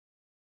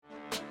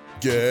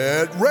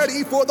Get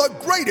ready for the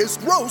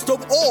greatest roast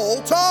of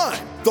all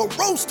time, the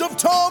Roast of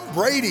Tom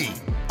Brady,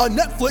 a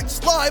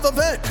Netflix live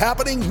event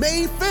happening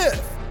May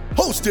 5th.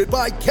 Hosted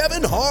by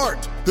Kevin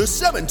Hart, the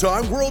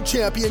 7-time world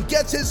champion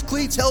gets his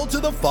cleats held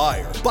to the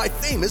fire by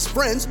famous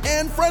friends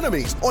and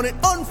frenemies on an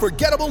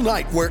unforgettable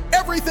night where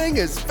everything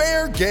is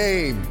fair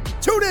game.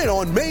 Tune in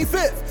on May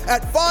 5th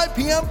at 5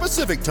 p.m.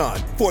 Pacific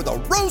time for the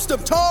Roast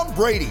of Tom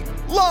Brady,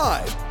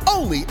 live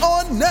only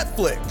on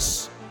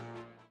Netflix.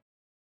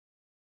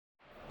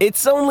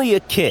 It's only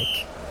a kick,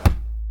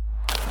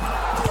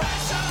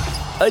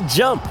 a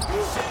jump,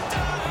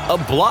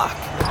 a block.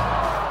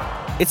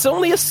 It's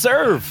only a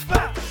serve.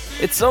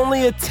 It's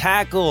only a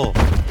tackle,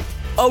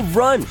 a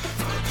run.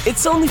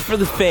 It's only for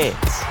the fans.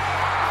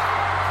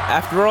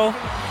 After all,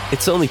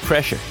 it's only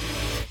pressure.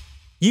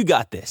 You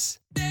got this.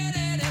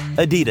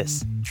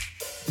 Adidas.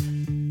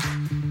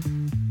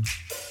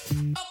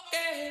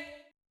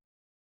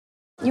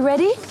 You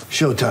ready?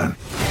 Showtime.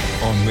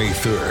 On May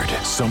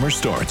 3rd, summer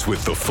starts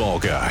with The Fall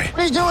Guy.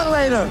 Let's do it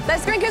later.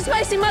 Let's drink a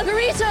spicy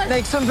margarita.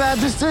 Make some bad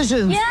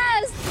decisions.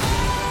 Yes!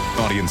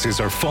 Audiences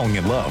are falling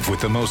in love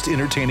with the most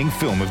entertaining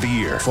film of the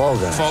year. Fall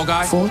Guy. Fall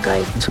Guy? Fall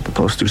guy. That's what the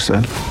poster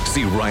said.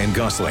 See Ryan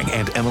Gosling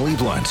and Emily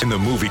Blunt in the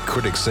movie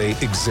critics say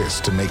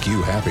exists to make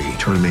you happy.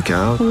 Trying to make it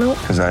out? Nope.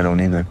 Because I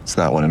don't either. It's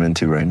not what I'm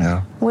into right now.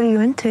 What are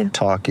you into?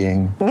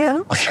 Talking. Yeah.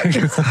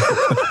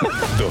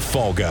 The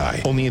Fall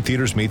Guy. Only in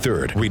theaters May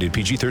 3rd. Rated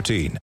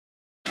PG-13.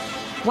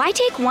 Why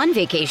take one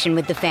vacation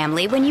with the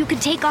family when you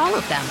could take all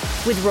of them?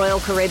 With Royal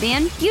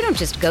Caribbean, you don't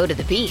just go to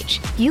the beach.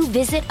 You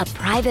visit a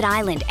private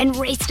island and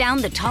race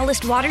down the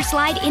tallest water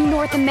slide in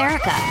North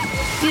America.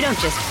 You don't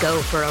just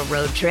go for a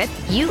road trip.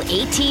 You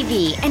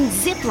ATV and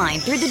zip line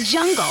through the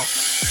jungle.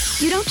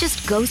 You don't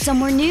just go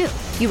somewhere new.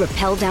 You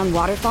rappel down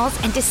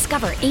waterfalls and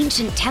discover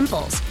ancient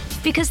temples.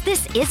 Because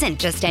this isn't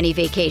just any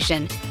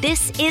vacation.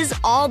 This is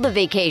all the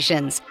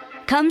vacations.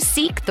 Come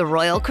seek the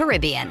Royal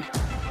Caribbean.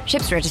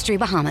 Ships Registry,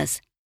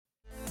 Bahamas.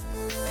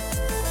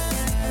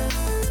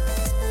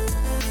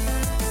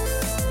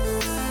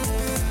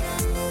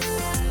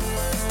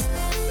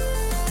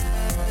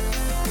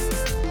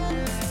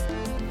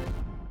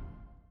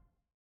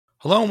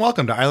 Hello and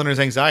welcome to Islanders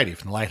Anxiety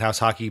from the Lighthouse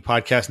Hockey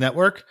Podcast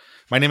Network.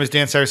 My name is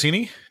Dan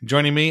Saracini.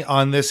 Joining me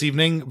on this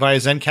evening via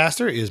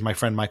Zencaster is my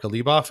friend Michael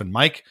Leboff. And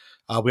Mike,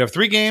 we have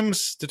 3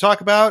 games to talk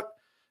about,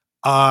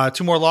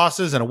 2 more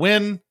losses and a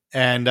win.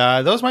 And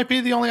those might be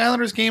the only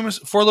Islanders games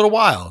for a little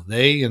while.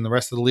 They and the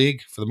rest of the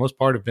league, for the most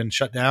part, have been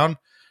shut down.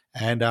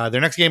 And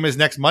their next game is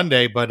next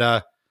Monday. But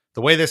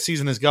the way this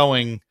season is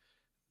going,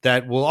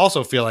 that will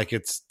also feel like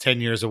it's 10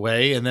 years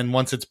away. And then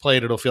once it's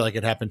played, it'll feel like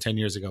it happened 10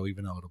 years ago,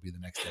 even though it'll be the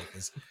next day.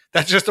 Because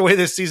that's just the way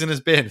this season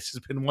has been. It's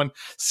just been one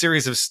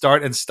series of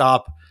start and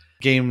stop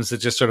games that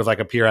just sort of like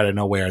appear out of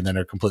nowhere and then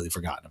are completely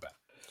forgotten about.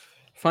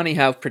 Funny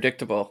how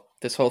predictable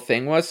this whole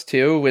thing was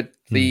too, with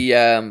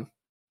the,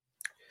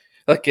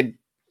 look, I'm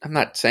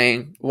not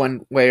saying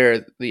one way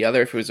or the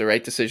other if it was the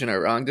right decision or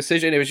a wrong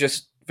decision. It was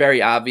just very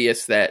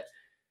obvious that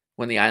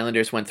when the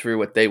Islanders went through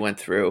what they went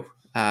through,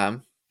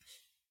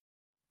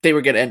 they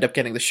were going to end up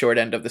getting the short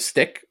end of the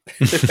stick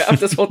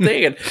of this whole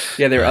thing. And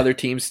yeah, there are other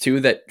teams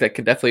too that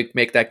can definitely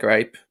make that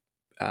gripe.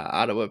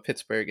 Ottawa,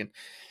 Pittsburgh, and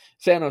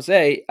San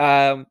Jose.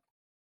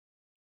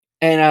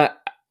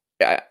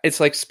 It's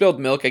like spilled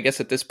milk, I guess,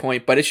 at this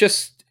point. But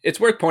it's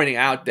worth pointing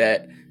out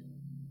that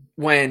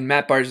when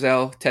Matt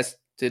Barzal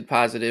tested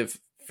positive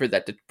for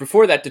that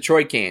before that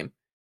Detroit game,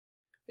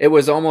 it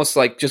was almost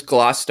like just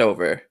glossed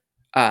over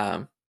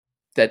that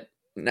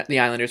the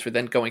Islanders were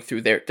then going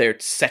through their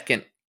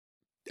second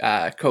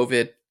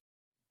COVID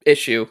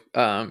issue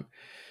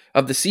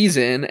of the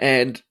season,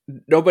 and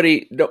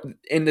nobody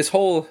in this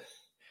whole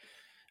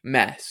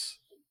mess,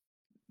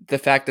 the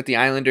fact that the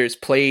Islanders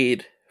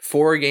played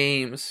 4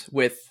 games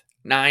with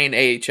 9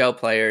 AHL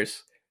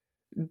players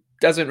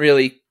doesn't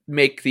really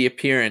make the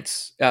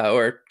appearance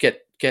or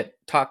get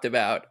talked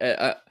about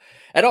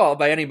at all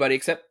by anybody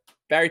except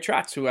Barry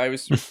Trotz, who I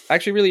was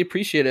actually really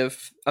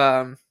appreciative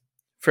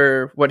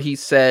for what he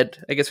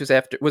said. I guess was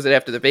it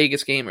after the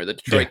Vegas game or the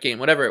Detroit game,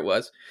 whatever it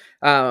was,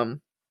 or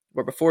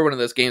before one of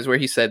those games where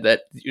he said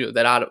that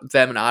that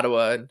them and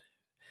Ottawa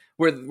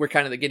were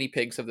kind of the guinea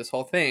pigs of this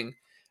whole thing,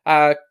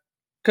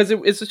 because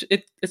it's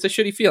a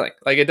shitty feeling.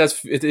 Like it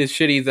is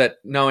shitty that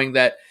knowing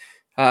that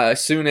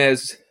as soon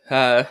as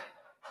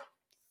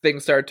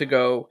things start to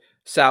go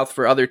south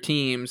for other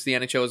teams, the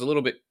NHL is a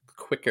little bit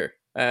quicker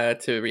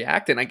to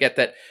react. And I get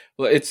that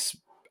it's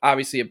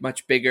obviously a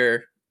much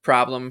bigger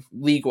problem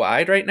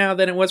league-wide right now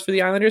than it was for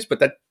the Islanders, but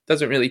that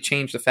doesn't really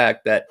change the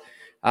fact that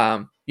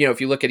if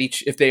you look at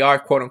if they are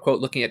quote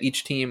unquote looking at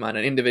each team on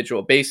an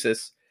individual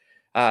basis,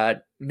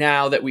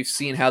 now that we've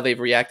seen how they've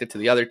reacted to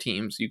the other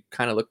teams, you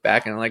kind of look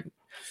back and like,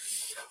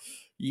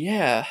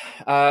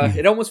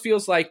 it almost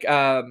feels like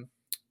how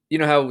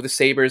the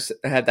Sabres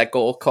had that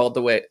goal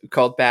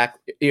called back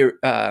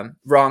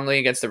wrongly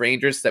against the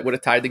Rangers that would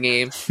have tied the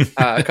game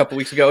a couple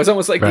weeks ago. It's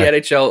almost like right.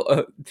 The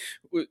NHL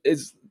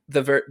is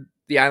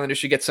the the Islanders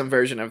should get some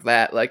version of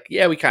that. Like,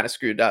 yeah, we kind of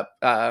screwed up,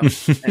 and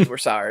we're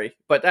sorry,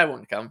 but that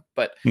won't come.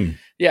 But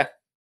yeah,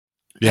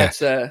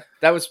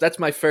 that's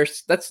my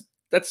first. That's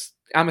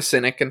I'm a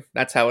cynic, and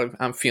that's how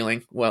I'm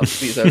feeling. Well,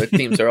 these other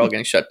teams are all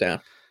getting shut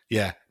down.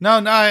 Yeah, no,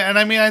 and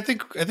I mean, I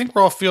think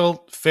we're all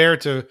feel fair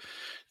to.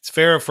 It's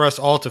fair for us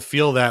all to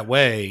feel that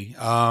way,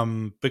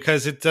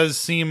 because it does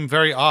seem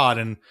very odd.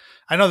 And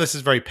I know this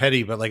is very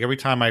petty, but like every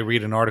time I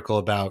read an article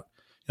about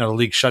the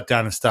league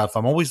shutdown and stuff,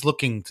 I'm always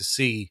looking to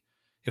see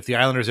if the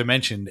Islanders are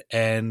mentioned,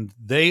 and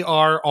they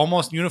are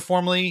almost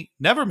uniformly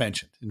never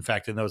mentioned. In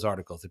fact, in those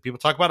articles, if people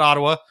talk about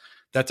Ottawa,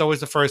 that's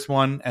always the first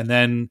one, and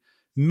then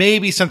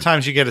maybe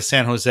sometimes you get a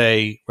San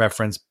Jose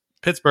reference.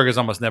 Pittsburgh is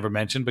almost never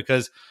mentioned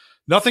because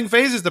nothing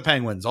phases the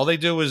Penguins. All they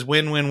do is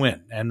win, win,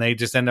 win. And they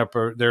just end up,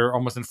 they're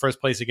almost in first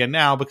place again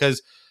now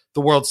because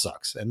the world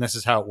sucks. And this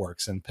is how it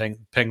works. And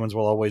Penguins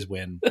will always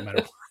win no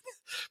matter what.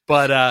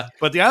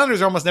 But the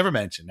Islanders are almost never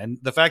mentioned. And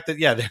the fact that,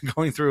 they're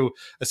going through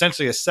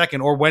essentially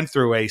went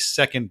through a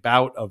second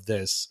bout of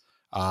this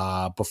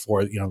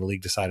before, the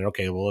league decided,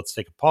 okay, well, let's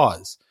take a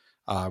pause.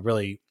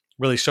 Really,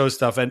 really shows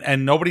stuff.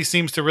 And nobody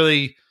seems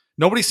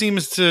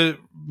to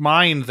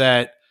mind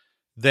that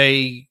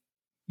they,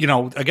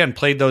 again,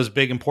 played those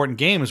big important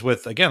games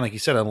with, again, like you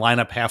said, a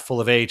lineup half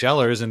full of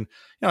AHLers. And,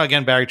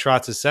 again, Barry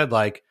Trotz has said,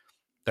 like,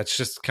 that's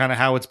just kind of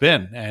how it's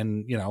been.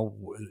 And,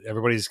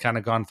 everybody's kind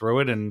of gone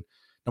through it and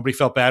nobody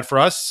felt bad for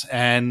us.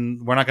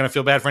 And we're not going to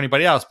feel bad for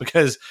anybody else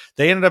because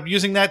they ended up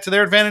using that to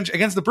their advantage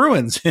against the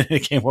Bruins in a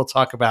game we'll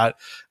talk about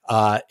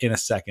in a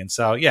second.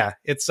 So, yeah,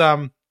 it's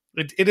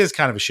it is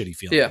kind of a shitty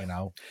feeling,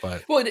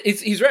 but well,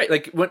 he's right.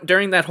 Like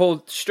during that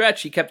whole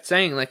stretch, he kept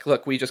saying like,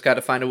 look, we just got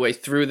to find a way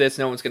through this.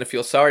 No one's going to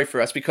feel sorry for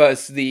us,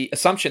 because the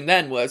assumption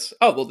then was,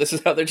 oh, well, this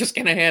is how they're just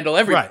going to handle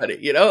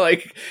everybody, right.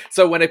 Like,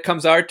 so when it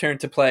comes our turn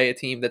to play a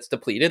team that's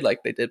depleted,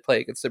 like they did play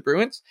against the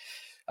Bruins,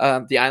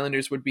 the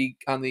Islanders would be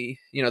on the,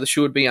 the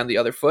shoe would be on the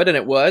other foot. And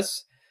it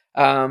was,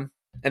 and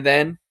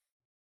then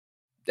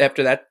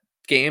after that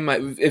game,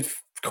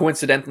 if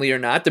coincidentally or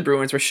not, the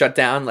Bruins were shut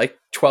down like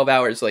 12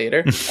 hours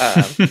later.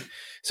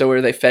 So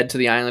were they fed to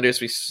the Islanders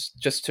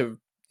just to,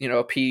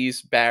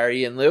 appease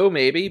Barry and Lou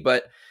maybe,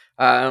 but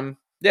it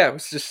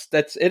was just,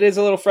 it is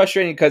a little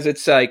frustrating because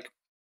it's like,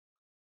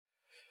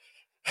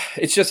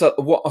 it's just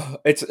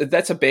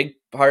that's a big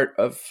part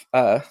of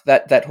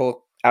that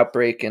whole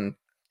outbreak, and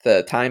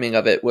the timing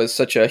of it was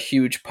such a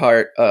huge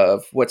part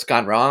of what's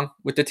gone wrong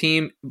with the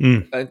team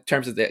in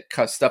terms of the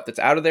stuff that's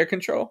out of their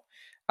control.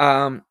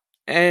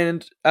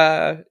 And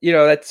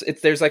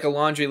there's like a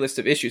laundry list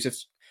of issues. If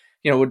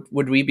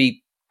would we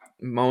be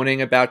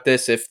moaning about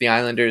this if the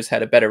Islanders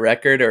had a better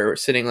record or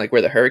sitting like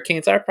where the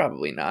Hurricanes are?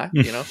 Probably not,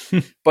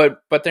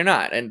 but they're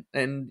not. And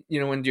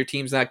when your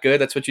team's not good,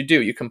 that's what you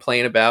do. You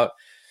complain about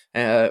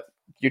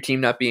your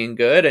team not being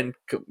good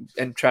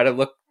and try to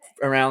look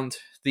around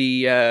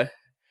the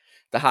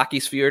hockey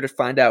sphere to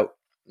find out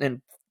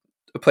and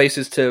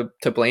places to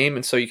blame,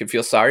 and so you can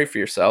feel sorry for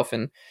yourself.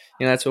 And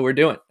that's what we're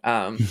doing,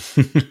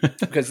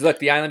 because look,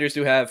 the Islanders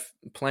do have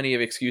plenty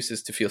of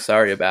excuses to feel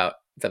sorry about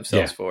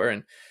themselves for.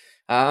 And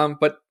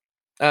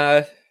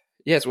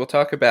yes, we'll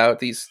talk about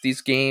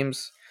these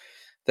games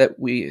that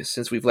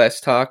since we've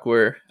last talked,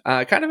 were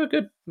kind of a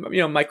good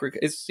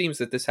it seems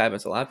that this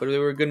happens a lot, but they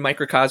were a good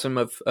microcosm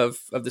of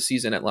the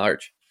season at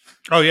large.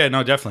 Oh yeah,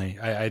 no, definitely.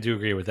 I do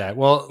agree with that.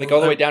 Well, like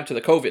all the way down to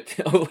the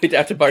COVID, all the way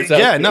down to Barzal.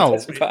 Yeah, no,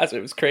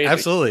 it was crazy.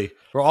 Absolutely.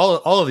 For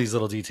all of these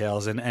little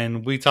details,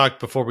 and we talked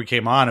before we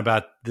came on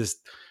about this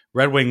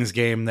Red Wings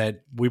game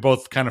that we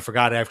both kind of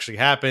forgot actually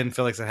happened.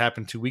 Feel like it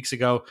happened 2 weeks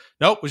ago.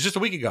 Nope, it was just a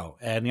week ago,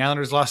 and the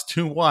Islanders lost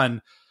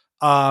 2-1.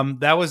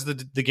 That was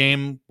the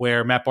game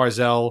where Matt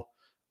Barzal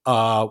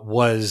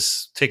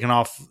was taken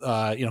off.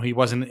 He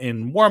wasn't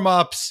in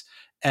warmups,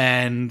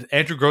 and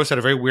Andrew Gross had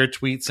a very weird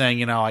tweet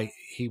saying,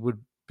 he would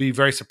be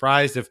very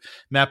surprised if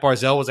Matt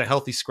Barzal was a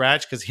healthy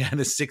scratch because he had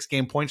a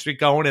 6-game point streak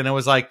going. And it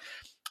was like,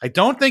 I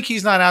don't think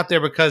he's not out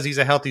there because he's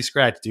a healthy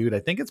scratch, dude. I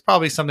think it's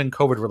probably something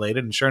COVID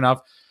related. And sure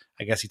enough,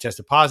 I guess he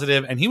tested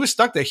positive and he was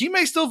stuck there. He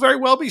may still very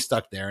well be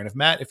stuck there. And if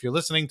Matt, if you're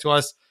listening to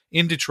us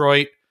in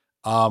Detroit,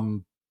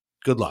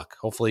 good luck.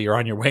 Hopefully you're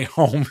on your way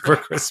home for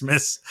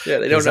Christmas. Yeah,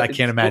 they don't know. I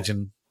can't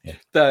imagine. Yeah.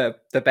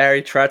 The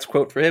Barry Trotz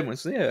quote for him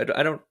was, I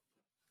don't.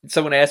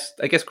 Someone asked,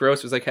 I guess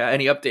Gross was like,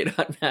 any update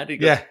on that? He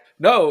goes,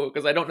 no,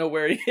 because I don't know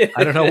where he is.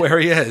 I don't know where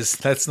he is.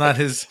 That's not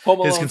his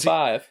Home Alone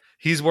 5.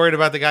 He's worried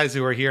about the guys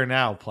who are here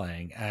now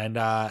playing. And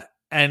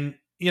Barzal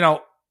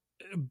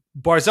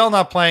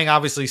not playing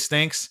obviously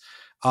stinks.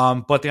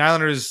 But the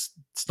Islanders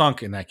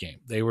stunk in that game.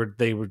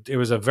 It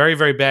was a very,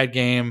 very bad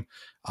game.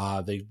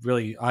 They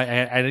really,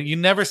 you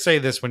never say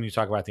this when you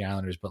talk about the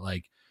Islanders, but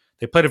like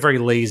they played a very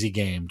lazy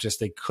game. Just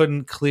they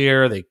couldn't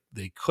clear. They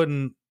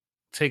couldn't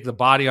take the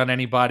body on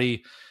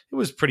anybody. It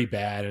was pretty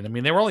bad. And I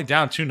mean, they were only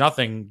down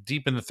 2-0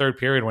 deep in the third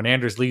period when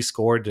Anders Lee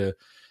scored to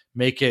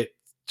make it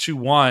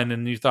 2-1.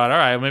 And you thought, all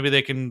right, maybe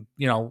they can,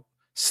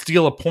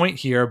 steal a point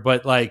here.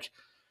 But like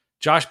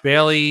Josh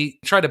Bailey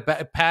tried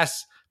to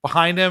pass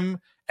behind him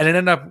and it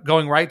ended up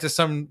going right to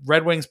some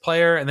Red Wings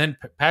player. And then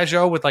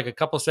Pajot with like a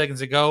couple of seconds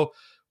to go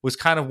was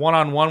kind of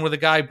one-on-one with a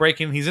guy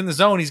breaking. He's in the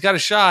zone. He's got a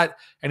shot,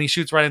 and he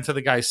shoots right into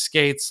the guy's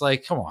skates.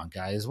 Like, come on,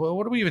 guys.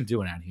 What are we even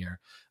doing out here?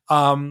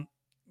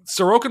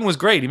 Sorokin was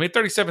great. He made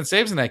 37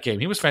 saves in that game.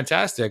 He was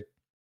fantastic.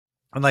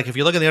 And, like, if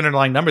you look at the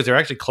underlying numbers, they're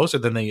actually closer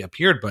than they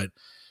appeared, but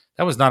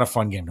that was not a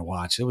fun game to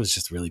watch. It was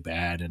just really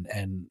bad.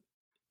 And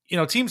you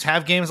know, teams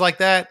have games like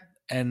that,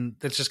 and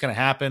that's just going to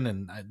happen.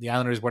 And the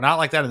Islanders were not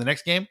like that in the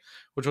next game,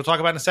 which we'll talk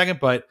about in a second.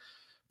 But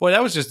boy,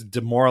 that was just a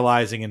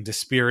demoralizing and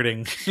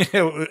dispiriting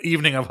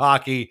evening of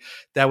hockey.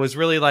 That was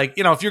really like,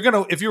 you know,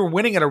 if you're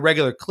winning at a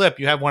regular clip,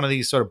 you have one of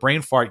these sort of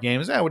brain fart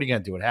games. What are you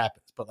going to do? It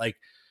happens. But like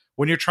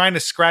when you're trying to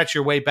scratch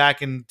your way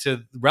back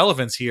into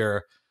relevance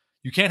here,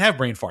 you can't have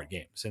brain fart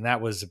games. And that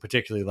was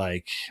particularly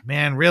like,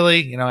 man,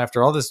 really? You know,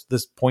 after all this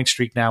point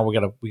streak now, we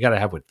gotta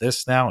have with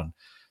this now. And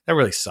that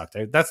really sucked.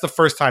 That's the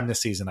first time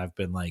this season I've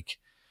been like,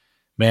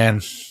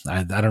 man,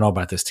 I don't know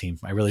about this team.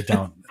 I really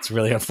don't. It's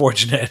really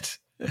unfortunate.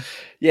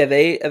 Yeah,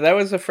 that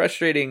was a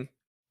frustrating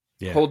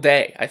whole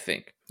day, I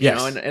think. Yes.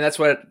 You know, and that's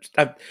what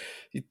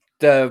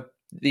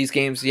these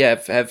games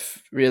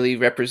have really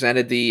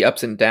represented the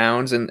ups and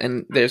downs,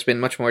 and there's been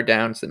much more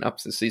downs than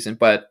ups this season.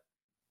 But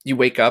you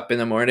wake up in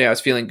the morning, I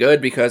was feeling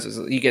good because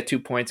you get 2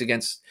 points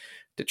against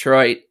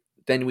Detroit.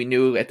 Then we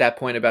knew at that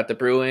point about the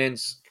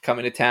Bruins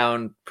coming to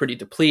town pretty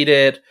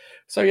depleted.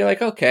 So you're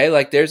like, okay,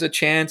 like there's a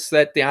chance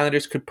that the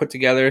Islanders could put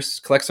together,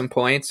 collect some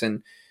points,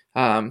 and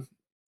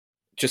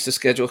just the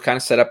schedule kind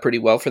of set up pretty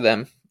well for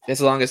them, as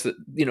long as,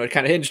 you know, it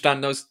kind of hinged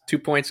on those 2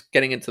 points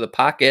getting into the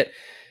pocket.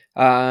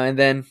 And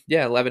then,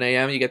 11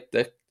 a.m., you get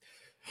the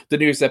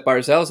news that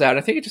Barzal's out.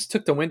 I think it just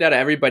took the wind out of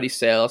everybody's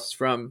sails,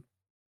 from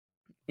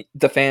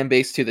the fan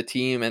base to the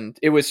team. And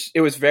it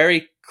was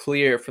very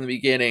clear from the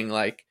beginning,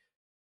 like,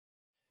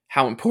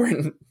 how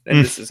important,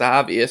 and this is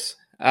obvious,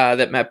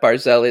 that Matt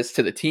Barzal is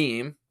to the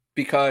team,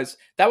 because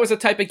that was the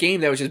type of game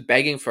that was just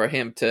begging for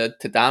him to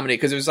dominate.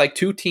 Because it was like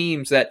two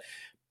teams that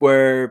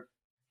were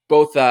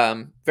both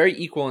very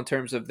equal in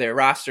terms of their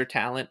roster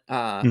talent,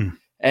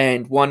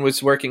 and one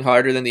was working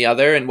harder than the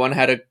other, and one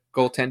had a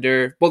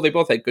goaltender. Well, they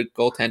both had good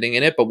goaltending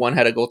in it, but one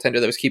had a goaltender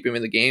that was keeping him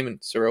in the game, and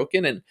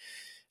Sorokin.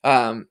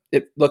 And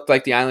it looked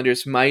like the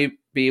Islanders might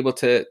be able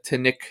to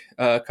nick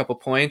a couple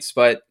points,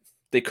 but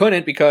they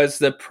couldn't, because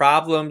the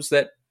problems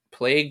that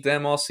plagued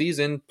them all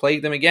season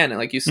plagued them again. And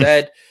like you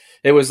said,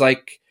 it was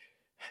like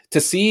to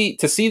see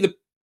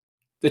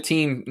the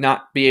team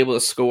not be able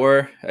to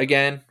score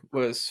again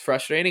was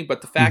frustrating.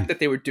 But the fact that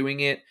they were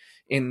doing it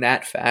in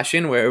that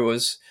fashion, where it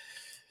was,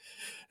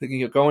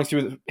 you know, going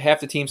through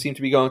half the team seemed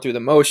to be going through the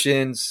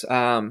motions in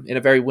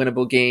a very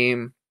winnable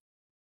game,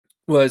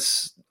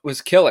 was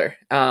killer.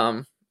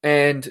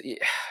 And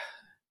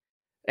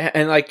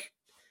like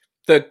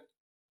the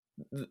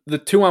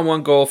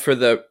 2-on-1 goal for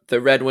the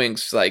Red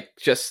Wings, like,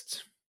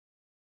 just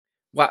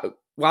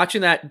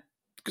watching that,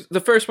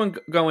 the first one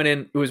going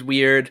in, it was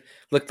weird.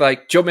 Looked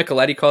like Joe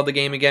Micheletti called the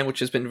game again, which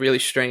has been really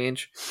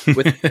strange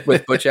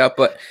with Butch out.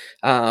 But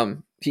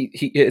he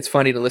it's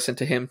funny to listen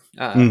to him,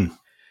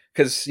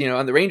 because you know,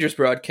 on the Rangers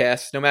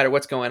broadcast, no matter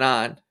what's going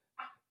on,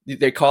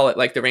 they call it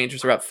like the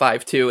Rangers are up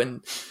 5-2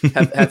 and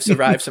have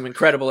survived some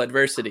incredible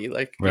adversity,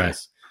 like, right.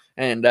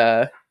 And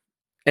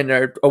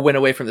they're a win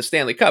away from the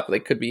Stanley Cup. They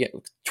could be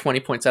 20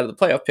 points out of the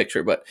playoff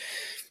picture, but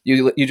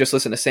you just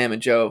listen to Sam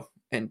and Joe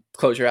and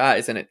close your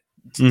eyes, and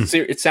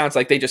it sounds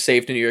like they just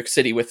saved New York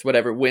City with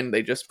whatever win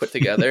they just put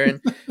together.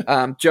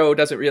 And Joe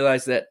doesn't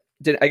realize that,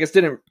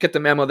 didn't get the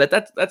memo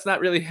that that's not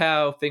really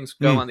how things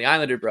go on the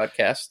Islander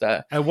broadcast.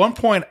 At one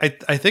point,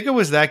 I think it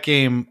was that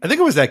game. I think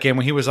it was that game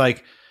when he was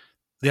like,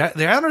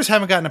 the Islanders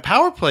haven't gotten a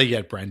power play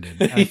yet, Brendan.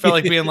 And I felt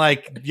like being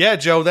like, yeah,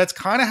 Joe, that's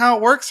kind of how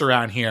it works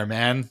around here,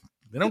 man.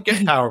 They don't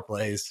get power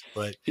plays,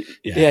 but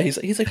yeah,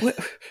 he's like, what?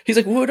 He's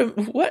like,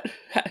 what?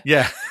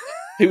 Yeah.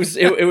 It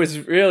was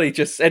really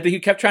just, and he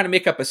kept trying to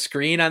make up a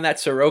screen on that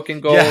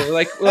Sorokin goal. Yeah.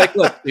 Like,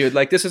 look, dude,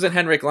 like, this isn't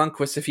Henrik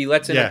Lundqvist. If he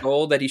lets in a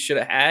goal that he should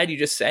have had, you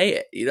just say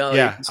it, you know,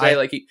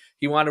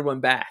 he wanted one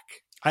back.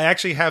 I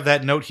actually have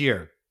that note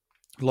here.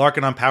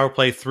 Larkin on power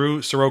play through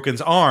Sorokin's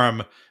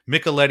arm,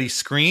 Micheletti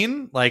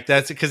screen. Like,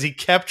 that's because he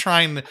kept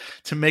trying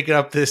to make it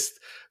up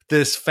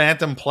this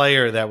phantom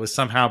player that was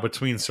somehow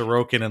between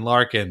Sorokin and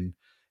Larkin.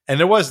 And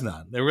there was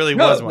none. There really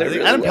was one.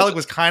 Really Adam Pelech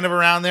was kind of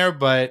around there,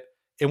 but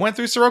it went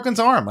through Sorokin's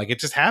arm. Like, it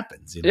just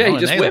happens. You know? Yeah, he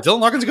just whiffed. Dylan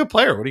Larkin's a good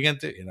player. What are you going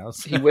to do? You know,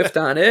 he whiffed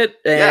on it,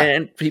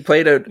 and he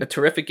played a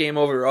terrific game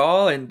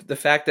overall. And the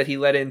fact that he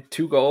let in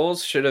 2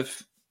 goals should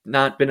have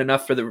not been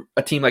enough for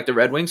a team like the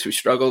Red Wings, who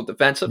struggled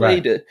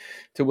defensively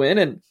to win.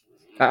 And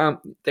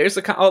there's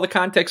all the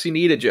context you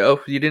needed,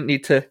 Joe. You didn't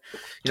need to,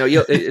 you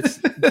know, it's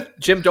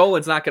Jim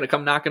Dolan's not going to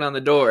come knocking on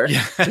the door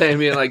and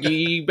being like,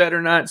 you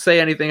better not say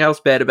anything else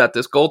bad about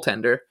this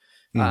goaltender.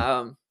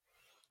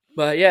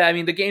 But yeah, I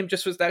mean,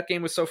 that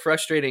game was so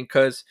frustrating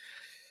because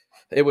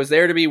it was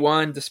there to be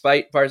won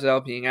despite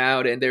Barzal being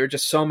out, and there were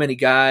just so many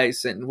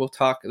guys. And we'll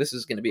talk. This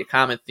is going to be a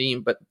common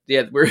theme, but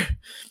yeah,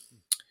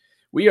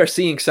 we are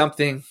seeing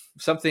something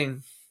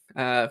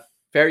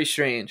very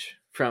strange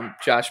from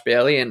Josh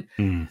Bailey, and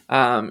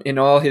in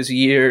all his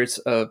years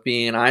of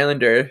being an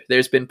Islander,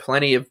 there's been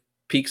plenty of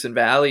peaks and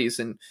valleys,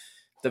 and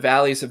the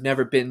valleys have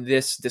never been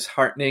this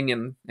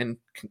disheartening and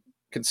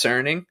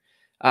concerning.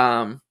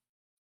 And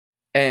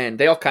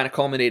they all kind of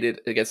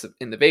culminated, I guess,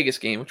 in the Vegas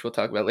game, which we'll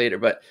talk about later.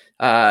 But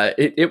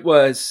it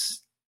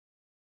was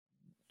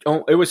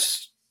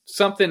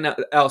something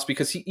else,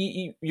 because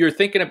you're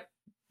thinking of,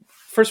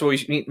 first of all,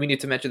 we need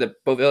to mention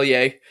that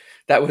Beauvillier,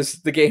 that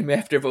was the game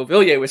after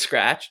Beauvillier was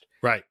scratched.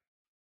 Right.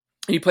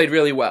 He played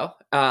really well,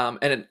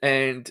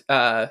 and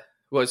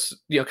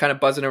was kind of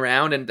buzzing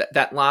around, and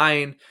that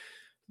line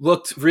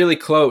looked really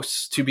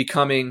close to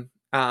becoming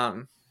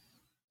to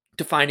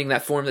finding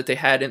that form that they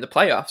had in the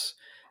playoffs.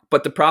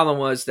 But the problem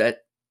was that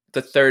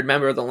the third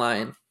member of the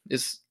line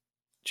is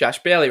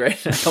Josh Bailey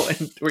right now,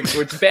 and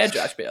it's bad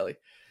Josh Bailey,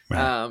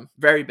 Right.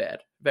 Very bad,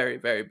 very,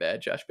 very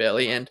bad Josh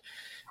Bailey, and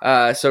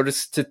so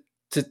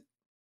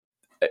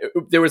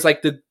there was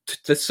like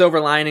the silver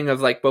lining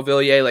of like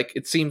Beauvillier. Like,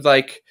 it seemed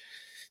like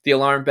the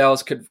alarm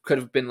bells could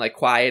have been like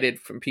quieted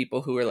from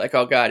people who were like,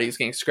 oh God, he's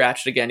getting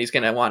scratched again, he's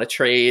going to want to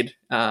trade,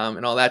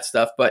 and all that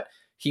stuff. But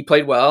he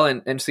played well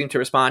and seemed to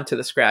respond to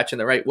the scratch in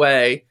the right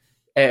way.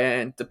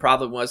 And the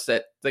problem was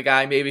that the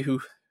guy maybe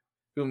who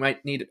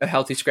might need a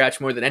healthy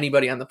scratch more than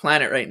anybody on the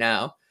planet right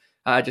now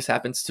just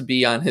happens to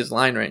be on his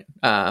line right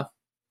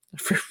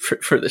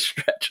for the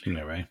stretch.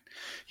 Yeah, right.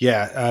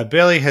 Yeah,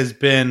 Bailey has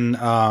been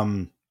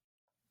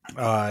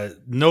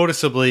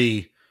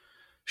noticeably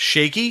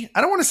shaky.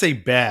 I don't want to say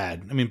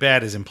bad. I mean,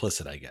 bad is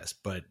implicit, I guess,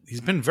 but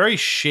he's been very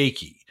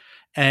shaky.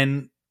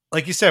 And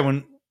like you said,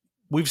 when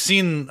we've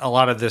seen a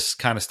lot of this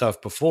kind of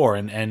stuff before,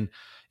 and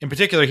in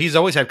particular, he's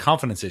always had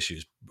confidence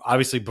issues,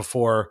 obviously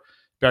before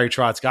Barry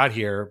Trotz got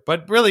here,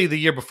 but really the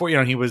year before,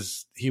 he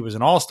was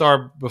an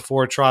all-star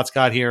before Trotz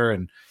got here.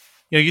 And,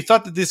 you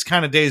thought that this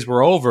kind of days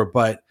were over,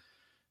 but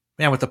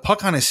man, with the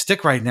puck on his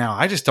stick right now,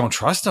 I just don't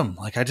trust him.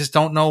 Like, I just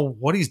don't know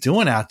what he's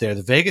doing out there.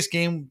 The Vegas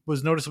game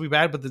was noticeably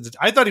bad, but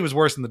I thought he was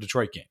worse than the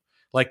Detroit game.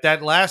 Like,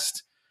 that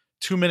last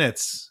 2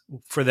 minutes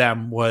for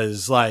them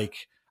was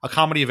like a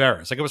comedy of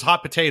errors. Like, it was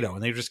hot potato,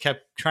 and they just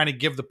kept trying to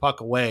give the puck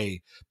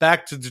away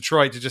back to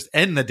Detroit to just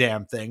end the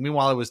damn thing.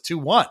 Meanwhile, it was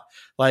 2-1.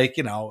 Like,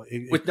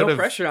 with no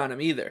pressure on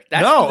him either.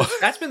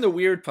 That's been the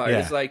weird part. Yeah.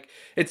 Is like,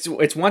 it's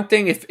one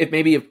thing if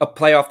maybe a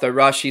play off the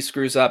rush he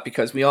screws up,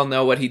 because we all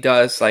know what he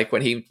does. Like,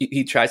 when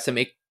he tries to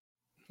make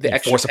the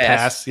extra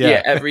pass.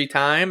 Yeah, every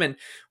time, and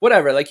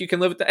whatever. Like, you can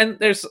live with that. And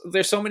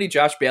there's so many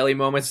Josh Bailey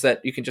moments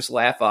that you can just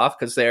laugh off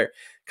because they're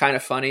kind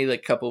of funny. Like,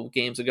 a couple of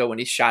games ago when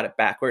he shot it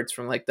backwards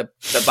from like the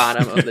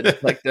bottom of the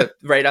like the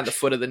right on the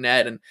foot of the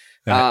net, and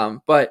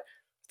but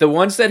the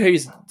ones that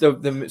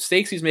the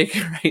mistakes he's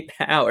making right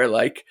now are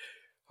like,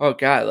 oh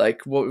God,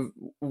 like, what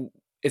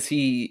is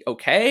he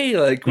okay?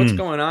 Like, what's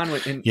going on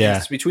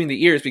it's between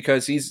the ears,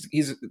 because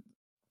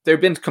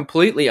they've been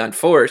completely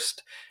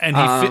unforced. And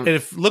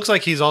it looks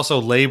like he's also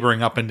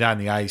laboring up and down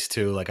the ice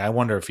too. Like, I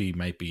wonder if he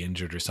might be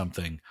injured or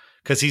something.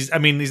 Because he's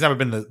never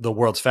been the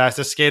world's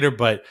fastest skater,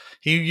 but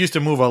he used to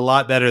move a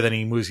lot better than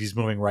he's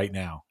moving right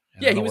now.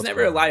 Yeah, he was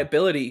never a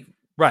liability,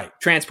 right?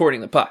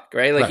 Transporting the puck,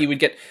 right? Like,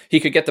 he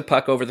could get the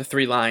puck over the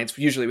 3 lines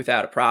usually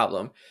without a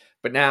problem.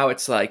 But now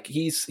it's like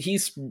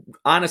he's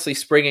honestly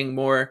springing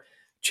more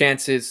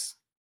chances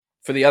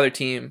for the other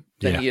team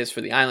than he is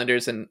for the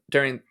Islanders. And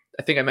I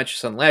think I mentioned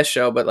this on the last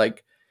show, but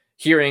like,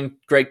 hearing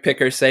Greg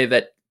Picker say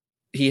that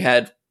he's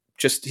had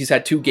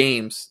 2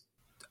 games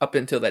up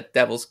until that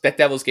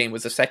Devils game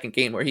was the second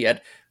game where he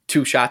had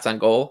 2 shots on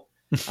goal.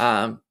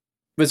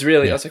 Was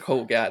really, I was like,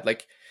 oh God,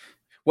 like,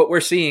 what we're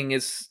seeing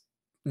is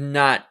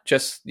not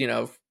just,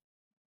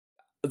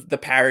 the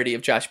parody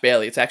of Josh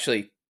Bailey. It's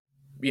actually,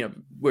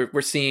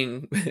 we're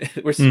seeing,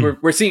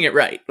 we're seeing it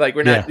right. Like,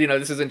 we're not,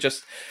 this isn't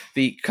just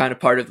the kind of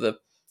part of the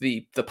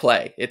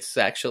play. It's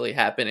actually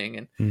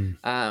happening. And,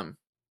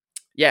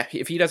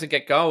 if he doesn't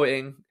get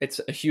going, it's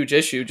a huge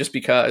issue, just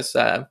because,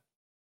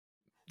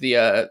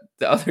 the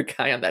other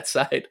guy on that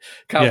side,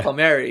 Kyle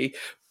Palmieri,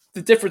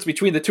 the difference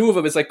between the two of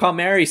them is like,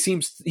 Palmieri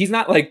he's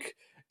not like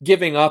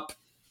giving up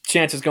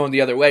chances going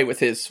the other way with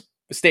his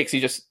mistakes.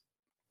 He's just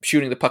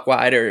shooting the puck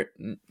wide or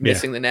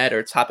missing the net, or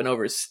it's hopping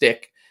over his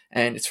stick.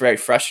 And it's very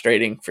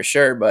frustrating for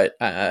sure. But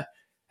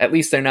at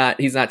least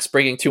he's not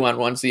springing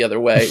 2-on-1s the other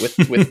way with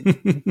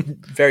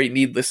very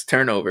needless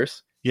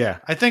turnovers. Yeah.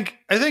 I think,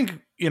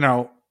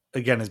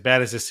 again, as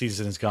bad as this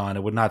season has gone,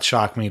 it would not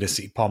shock me to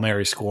see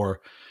Palmieri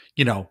score,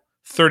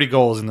 30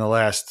 goals in the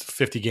last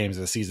 50 games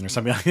of the season or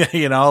something like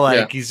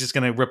that, he's just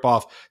going to rip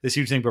off this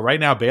huge thing. But right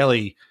now,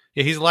 Bailey,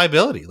 he's a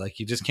liability. Like,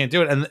 you just can't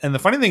do it. And the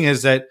funny thing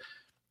is that,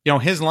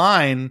 his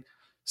line,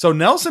 so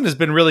Nelson has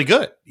been really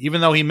good. Even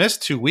though he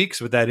missed 2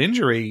 weeks with that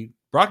injury,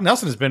 Brock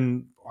Nelson has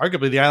been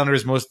arguably the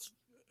Islanders' most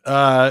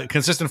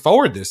consistent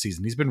forward this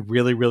season. He's been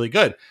really, really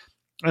good.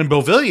 And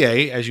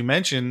Beauvillier, as you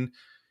mentioned,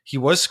 he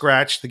was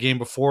scratched the game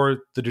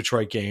before the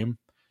Detroit game,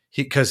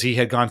 because he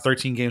had gone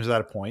 13 games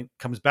without a point,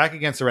 comes back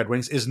against the Red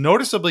Wings, is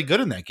noticeably good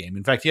in that game.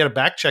 In fact, he had a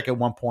back check at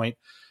one point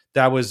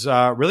that was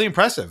really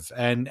impressive.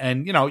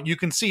 And you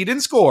can see he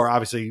didn't score.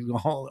 Obviously,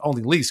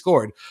 only Lee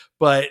scored.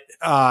 But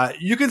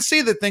you can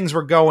see that things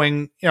were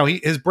going,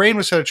 his brain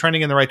was sort of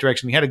trending in the right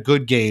direction. He had a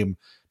good game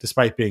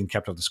despite being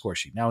kept on the score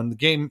sheet. Now, in the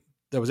game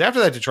that was after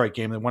that Detroit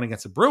game, the one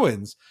against the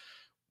Bruins,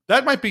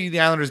 that might be the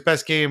Islanders'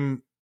 best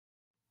game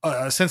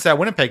since that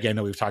Winnipeg game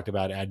that we've talked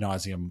about ad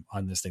nauseum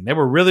on this thing. They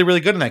were really, really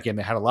good in that game.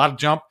 They had a lot of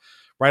jump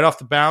right off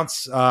the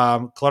bounce.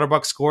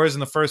 Clutterbuck scores in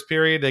the first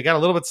period. They got a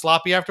little bit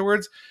sloppy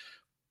afterwards,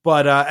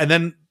 but and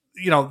then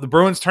the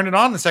Bruins turned it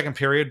on in the second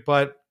period,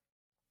 but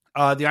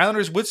the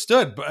Islanders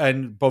withstood,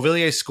 and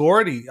Beauvillier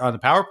scored on the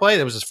power play.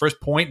 That was his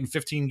first point in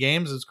 15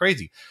 games. It was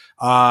crazy.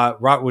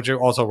 Which are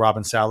also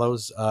Robin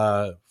Salo's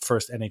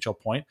first NHL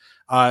point.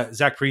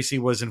 Zach Parise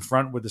was in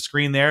front with the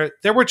screen there.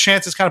 There were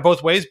chances kind of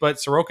both ways, but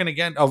Sorokin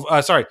again,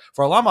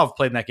 Varlamov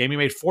played in that game. He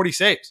made 40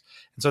 saves.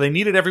 And so they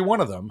needed every one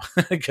of them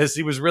because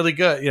he was really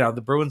good.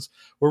 The Bruins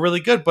were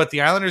really good, but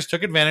the Islanders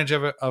took advantage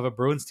of a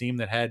Bruins team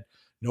that had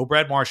no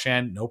Brad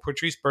Marchand, no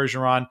Patrice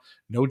Bergeron,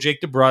 no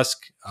Jake DeBrusk,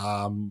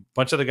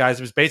 bunch of the guys.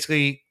 It was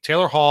basically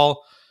Taylor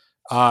Hall,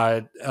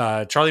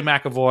 Charlie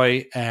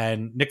McAvoy,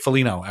 and Nick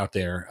Foligno out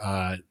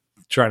there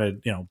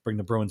trying to bring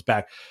the Bruins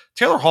back.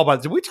 Taylor Hall,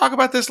 did we talk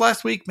about this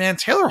last week? Man,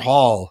 Taylor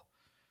Hall,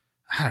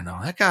 I don't know.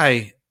 That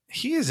guy,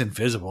 he is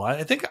invisible.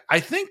 I think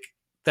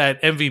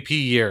that MVP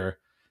year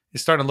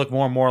is starting to look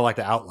more and more like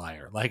the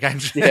outlier. Like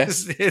it's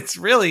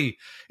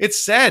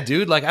sad,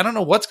 dude. Like, I don't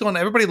know what's going on.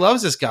 Everybody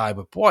loves this guy,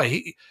 but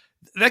boy,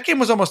 that game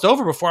was almost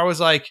over before I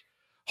was like,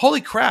 holy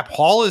crap,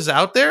 Hall is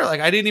out there?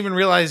 Like, I didn't even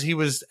realize he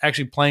was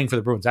actually playing for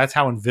the Bruins. That's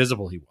how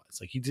invisible he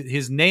was. Like,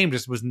 his name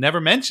just was never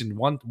mentioned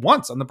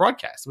once on the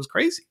broadcast. It was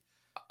crazy.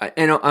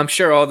 And I'm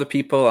sure all the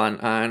people on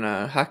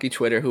hockey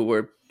Twitter who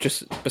were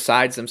just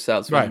besides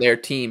themselves when their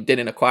team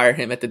didn't acquire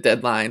him at the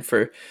deadline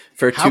for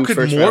how could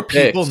more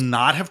people picks.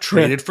 Not have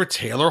traded for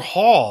Taylor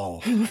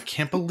Hall? I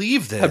can't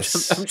believe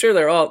this. I'm sure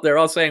they're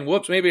all saying,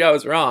 "Whoops, maybe I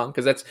was wrong,"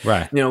 because that's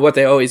what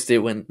they always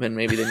do when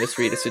maybe they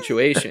misread a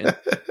situation.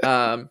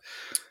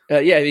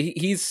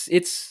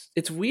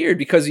 It's weird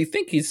because you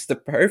think he's the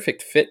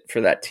perfect fit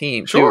for that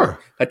team. Sure, too.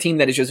 A team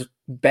that is just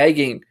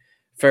begging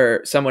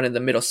for someone in the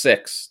middle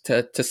six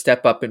to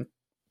step up and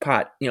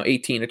pot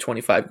 18 to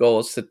 25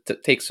 goals to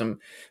take some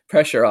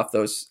pressure off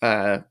those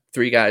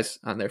three guys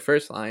on their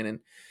first line. And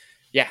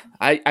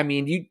I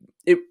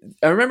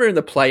remember in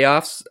the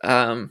playoffs,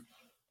 I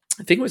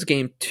think it was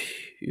game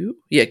 2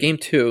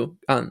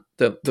 on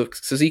the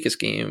Cizikas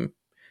game.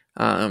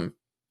 I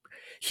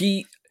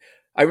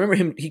remember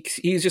him,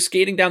 he was just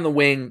skating down the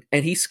wing,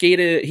 and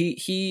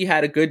he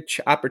had a good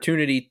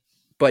opportunity,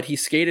 but he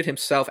skated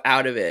himself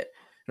out of it.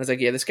 And I was like,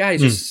 this guy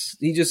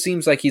he just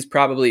seems like he's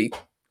probably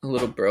a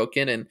little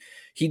broken. And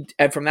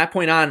from that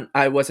point on,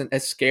 I wasn't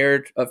as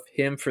scared of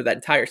him for that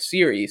entire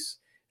series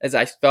as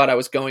I thought I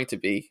was going to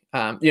be.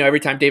 Every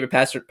time David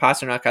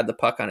Pastrnak had the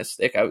puck on his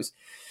stick, I was,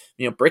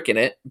 bricking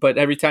it. But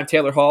every time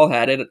Taylor Hall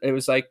had it, it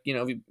was like,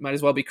 we might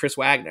as well be Chris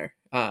Wagner.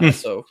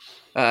 He's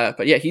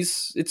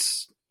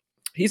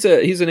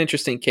an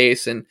interesting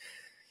case, and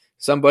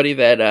somebody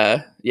that,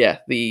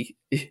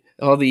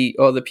 all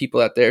the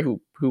people out there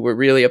who were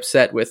really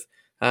upset with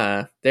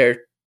their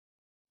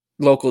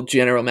local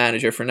general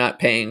manager for not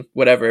paying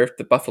whatever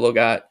the Buffalo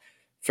got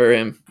for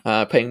him,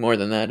 paying more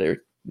than that,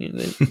 or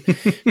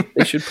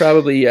they should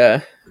probably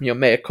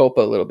mea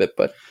culpa a little bit,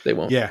 but they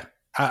won't. Yeah,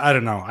 I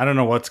don't know. I don't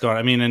know what's going on.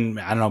 I mean, and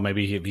I don't know,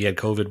 maybe he had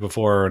COVID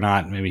before or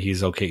not. Maybe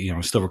he's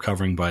okay, still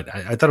recovering. But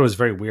I thought it was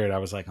very weird. I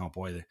was like, oh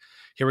boy,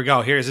 here we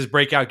go. Here's his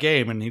breakout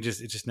game, and it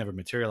just never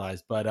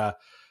materialized. But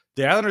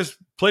the Islanders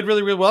played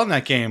really, really well in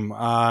that game.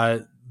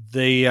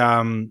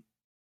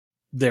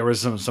 There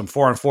was some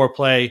 4-on-4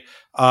 play,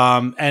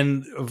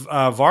 and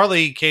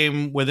Varley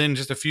came within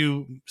just a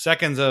few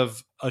seconds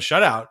of a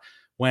shutout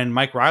when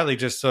Mike Riley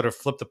just sort of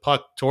flipped the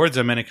puck towards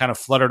him, and it kind of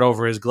fluttered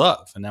over his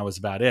glove, and that was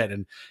about it.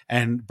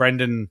 And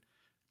Brendan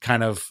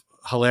kind of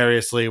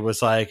hilariously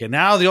was like, and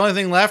now the only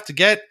thing left to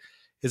get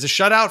is a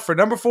shutout for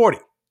number 40.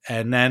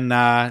 And then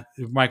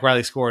Mike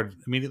Riley scored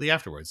immediately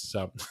afterwards.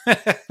 So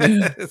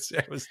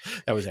that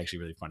was actually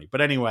really funny.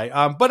 But anyway,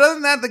 but other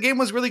than that, the game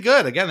was really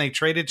good. Again, they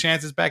traded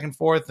chances back and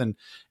forth, and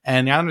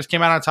the Islanders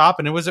came out on top.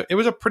 And it was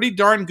a pretty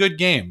darn good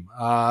game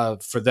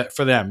for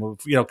them.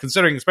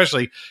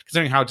 Especially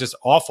considering how just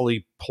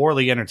awfully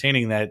poorly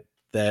entertaining that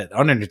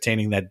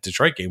unentertaining that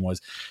Detroit game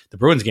was. The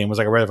Bruins game was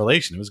like a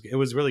revelation. It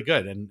was really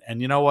good. And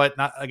you know what?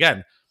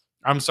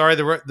 I'm sorry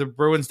the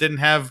Bruins didn't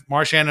have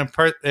Marchand and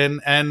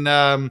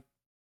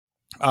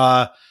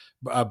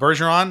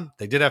Bergeron.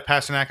 They did have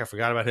Pastrnak. I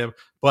forgot about him,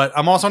 but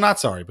I'm also not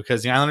sorry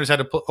because the Islanders had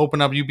to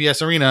open up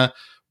UBS Arena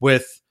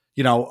with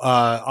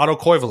Otto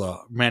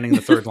Koivula manning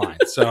the third line.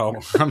 So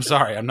I'm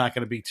sorry, I'm not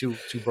going to be too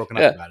broken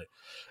up about it.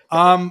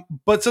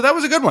 But so that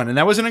was a good one, and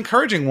that was an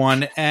encouraging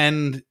one.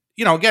 And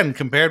again,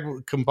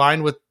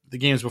 combined with the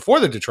games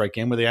before the Detroit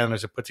game, where the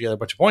Islanders have put together a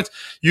bunch of points,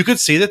 you could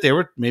see that they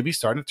were maybe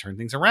starting to turn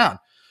things around.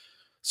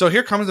 So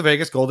here comes the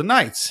Vegas Golden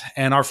Knights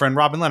and our friend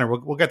Robin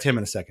Leonard. We'll get to him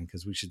in a second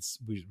because we're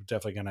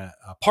definitely going to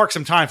park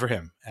some time for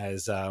him,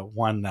 as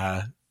one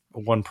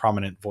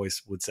prominent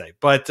voice would say.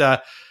 But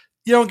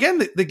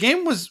again, the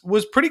game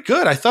was pretty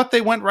good. I thought they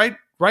went right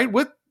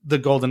with the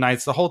Golden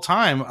Knights the whole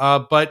time.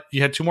 But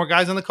you had two more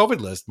guys on the COVID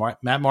list,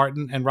 Matt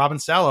Martin and Robin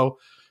Salo,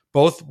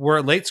 both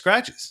were late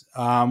scratches,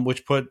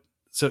 which put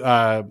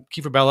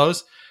Kiefer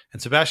Bellows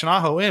and Sebastian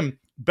Aho in.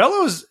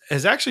 Bellows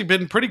has actually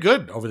been pretty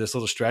good over this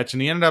little stretch,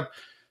 and he ended up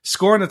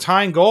scoring a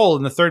tying goal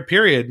in the third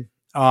period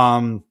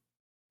off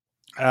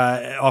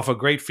a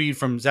great feed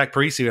from Zach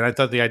Parise. And I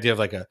thought the idea of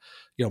like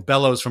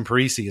Bellows from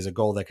Parise is a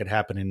goal that could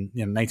happen in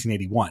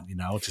 1981,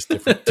 just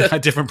different,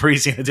 different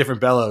Parise and a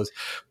different Bellows.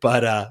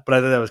 But I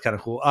thought that was kind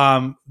of cool.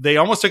 They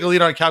almost took a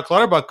lead on a Cal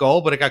Clutterbuck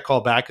goal, but it got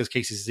called back because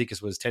Casey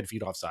Cizikas was 10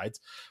 feet offsides.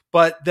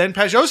 But then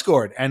Pajot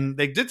scored, and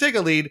they did take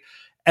a lead.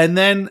 And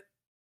then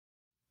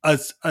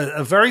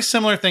a very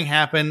similar thing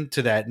happened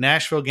to that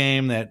Nashville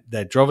game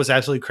that drove us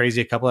absolutely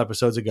crazy a couple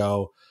episodes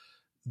ago.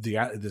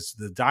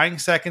 The dying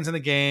seconds in the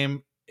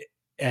game,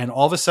 and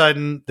all of a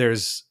sudden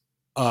there's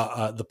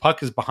the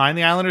puck is behind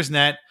the Islanders'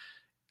 net.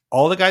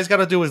 All the guys got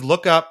to do is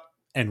look up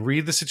and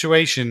read the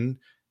situation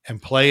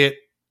and play it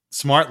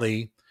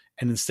smartly.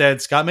 And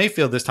instead, Scott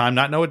Mayfield this time,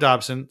 not Noah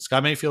Dobson,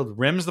 Scott Mayfield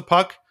rims the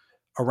puck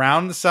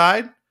around the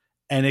side,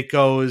 and it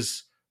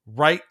goes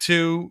right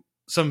to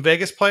some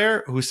Vegas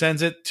player who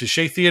sends it to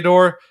Shea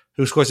Theodore,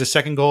 who scores his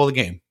second goal of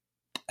the game.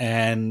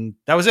 And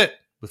that was it.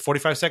 With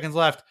 45 seconds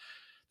left,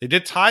 they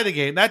did tie the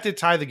game. That did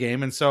tie the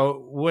game, and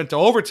so we went to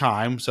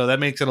overtime. So that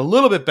makes it a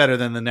little bit better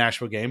than the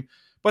Nashville game.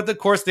 But of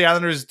course, the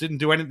Islanders didn't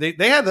do anything.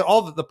 They had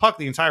the puck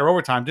the entire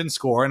overtime, didn't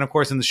score, and of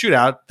course, in the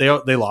shootout,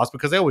 they lost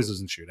because they always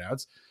lose in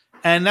shootouts.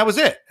 And that was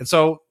it. And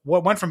so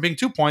what went from being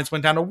 2 points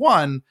went down to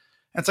 1. And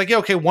it's like, yeah,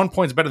 okay, 1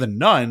 point's better than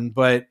none,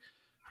 but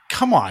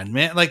come on,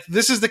 man! Like,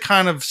 this is the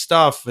kind of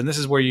stuff, and this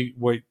is why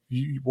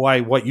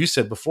what you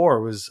said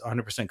before was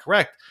 100%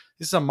 correct.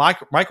 This is a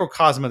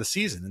microcosm of the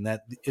season, and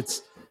that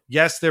it's.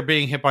 Yes, they're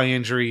being hit by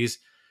injuries.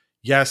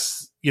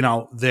 Yes,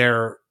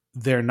 they're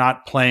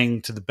not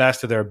playing to the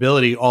best of their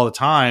ability all the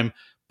time.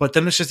 But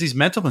then it's just these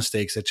mental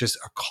mistakes that just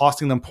are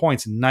costing them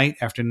points night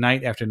after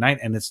night after night,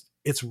 and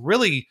it's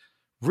really,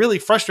 really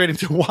frustrating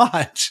to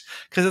watch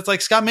because it's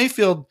like Scott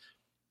Mayfield,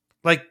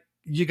 like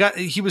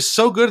he was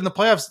so good in the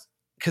playoffs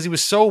because he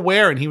was so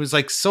aware and he was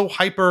like so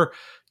hyper,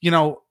 he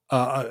had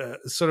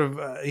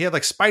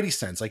like spidey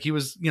sense, like he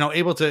was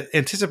able to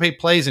anticipate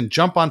plays and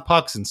jump on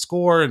pucks and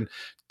score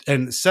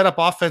and set up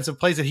offensive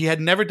plays that he had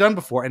never done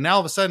before. And now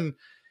all of a sudden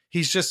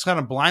he's just kind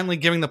of blindly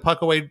giving the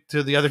puck away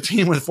to the other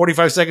team with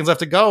 45 seconds left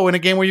to go in a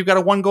game where you've got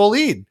a 1-goal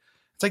lead.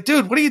 It's like,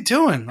 dude, what are you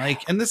doing?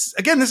 Like, and this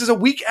is a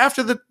week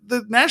after the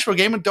Nashville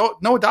game, and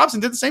Noah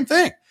Dobson did the same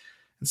thing.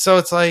 And so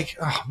it's like,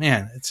 oh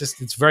man,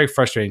 it's very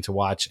frustrating to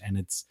watch. And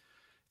it's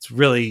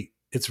really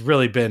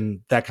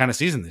been that kind of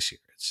season this year.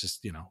 It's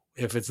just,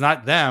 if it's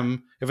not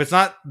them, if it's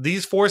not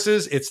these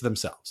forces, it's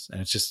themselves.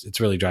 And it's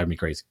really driving me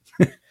crazy.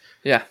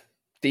 Yeah.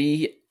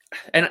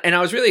 And I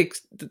was really,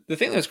 the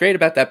thing that was great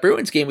about that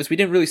Bruins game was we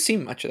didn't really see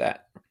much of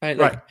that, right?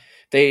 Like, right.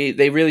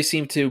 They really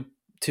seemed to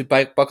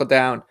buckle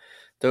down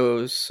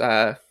those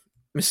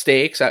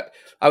mistakes.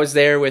 I was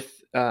there with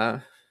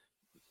my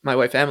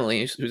wife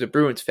Emily, who's a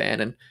Bruins fan,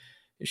 and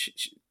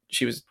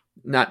she was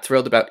not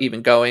thrilled about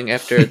even going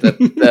after the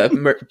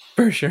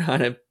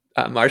Bergeron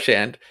and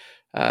Marchand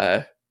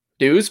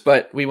news,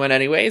 but we went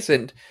anyways,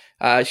 and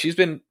she's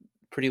been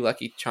pretty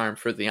lucky charm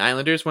for the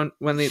Islanders when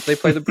they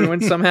play the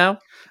Bruins somehow.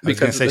 I was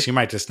going to say she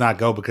might just not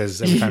go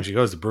because every time she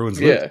goes, the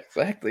Bruins lose. Yeah,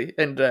 exactly.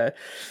 And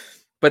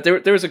but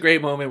there was a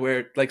great moment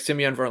where like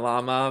Semyon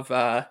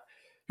Varlamov,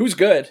 who's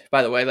good,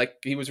 by the way, like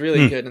he was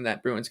really good in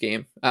that Bruins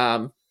game.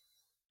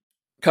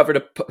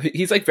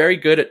 He's like very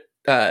good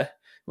at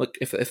look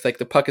if like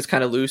the puck is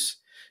kind of loose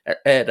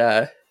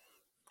at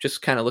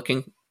just kind of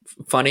looking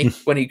funny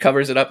when he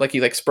covers it up, like he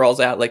like sprawls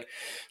out like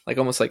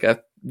almost like a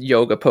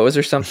yoga pose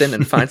or something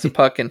and finds the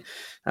puck. And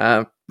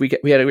we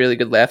had a really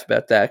good laugh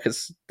about that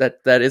because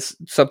that is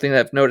something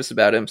that I've noticed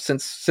about him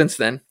since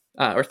then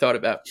or thought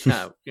about.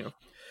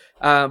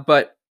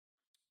 But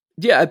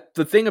yeah,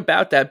 the thing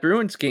about that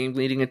Bruins game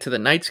leading into the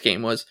Knights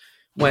game was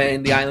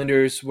when the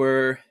Islanders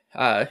were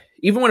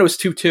even when it was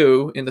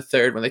 2-2 in the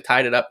third, when they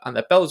tied it up on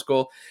that Bellows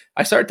goal,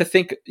 I started to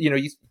think,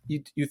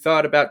 you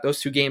thought about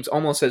those two games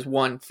almost as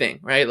one thing,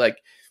 right? Like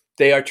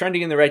they are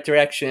trending in the right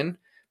direction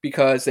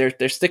because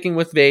they're sticking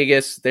with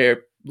Vegas.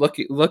 They're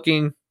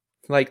looking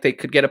like they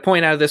could get a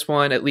point out of this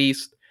one at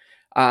least.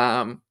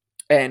 And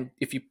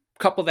if you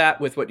couple that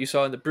with what you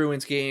saw in the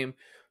Bruins game,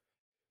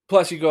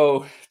 plus you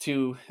go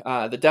to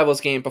the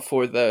Devils game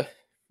before the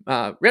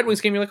Red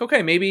Wings game, you're like,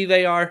 okay, maybe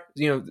they are,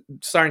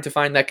 starting to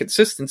find that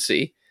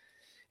consistency.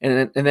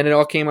 And then it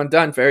all came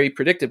undone very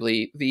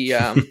predictably.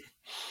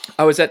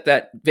 I was at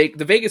the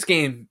Vegas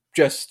game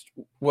just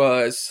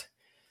was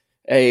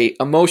a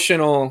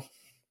emotional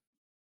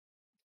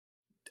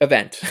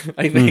event.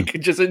 I think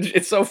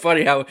it's so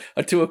funny how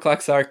a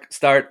 2:00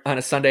 start on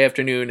a Sunday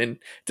afternoon in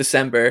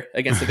December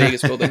against the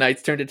Vegas Golden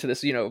Knights turned into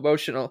this,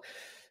 emotional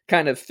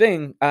kind of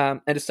thing.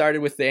 And it started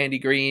with the Andy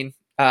Green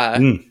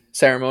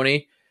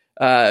ceremony,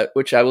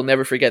 which I will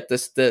never forget.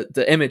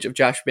 The image of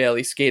Josh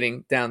Bailey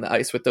skating down the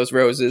ice with those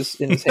roses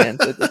in his hands.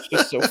 It's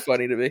just so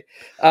funny to me.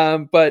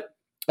 But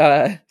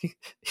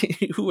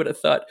who would have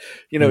thought,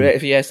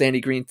 if you asked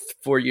Andy Green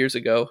 4 years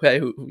ago, hey,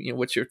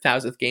 what's your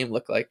 1000th game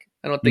look like?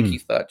 I don't think he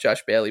thought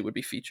Josh Bailey would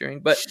be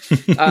featuring, but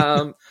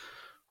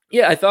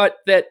yeah, I thought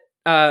that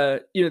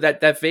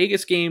that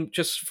Vegas game,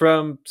 just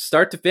from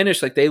start to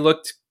finish, like they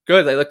looked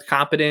good, they looked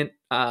competent.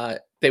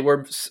 They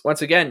were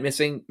once again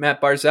missing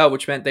Matt Barzal,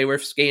 which meant they were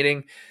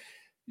skating.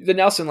 The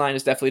Nelson line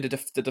is definitely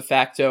the de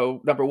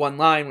facto number one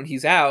line when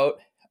he's out,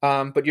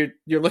 but you're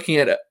looking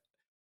at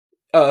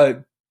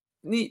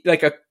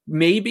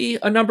maybe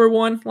a number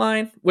one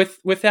line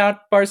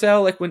without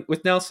Barzal, like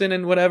with Nelson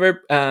and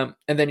whatever, and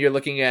then you're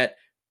looking at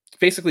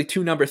basically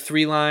 2 number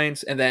 3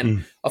 lines and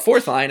then a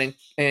fourth line,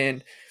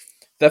 and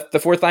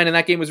the fourth line in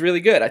that game was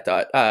really good, I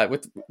thought,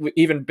 with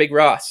even Big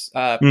Ross.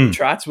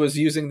 Trotz was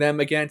using them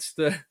against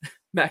the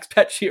Max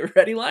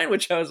Pacioretty line,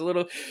 which I was a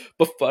little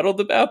befuddled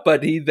about,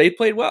 but they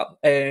played well.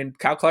 And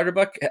Kyle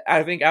Clutterbuck,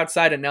 I think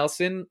outside of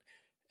Nelson,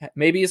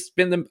 maybe has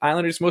been the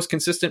Islanders' most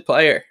consistent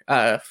player,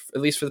 at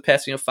least for the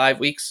past 5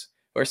 weeks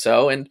or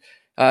so. And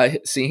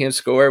seeing him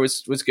score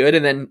was good.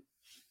 And then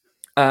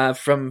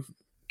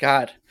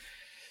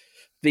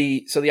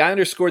the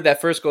Islanders scored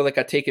that first goal that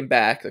got taken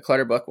back, the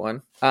Clutterbuck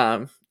one.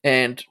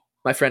 And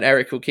my friend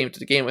Eric, who came to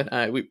the game with,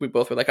 we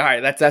both were like, all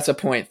right, that's a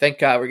point. Thank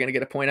God we're going to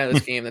get a point out of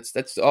this game.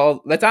 That's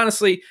all. That's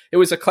honestly, it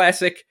was a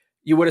classic.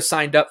 You would have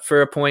signed up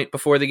for a point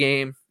before the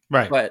game,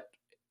 right? But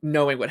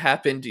knowing what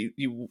happened,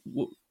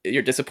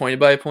 you're disappointed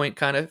by a point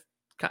kind of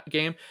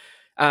game.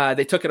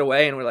 They took it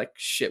away and we're like,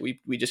 shit,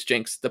 we just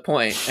jinxed the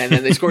point. And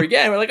then they score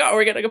again. We're like, oh,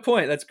 we're getting a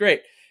point. That's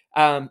great.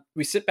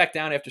 We sit back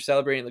down after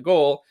celebrating the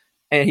goal,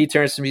 and he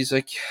turns to me. He's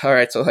like, all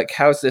right, so like,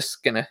 how's this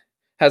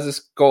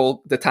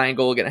goal, the tying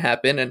goal, gonna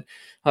happen? And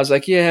I was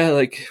like, yeah,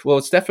 like, well,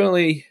 it's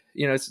definitely,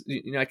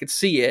 I could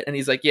see it. And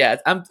he's like, yeah,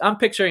 I'm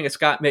picturing a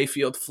Scott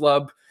Mayfield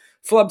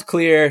flubbed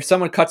clear.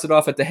 Someone cuts it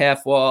off at the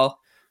half wall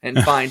and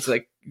finds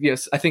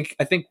I think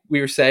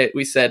we said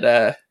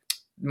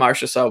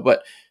Marchessault,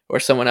 or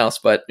someone else,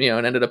 but it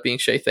ended up being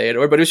Shea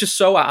Theodore. But it was just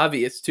so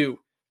obvious too,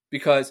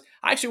 because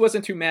I actually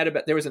wasn't too mad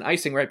about. There was an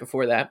icing right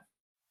before that,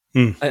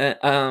 and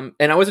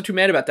I wasn't too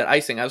mad about that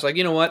icing. I was like,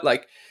 you know what,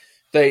 like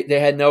they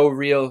had no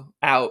real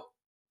out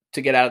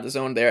to get out of the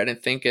zone there, I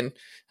didn't think, and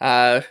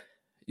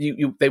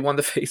they won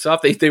the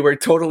face-off. They were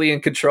totally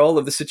in control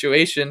of the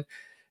situation,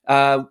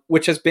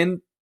 which has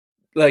been,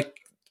 like,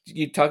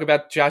 you talk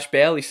about Josh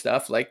Bailey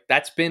stuff, like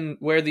that's been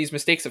where these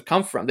mistakes have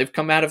come from. They've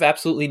come out of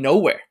absolutely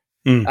nowhere.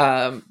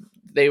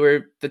 They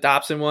were the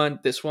Dobson one,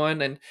 this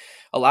one, and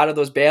a lot of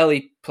those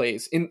Bailey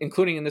plays,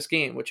 including in this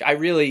game, which I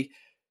really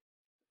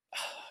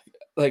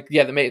like.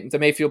 Yeah, the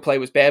Mayfield play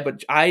was bad,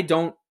 but I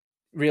don't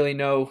really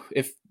know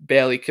if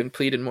Bailey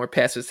completed more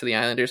passes to the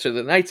Islanders or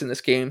the Knights in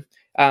this game.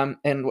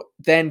 And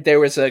then there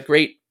was a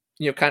great,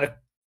 kind of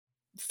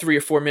 3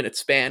 or 4 minute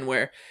span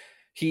where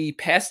he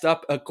passed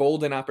up a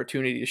golden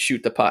opportunity to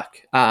shoot the puck.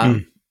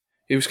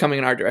 It was coming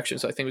in our direction,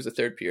 so I think it was the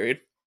third period.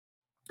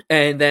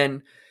 And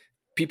then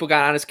people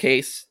got on his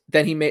case.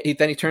 Then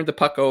he turned the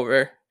puck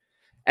over,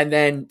 and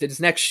then his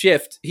next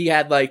shift, he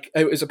had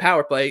it was a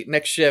power play.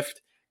 Next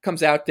shift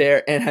comes out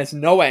there and has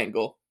no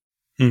angle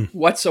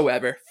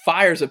whatsoever.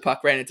 Fires a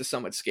puck right into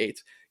someone's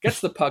skates. Gets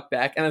the puck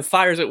back and then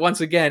fires it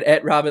once again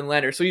at Robin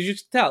Lehner. So you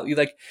just tell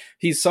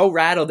he's so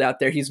rattled out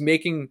there. He's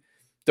making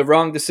the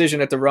wrong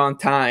decision at the wrong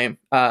time,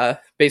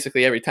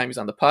 basically every time he's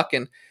on the puck.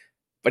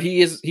 But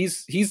he's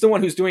the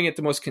one who's doing it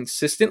the most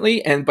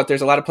consistently. But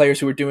there's a lot of players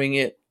who are doing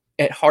it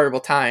at horrible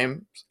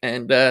times,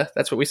 and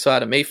that's what we saw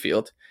out of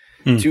Mayfield.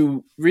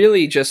 To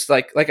really just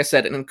like I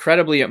said, an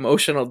incredibly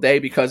emotional day,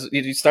 because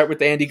you start with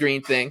the Andy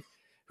Green thing,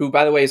 who,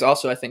 by the way, has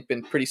also, I think,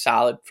 been pretty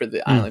solid for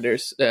the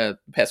Islanders the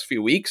past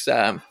few weeks.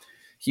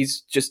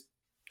 He's just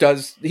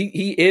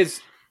he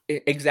is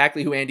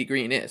exactly who Andy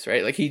Green is,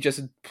 right? Like, he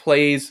just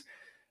plays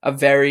a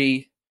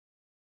very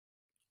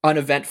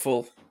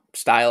uneventful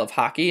style of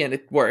hockey, and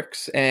it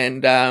works.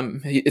 And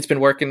it's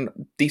been working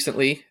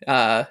decently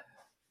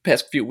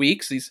past few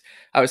weeks.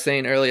 I was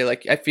saying earlier,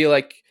 like, I feel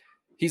like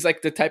he's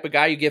like the type of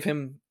guy you give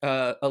him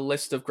a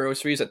list of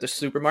groceries at the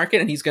supermarket,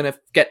 and he's going to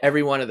get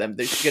every one of them.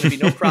 There's going to be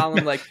no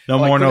problem. Like, no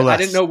more, no less. I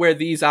didn't know where I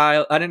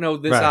didn't know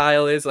this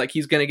aisle is. Like,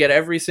 he's going to get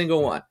every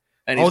single one.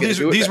 And these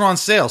were on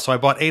sale, so I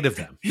bought 8 of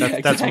them.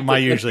 That's what my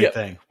usually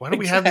thing. Why do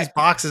we have these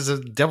boxes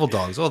of Devil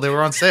Dogs? Oh, they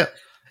were on sale.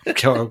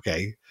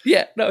 Okay.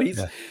 Yeah, no,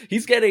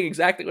 he's getting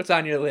exactly what's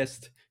on your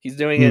list. He's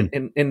doing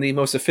it in the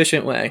most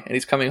efficient way, and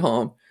he's coming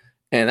home,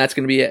 and that's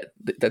going to be it.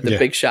 The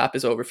big shop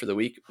is over for the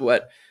week.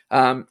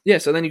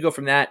 So then you go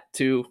from that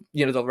to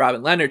the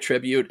Robin Lehner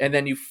tribute, and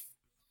then you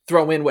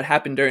throw in what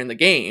happened during the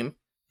game,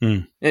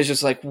 and it's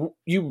just like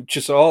you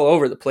just all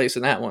over the place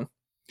in that one.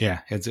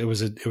 Yeah, it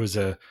was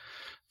a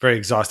very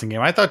exhausting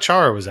game. I thought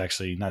Chara was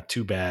actually not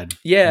too bad.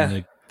 Yeah,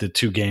 in the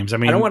 2 games. I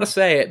mean, I don't want to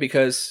say it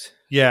because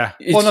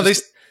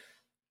it's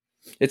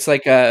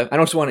like I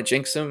don't just want to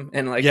jinx him,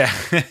 and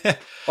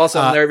also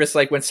I'm nervous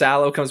like when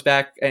Salo comes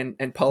back and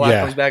Polak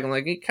comes back. I'm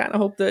like, I kind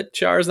of hope that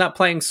Chara's not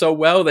playing so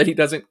well that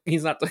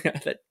he's not the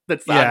guy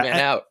that's the odd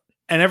man out.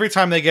 And every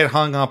time they get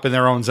hung up in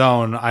their own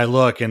zone, I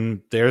look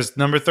and there's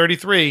number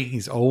 33.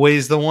 He's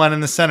always the one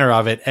in the center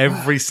of it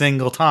every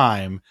single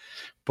time.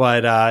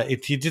 But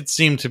he did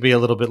seem to be a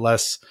little bit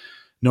less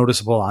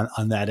noticeable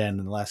on that end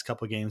in the last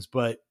couple of games.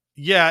 But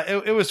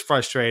yeah, it was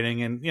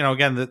frustrating. And,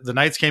 again, the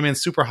Knights came in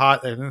super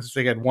hot. I think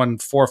they had won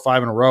 4 or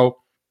 5 in a row.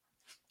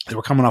 They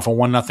were coming off a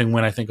 1-0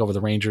 win, I think, over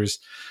the Rangers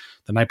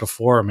the night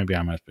before. Or maybe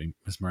I might be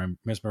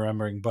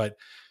misremembering. But,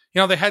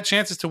 they had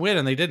chances to win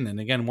and they didn't. And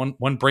again,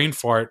 one brain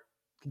fart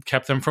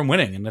kept them from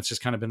winning. And that's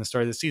just kind of been the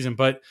story of the season.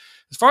 But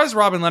as far as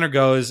Robin Lehner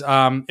goes,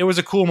 it was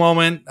a cool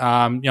moment.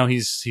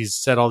 He's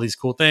said all these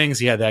cool things.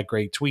 He had that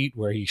great tweet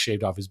where he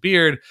shaved off his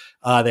beard.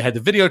 They had the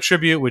video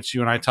tribute, which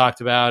you and I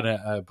talked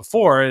about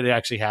before it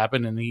actually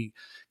happened. And he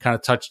kind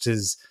of touched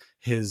his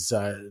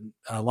Long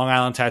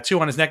Island tattoo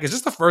on his neck. Is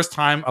this the first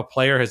time a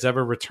player has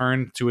ever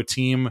returned to a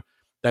team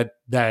that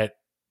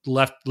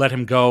let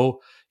him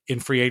go in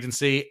free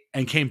agency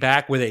and came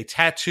back with a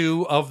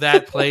tattoo of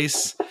that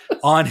place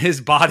on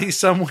his body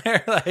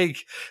somewhere?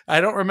 Like,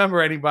 I don't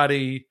remember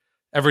anybody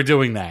ever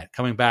doing that,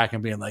 coming back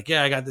and being like,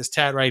 yeah, I got this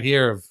tat right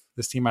here of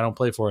this team I don't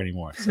play for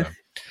anymore. So,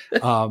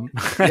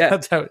 yeah,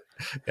 that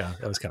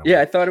was kind of weird.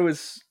 I thought it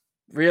was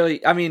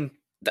really, I mean,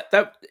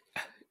 I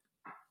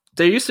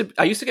used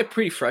to get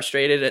pretty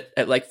frustrated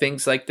at like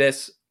things like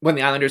this when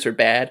the Islanders are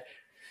bad.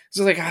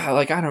 So like,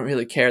 I don't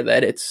really care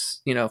that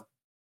it's,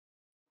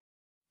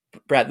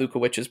 Brad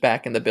Lukowicz is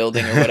back in the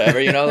building or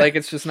whatever, like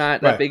it's just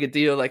not that big a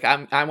deal. Like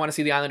I want to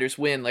see the Islanders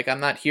win. Like I'm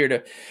not here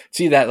to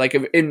see that. Like,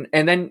 and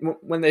then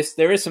when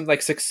there is some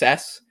like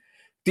success,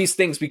 these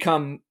things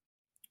become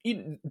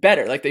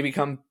better. Like they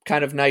become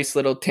kind of nice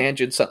little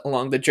tangents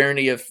along the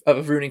journey of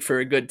rooting for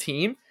a good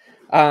team.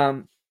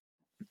 And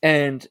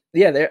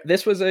yeah,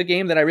 this was a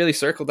game that I really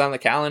circled on the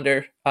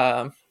calendar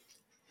for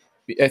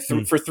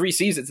 3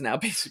 seasons now,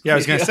 basically. Yeah, I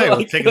was going to say,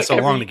 it's taken so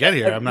long to get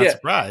here. I'm not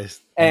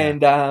surprised.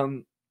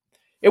 And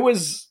it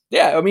was,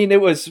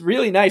 it was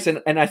really nice.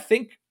 And I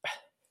think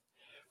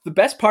the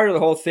best part of the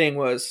whole thing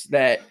was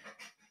that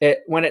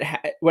when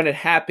it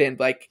happened,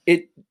 like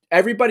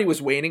everybody was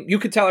waiting. You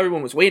could tell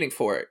everyone was waiting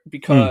for it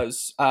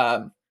because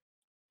the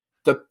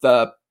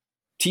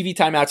TV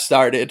timeout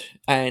started,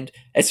 and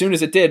as soon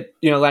as it did,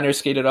 Lehner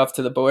skated off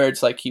to the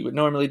boards like he would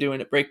normally do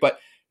in a break, but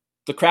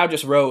the crowd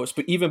just rose.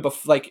 But even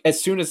before, like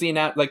as soon as the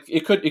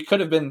it could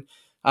have been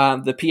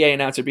the PA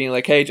announcer being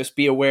like, "Hey, just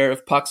be aware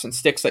of pucks and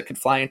sticks that could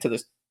fly into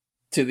the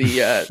to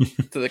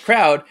the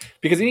crowd,"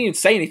 because he didn't even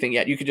say anything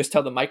yet. You could just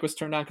tell the mic was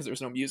turned on because there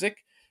was no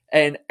music,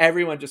 and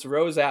everyone just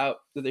rose out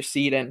to their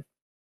seat. And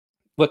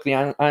look, the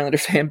Islander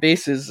fan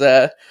base is,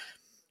 I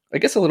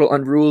guess, a little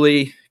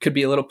unruly. Could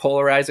be a little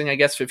polarizing, I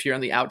guess, if you're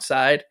on the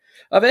outside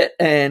of it.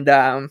 And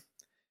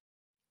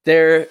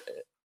there's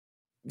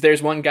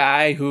one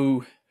guy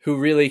who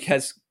really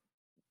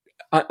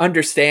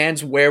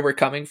understands where we're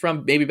coming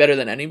from, maybe better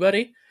than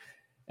anybody,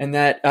 and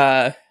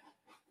that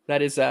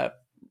is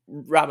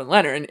Robin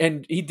Lehner,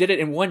 and he did it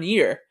in 1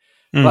 year.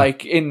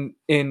 Like in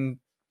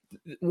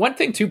one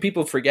thing too,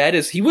 people forget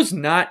is he was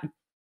not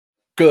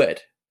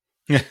good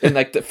in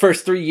like the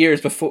first 3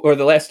 years before, or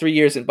the last 3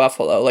 years in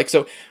Buffalo. Like,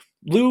 so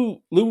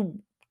Lou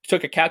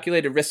took a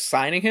calculated risk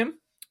signing him.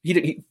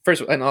 He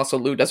first, and also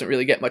Lou doesn't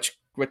really get much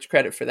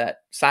credit for that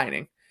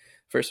signing,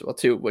 first of all,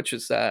 too, which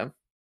is a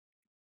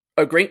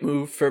great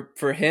move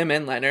for him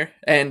and Lehner.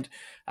 And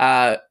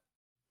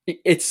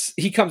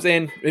he comes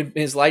in,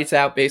 his lights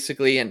out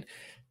basically, and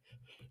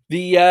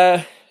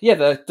the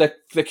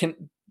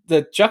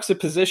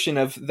juxtaposition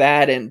of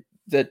that and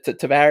the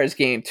Tavares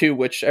game too,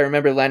 which I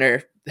remember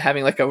Lehner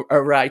having like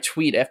a wry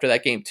tweet after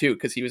that game too,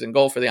 because he was in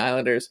goal for the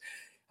Islanders.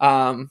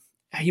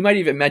 He might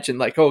even mention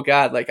like, "Oh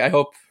God, like I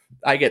hope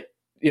I get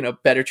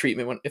better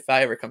treatment if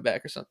I ever come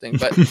back or something."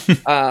 But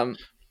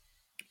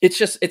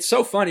it's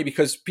so funny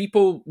because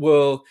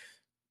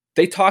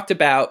they talked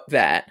about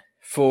that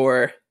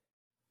for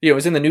it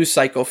was in the news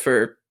cycle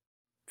for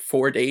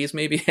 4 days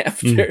maybe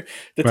after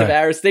the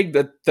Tavares thing.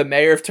 The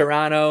mayor of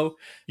Toronto,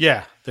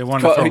 they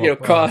wanted to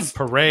throw a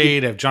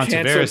parade of John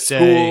Tavares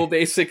Day,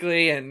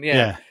 basically, and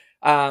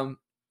and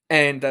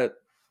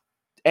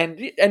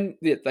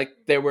like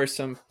there were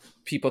some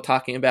people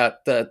talking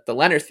about the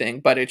Lehner thing,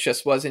 but it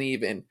just wasn't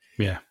even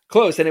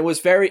close. And it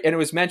was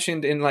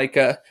mentioned in like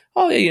that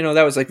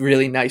was like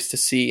really nice to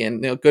see,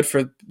 and good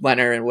for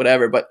Lehner and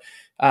whatever. But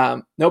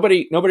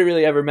nobody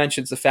really ever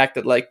mentions the fact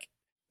that like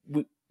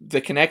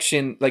the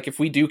connection, like if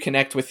we do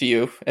connect with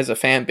you as a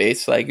fan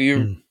base, like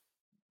you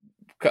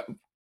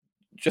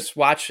just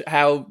watch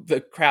how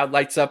the crowd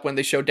lights up when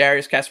they show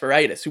Darius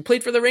Kasparaitis, who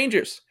played for the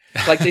Rangers.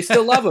 Like they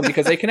still love him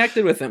because they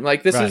connected with him.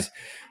 Like this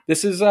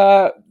is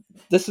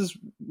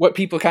what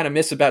people kind of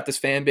miss about this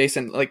fan base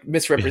and like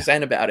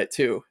misrepresent about it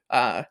too.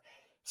 I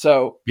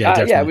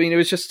mean,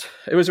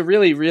 it was a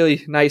really,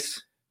 really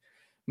nice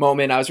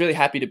moment. I was really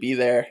happy to be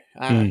there.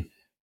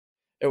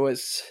 It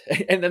was,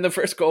 and then the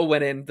first goal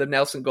went in, the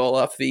Nelson goal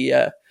off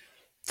the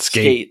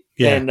skate.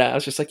 Yeah. And I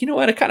was just like, you know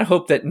what? I kind of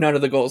hope that none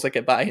of the goals that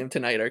get by him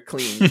tonight are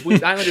clean.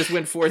 Islanders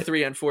win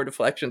 4-3 on 4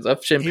 deflections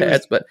off shin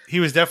pads. But he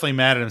was definitely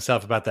mad at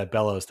himself about that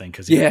Bellows thing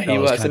because he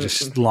Bellows was. kind of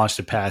just launched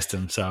it past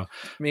him. So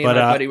me and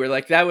my buddy were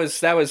like, that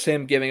was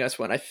him giving us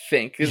one, I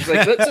think. He's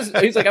like,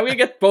 he's like, I'm going to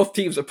get both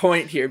teams a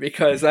point here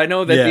because I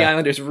know that the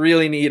Islanders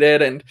really need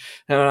it. And,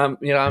 I'm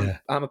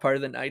a part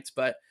of the Knights.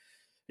 But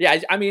yeah,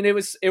 I mean, it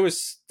was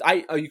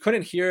you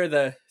couldn't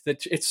hear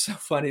it's so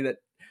funny that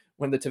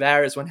when the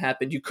Tavares one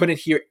happened, you couldn't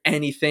hear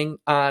anything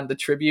on the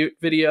tribute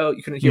video.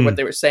 You couldn't hear what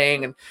they were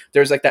saying. And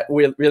there was like that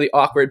really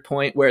awkward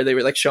point where they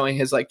were like showing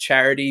his like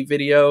charity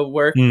video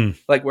work,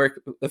 like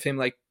work of him,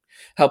 like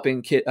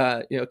helping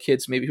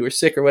kids maybe who were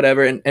sick or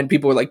whatever. And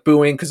people were like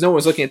booing because no one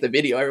was looking at the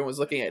video. Everyone was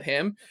looking at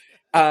him.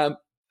 And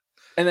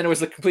then it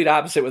was the complete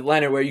opposite with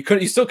Leonard where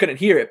you still couldn't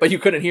hear it, but you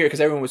couldn't hear it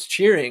because everyone was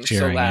cheering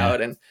so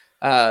loud. Yeah.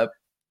 And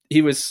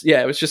it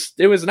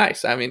was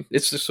nice. I mean,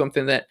 it's just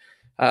something that,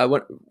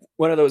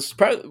 one of those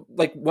probably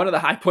like one of the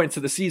high points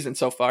of the season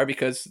so far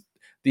because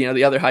the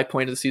other high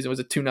point of the season was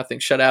a 2-0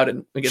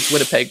 shutout against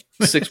Winnipeg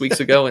 6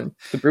 weeks ago in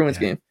the Bruins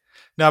game.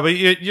 No, but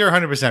you're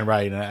 100%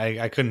 right, and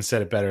I couldn't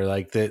said it better.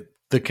 Like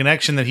the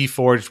connection that he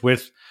forged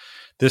with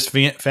this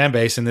fan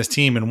base and this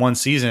team in one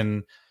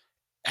season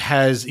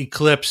has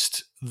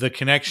eclipsed the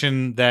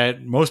connection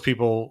that most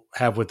people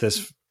have with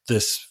this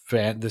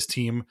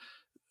team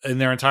in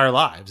their entire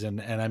lives.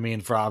 And I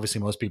mean, for obviously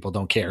most people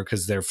don't care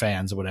because they're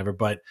fans or whatever,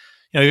 but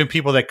even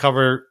people that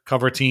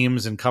cover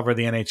teams and cover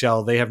the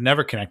NHL, they have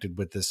never connected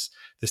with this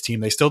team.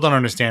 They still don't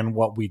understand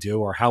what we do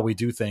or how we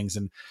do things.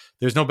 And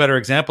there's no better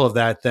example of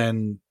that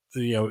than,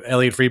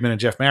 Elliot Friedman and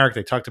Jeff Marek.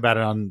 They talked about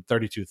it on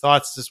 32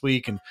 Thoughts this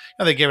week. And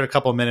they gave it a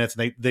couple of minutes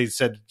and they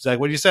said, like,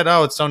 what you said,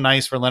 oh, it's so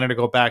nice for Leonard to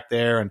go back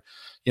there. And,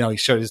 he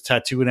showed his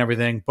tattoo and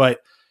everything. But,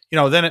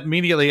 then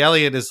immediately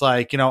Elliot is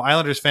like,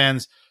 Islanders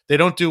fans, they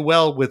don't do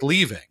well with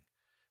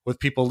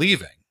people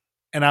leaving.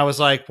 And I was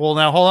like, well,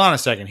 now hold on a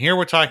second. Here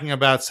we're talking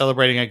about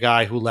celebrating a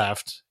guy who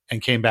left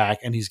and came back,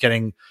 and he's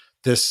getting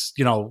this,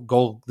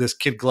 this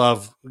kid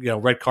glove,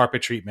 red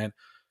carpet treatment.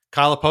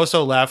 Kyle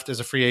Oposo left as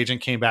a free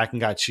agent, came back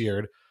and got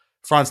cheered.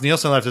 Franz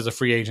Nielsen left as a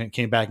free agent,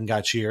 came back and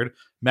got cheered.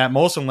 Matt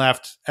Molson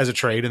left as a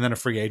trade and then a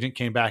free agent,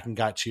 came back and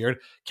got cheered.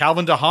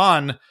 Calvin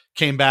DeHaan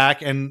came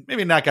back and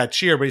maybe not got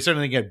cheered, but he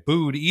certainly didn't get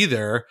booed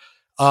either.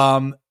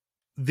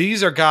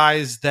 These are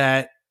guys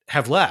that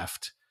have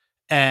left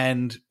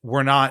and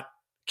were not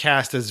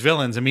cast as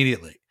villains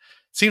immediately.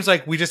 Seems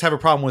like we just have a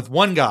problem with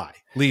one guy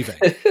leaving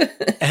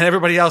and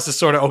everybody else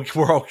is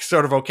we're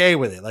sort of okay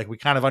with it. Like we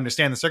kind of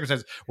understand the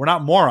circumstances. We're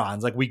not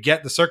morons. Like we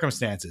get the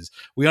circumstances.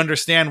 We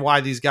understand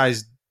why these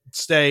guys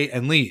stay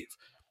and leave.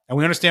 And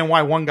we understand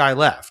why one guy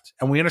left.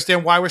 And we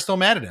understand why we're still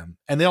mad at him.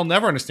 And they'll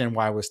never understand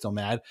why we're still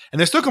mad. And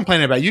they're still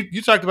complaining about it.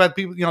 You talked about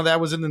people, that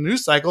was in the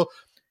news cycle.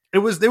 They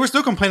were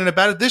still complaining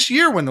about it this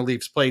year when the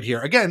Leafs played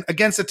here again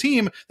against a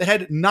team that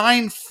had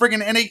 9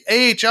 friggin'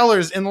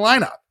 AHLers in the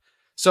lineup.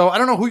 So I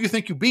don't know who you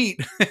think you beat.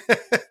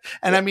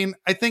 And I mean,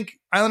 I think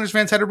Islanders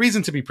fans had a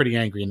reason to be pretty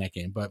angry in that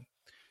game. But,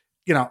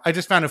 I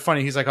just found it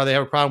funny. He's like, oh, they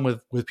have a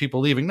problem with people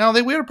leaving. No,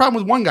 we had a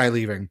problem with one guy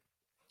leaving.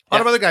 A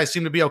lot of other guys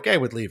seem to be okay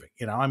with leaving.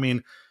 I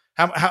mean,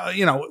 how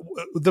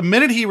the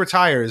minute he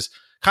retires,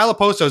 Kyle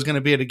Oposo is going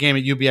to be at a game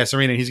at UBS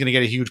Arena and he's going to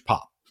get a huge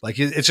pop. Like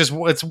it's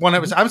one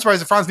of I'm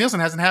surprised that Franz Nielsen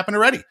hasn't happened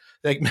already.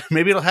 Like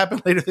maybe it'll happen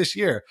later this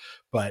year.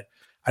 But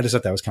I just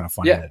thought that was kind of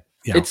funny. Yeah,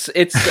 it's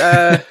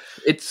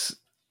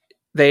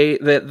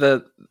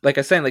like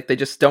I said, like they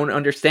just don't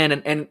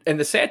understand. And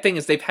the sad thing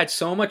is they've had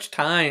so much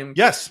time.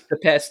 Yes, the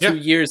past 2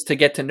 years to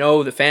get to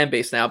know the fan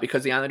base now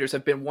because the Islanders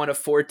have been one of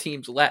 4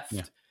 teams left.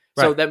 Yeah.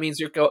 Right. So that means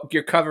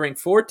you're covering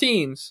 4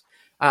 teams,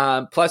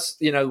 plus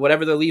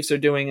whatever the Leafs are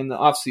doing in the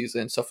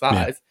offseason. So 5.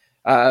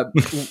 Yeah.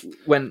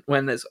 When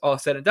it's all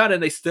said and done,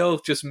 and they still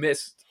just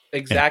missed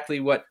exactly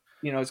what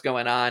is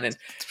going on. And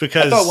it's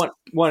because I thought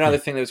one other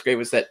thing that was great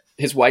was that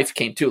his wife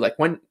came too. Like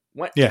when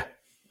do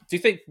you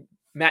think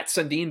Matt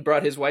Sundin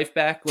brought his wife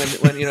back when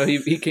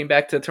he came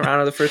back to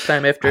Toronto the first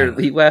time after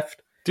he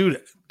left?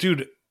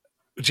 Dude.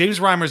 James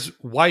Reimer's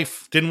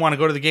wife didn't want to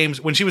go to the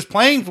games when he was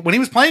playing for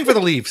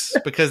the Leafs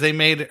because they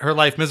made her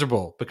life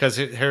miserable because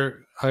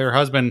her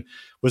husband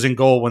was in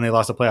goal when they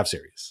lost the playoff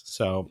series.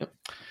 So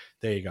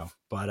there you go.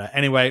 But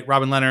anyway,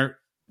 Robin Leonard,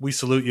 we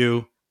salute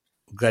you.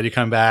 Glad you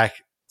come back.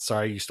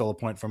 Sorry you stole a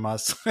point from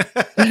us,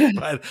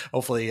 but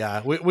hopefully,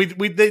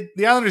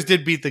 the Islanders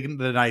did beat the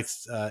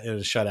Knights in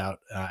a shutout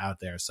out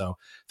there. So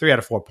 3 out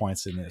of 4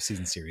 points in the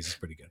season series is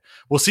pretty good.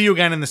 We'll see you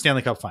again in the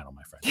Stanley Cup final,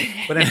 my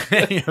friend. But in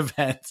any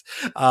event,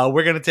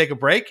 we're going to take a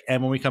break.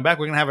 And when we come back,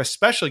 we're going to have a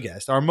special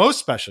guest, our most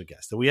special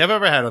guest that we have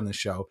ever had on the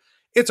show.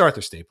 It's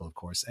Arthur Staple, of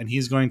course, and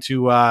he's going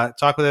to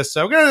talk with us.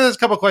 So we're going to ask a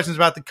couple of questions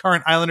about the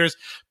current Islanders,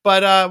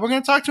 but we're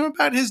going to talk to him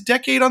about his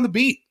decade on the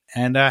beat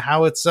and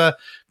how it's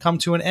come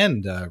to an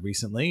end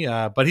recently.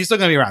 But he's still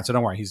going to be around, so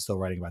don't worry. He's still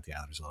writing about the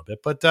Islanders a little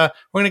bit. But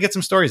we're going to get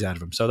some stories out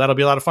of him, so that'll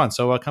be a lot of fun.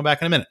 So come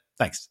back in a minute.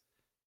 Thanks.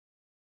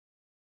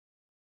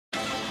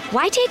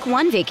 Why take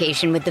one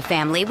vacation with the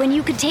family when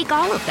you could take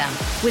all of them?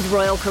 With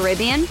Royal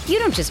Caribbean, you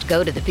don't just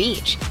go to the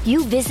beach.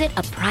 You visit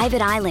a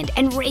private island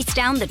and race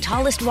down the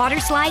tallest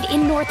water slide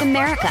in North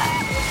America.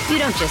 You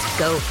don't just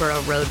go for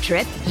a road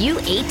trip. You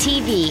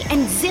ATV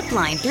and zip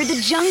line through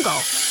the jungle.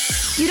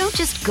 You don't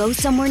just go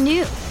somewhere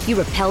new.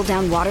 You rappel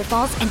down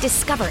waterfalls and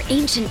discover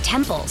ancient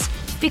temples.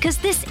 Because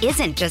this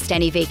isn't just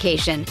any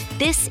vacation.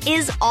 This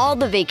is all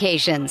the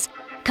vacations.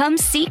 Come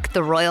seek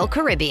the Royal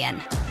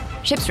Caribbean.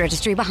 Ships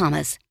Registry,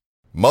 Bahamas.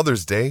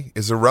 Mother's Day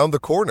is around the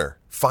corner.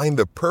 Find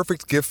the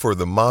perfect gift for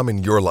the mom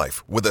in your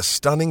life with a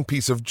stunning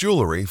piece of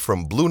jewelry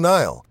from Blue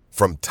Nile.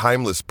 From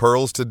timeless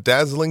pearls to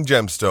dazzling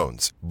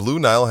gemstones, Blue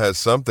Nile has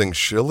something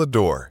she'll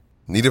adore.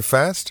 Need it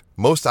fast?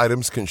 Most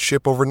items can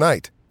ship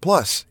overnight.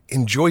 Plus,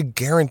 enjoy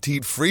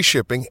guaranteed free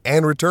shipping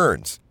and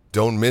returns.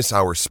 Don't miss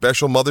our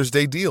special Mother's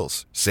Day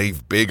deals.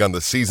 Save big on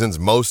the season's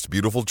most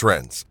beautiful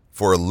trends.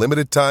 For a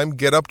limited time,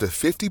 get up to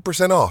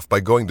 50% off by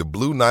going to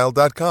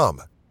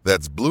BlueNile.com.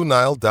 That's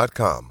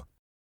BlueNile.com.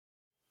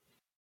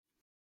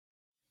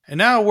 And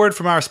now a word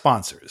from our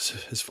sponsors.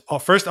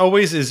 First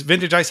always is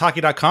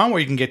VintageIceHockey.com, where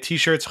you can get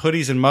t-shirts,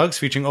 hoodies, and mugs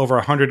featuring over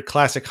 100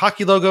 classic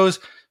hockey logos.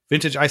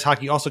 Vintage Ice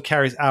Hockey also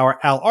carries our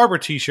Al Arbor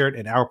t-shirt,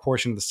 and our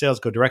portion of the sales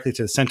go directly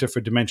to the Center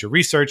for Dementia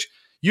Research.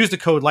 Use the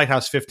code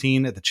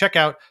Lighthouse15 at the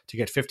checkout to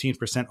get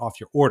 15%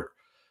 off your order.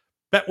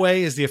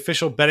 Betway is the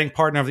official betting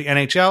partner of the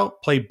NHL.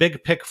 Play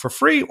Big Pick for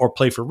free or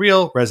play for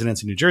real.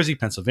 Residents in New Jersey,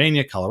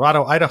 Pennsylvania,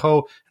 Colorado, Idaho,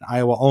 and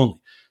Iowa only.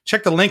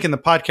 Check the link in the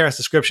podcast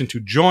description to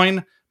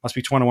join. Must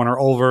be 21 or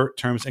over.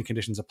 Terms and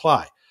conditions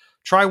apply.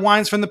 Try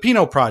wines from the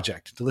Pinot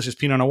Project. Delicious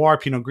Pinot Noir,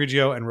 Pinot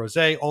Grigio, and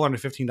Rosé, all under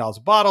 $15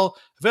 a bottle.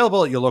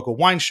 Available at your local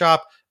wine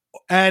shop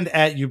and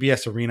at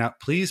UBS Arena.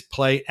 Please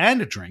play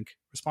and drink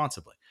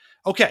responsibly.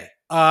 Okay,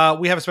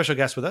 we have a special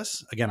guest with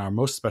us. Again, our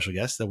most special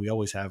guest that we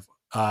always have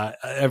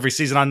every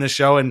season on this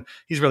show, and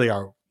he's really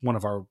one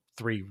of our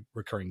 3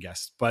 recurring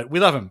guests. But we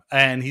love him,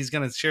 and he's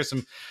going to share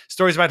some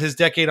stories about his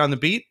decade on the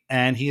beat,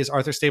 and he is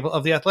Arthur Stable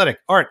of The Athletic.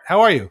 Art,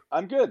 how are you?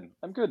 I'm good,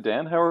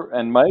 Dan.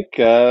 And Mike?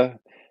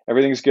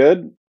 Everything's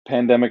good.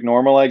 Pandemic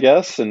normal, I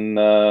guess, and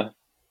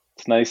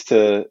it's nice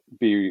to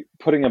be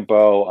putting a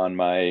bow on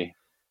my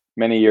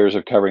many years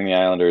of covering the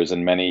Islanders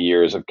and many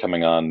years of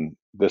coming on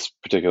this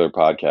particular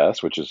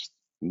podcast, which is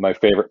my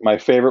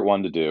favorite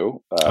one to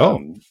do.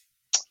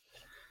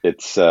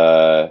 It's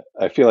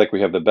I feel like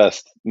we have the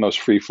best, most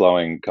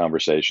free-flowing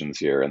conversations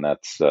here, and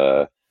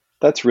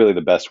that's really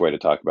the best way to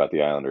talk about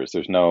the Islanders.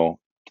 There's no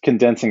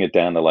condensing it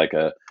down to like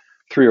a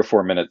 3 or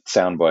 4 minute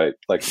soundbite,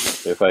 like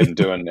if I'm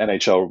doing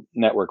NHL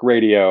Network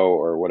radio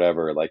or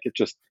whatever. Like it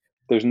just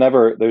there's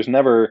never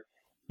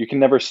you can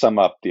never sum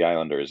up the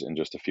Islanders in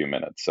just a few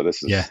minutes. So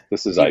this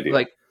is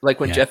ideal. Like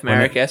when Jeff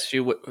Marek asked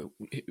you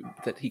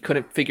that he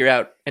couldn't figure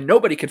out, and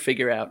nobody could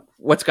figure out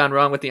what's gone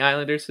wrong with the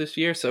Islanders this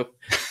year. So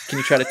can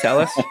you try to tell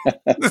us?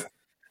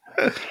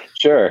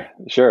 Sure.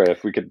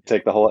 If we could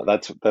take the whole,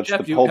 that's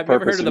Jeff, the whole have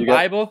purpose. You ever heard of the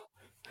Bible?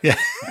 Yeah.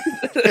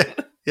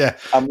 Yeah.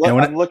 I'm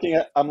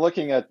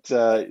looking at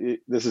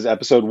this is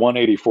episode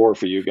 184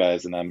 for you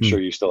guys, and I'm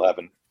sure you still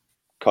haven't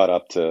caught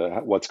up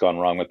to what's gone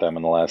wrong with them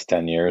in the last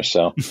 10 years.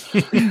 So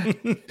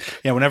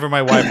yeah, whenever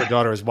my wife or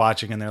daughter is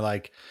watching and they're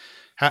like,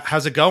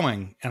 how's it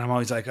going? And I'm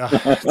always like, oh,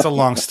 it's a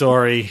long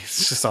story.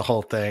 It's just a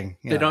whole thing.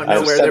 They don't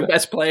know where their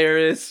best player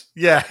is.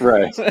 Yeah.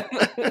 Right.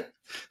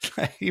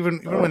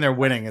 even when they're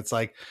winning, it's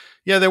like,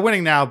 yeah, they're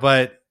winning now,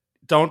 but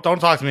don't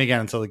talk to me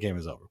again until the game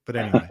is over. But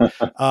anyway,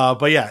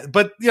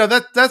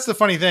 that's the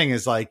funny thing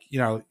is like,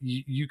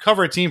 you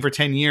cover a team for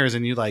 10 years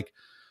and you like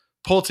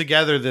pull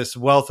together this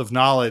wealth of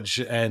knowledge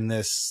and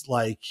this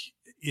like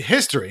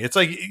history. It's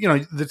like,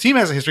 the team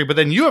has a history, but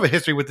then you have a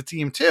history with the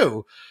team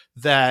too,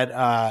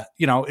 that,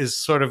 is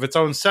sort of its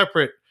own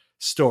separate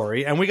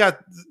story. And we got,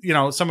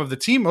 most of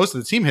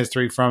the team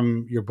history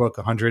from your book,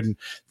 100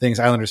 Things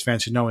Islanders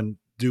Fans Should Know and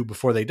Do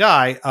Before They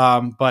Die.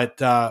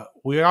 But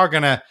we are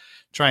going to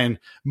try and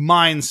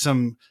mine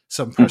some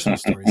personal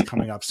stories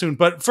coming up soon.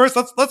 But first,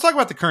 let's talk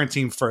about the current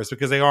team first,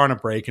 because they are on a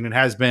break and it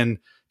has been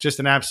just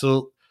an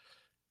absolute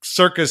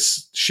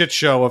circus shit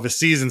show of a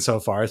season so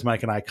far, as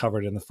Mike and I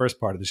covered in the first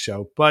part of the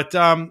show. But,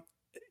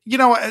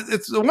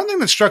 it's the one thing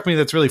that struck me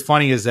that's really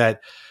funny is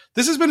that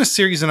this has been a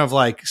season of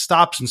like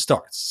stops and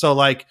starts. So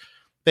like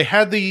they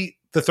had the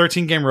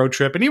 13 game road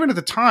trip. And even at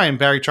the time,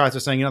 Barry Trotz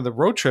was saying, the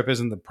road trip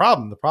isn't the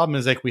problem. The problem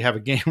is like we have a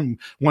game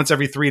once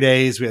every 3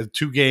 days. We have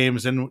 2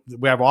 games and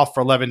we have off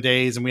for 11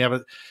 days and we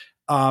have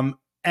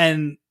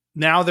and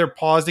now they're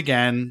paused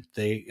again.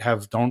 They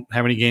don't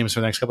have any games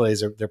for the next couple of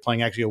days. They're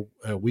playing actually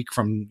a week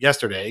from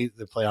yesterday.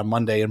 They play on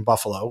Monday in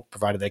Buffalo,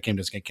 provided that game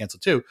doesn't get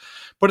canceled too.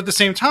 But at the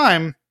same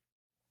time,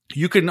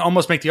 you can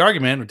almost make the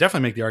argument, or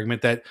definitely make the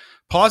argument, that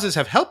pauses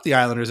have helped the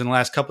Islanders in the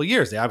last couple of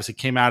years. They obviously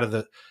came out of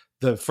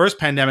the first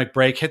pandemic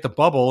break, hit the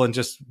bubble, and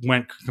just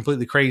went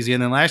completely crazy.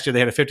 And then last year they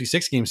had a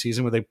 56 game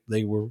season where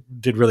they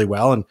did really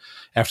well, and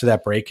after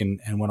that break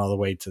and went all the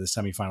way to the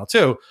semifinal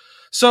too.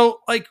 So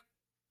like,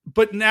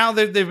 but now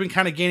they've been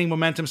kind of gaining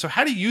momentum. So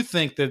how do you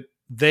think that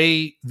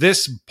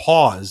this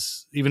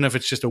pause, even if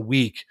it's just a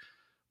week,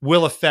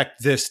 will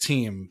affect this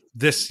team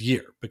this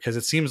year, because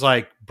it seems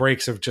like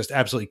breaks have just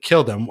absolutely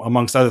killed them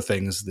amongst other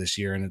things this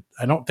year. And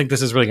I don't think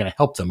this is really going to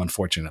help them,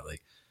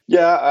 unfortunately.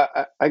 Yeah,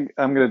 I'm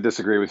going to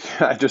disagree with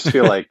you. I just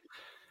feel like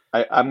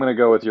I'm going to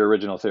go with your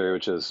original theory,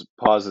 which is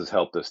pauses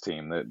help this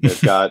team.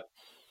 They've got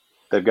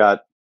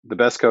the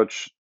best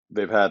coach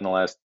they've had in the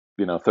last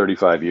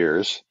 35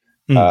 years,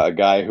 a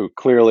guy who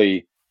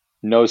clearly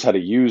knows how to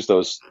use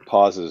those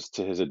pauses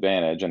to his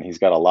advantage, and he's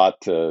got a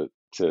lot to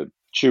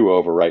chew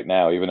over right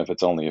now, even if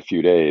it's only a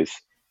few days.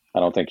 I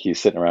don't think he's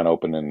sitting around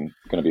going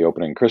to be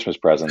opening Christmas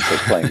presents or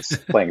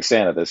playing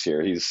Santa this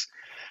year. He's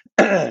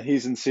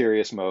in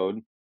serious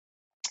mode,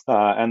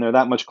 and they're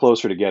that much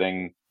closer to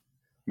getting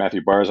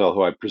Matthew Barzal,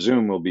 who I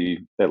presume will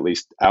be at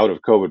least out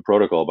of COVID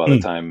protocol by the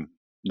time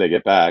they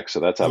get back. So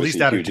that's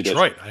obviously at least out of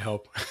Detroit, I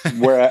hope.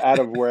 Out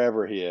of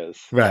wherever he is,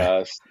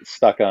 right.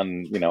 Stuck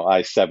on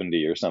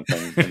I-70 or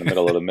something in the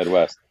middle of the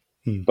Midwest.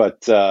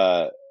 But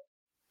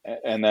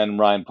and then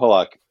Ryan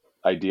Pulock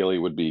ideally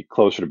would be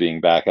closer to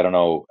being back. I don't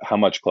know how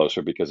much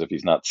closer, because if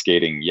he's not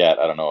skating yet,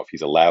 I don't know if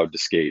he's allowed to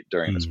skate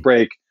during this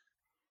break.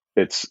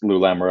 It's Lou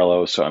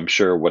Lamoriello, so I'm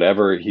sure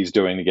whatever he's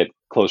doing to get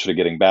closer to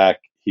getting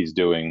back, he's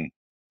doing,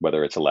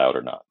 whether it's allowed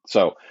or not.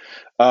 So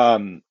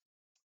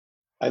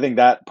I think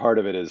that part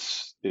of it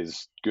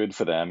is good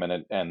for them,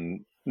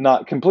 and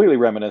not completely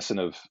reminiscent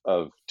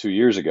of 2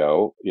 years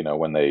ago,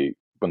 when they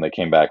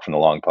came back from the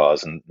long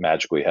pause and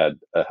magically had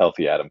a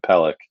healthy Adam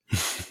Pelech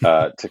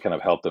to kind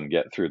of help them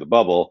get through the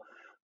bubble,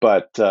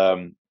 but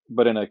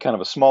in a kind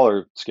of a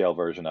smaller scale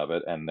version of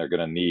it, and they're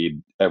going to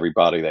need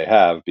everybody they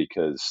have,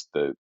 because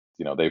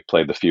they've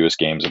played the fewest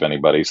games of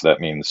anybody, so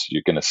that means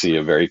you're going to see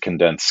a very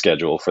condensed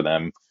schedule for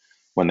them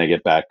when they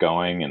get back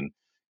going, and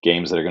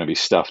games that are going to be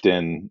stuffed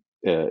in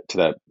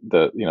to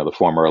the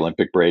former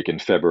Olympic break in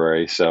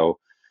February. So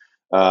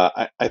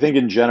I think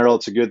in general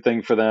it's a good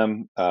thing for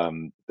them.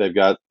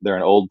 They're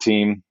an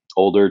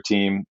older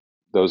team.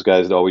 Those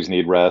guys always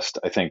need rest.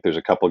 I think there's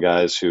a couple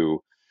guys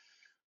who,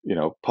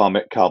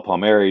 Kyle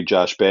Palmieri,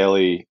 Josh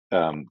Bailey,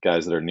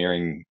 guys that are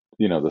nearing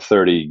the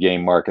 30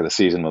 game mark of the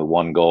season with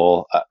one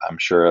goal. I'm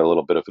sure a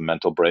little bit of a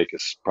mental break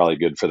is probably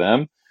good for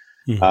them.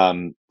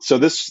 So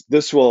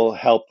this will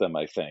help them,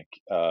 I think.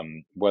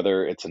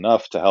 Whether it's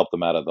enough to help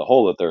them out of the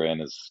hole that they're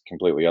in is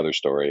completely other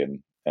story,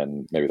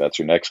 and maybe that's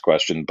your next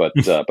question. But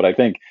I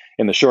think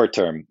in the short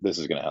term, this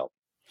is going to help.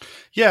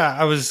 Yeah,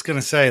 I was going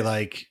to say,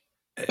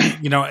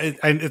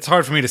 it's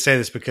hard for me to say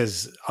this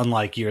because,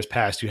 unlike years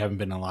past, you haven't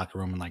been in a locker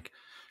room and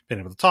been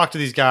able to talk to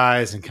these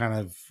guys and kind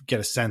of get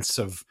a sense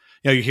of,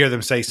 you hear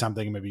them say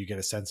something, and maybe you get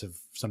a sense of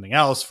something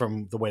else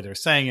from the way they're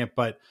saying it,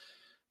 but.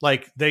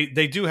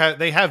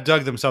 They have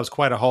dug themselves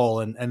quite a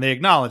hole, and they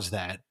acknowledge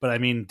that. But I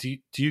mean, do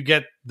you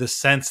get the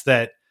sense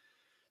that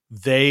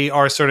they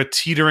are sort of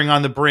teetering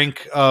on the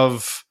brink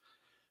of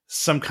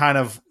some kind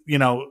of,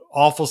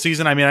 awful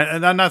season? I mean,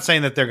 I'm not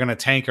saying that they're going to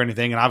tank or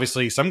anything. And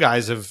obviously some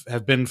guys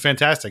have been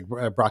fantastic.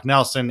 Brock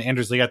Nelson,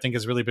 Anders Lee, I think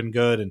has really been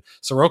good. And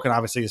Sorokin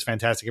obviously is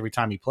fantastic every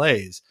time he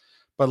plays.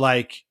 But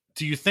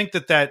do you think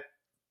that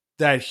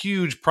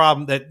huge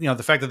problem that,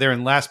 the fact that they're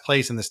in last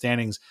place in the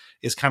standings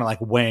is kind of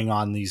weighing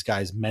on these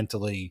guys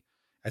mentally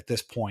at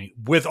this point,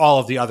 with all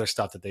of the other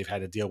stuff that they've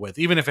had to deal with,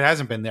 even if it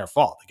hasn't been their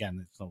fault?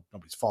 Again, it's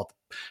nobody's fault.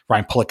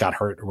 Ryan Pulock got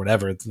hurt or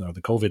whatever, it's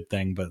the COVID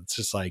thing, but it's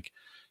just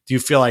do you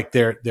feel like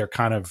they're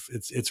kind of,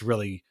 it's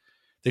really,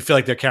 they feel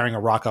like they're carrying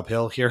a rock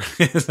uphill here?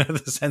 Is that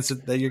the sense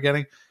that you're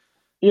getting?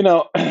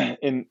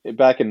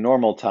 Back in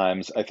normal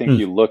times, I think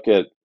you look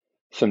at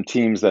some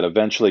teams that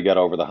eventually got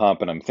over the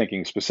hump, and I'm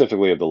thinking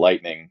specifically of the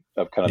Lightning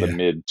of kind of the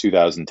mid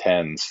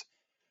 2010s.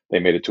 They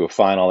made it to a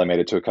final, they made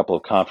it to a couple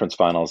of conference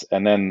finals,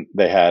 and then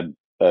they had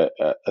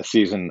a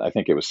season, I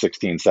think it was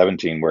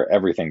 16-17, where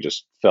everything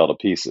just fell to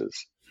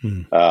pieces.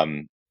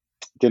 Didn't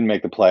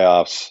make the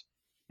playoffs,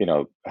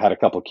 had a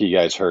couple of key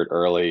guys hurt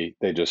early.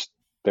 They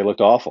looked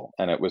awful,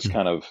 and it was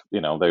kind of,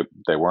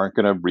 they weren't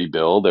going to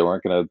rebuild, they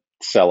weren't going to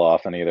sell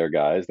off any of their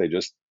guys, they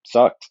just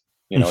sucked.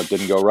 It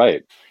didn't go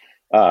right.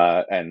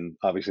 And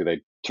obviously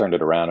they turned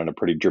it around in a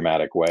pretty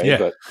dramatic way,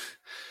 but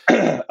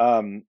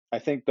I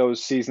think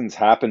those seasons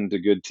happen to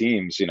good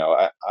teams.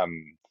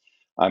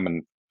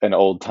 I'm an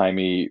old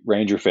timey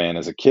Ranger fan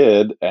as a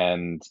kid.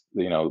 And,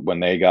 when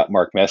they got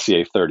Mark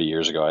Messier 30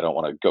 years ago, I don't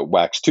want to go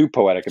wax too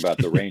poetic about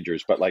the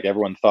Rangers, but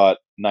everyone thought,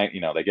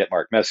 they get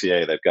Mark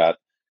Messier, they've got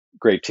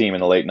great team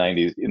in the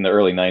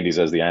early 90s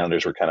as the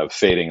Islanders were kind of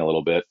fading a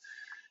little bit.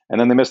 And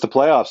then they missed the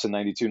playoffs in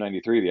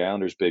 92-93, the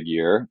Islanders' big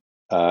year.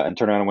 And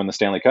turn around and win the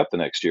Stanley Cup the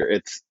next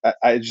year.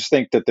 I just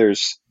think that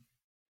there's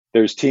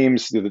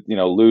teams,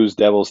 Lou's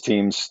Devils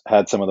teams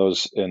had some of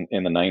those in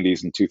the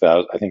 90s and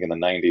 2000. I think in the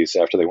 90s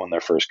after they won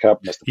their first cup,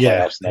 missed the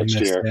playoffs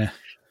next year.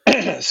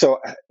 Yeah.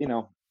 So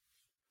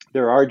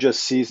there are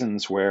just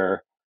seasons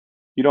where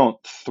you don't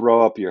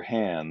throw up your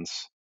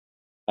hands,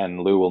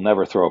 and Lou will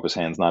never throw up his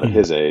hands, not at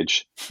his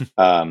age.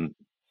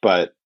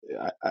 But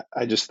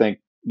I just think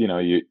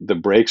the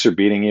breaks are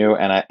beating you,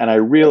 and I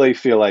really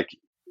feel like.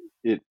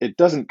 It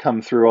doesn't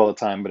come through all the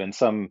time, but in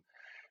some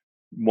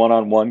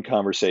one-on-one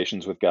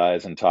conversations with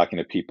guys and talking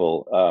to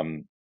people,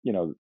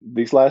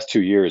 these last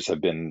 2 years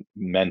have been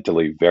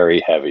mentally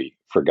very heavy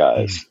for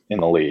guys in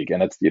the league.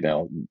 And it's,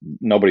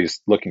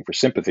 nobody's looking for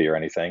sympathy or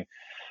anything.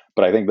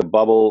 But I think the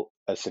bubble,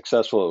 as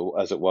successful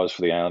as it was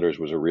for the Islanders,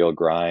 was a real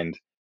grind.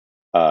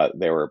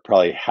 They were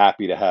probably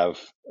happy to have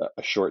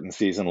a shortened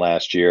season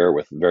last year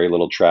with very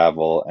little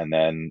travel, and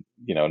then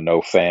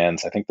no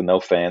fans. I think the no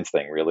fans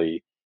thing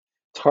really,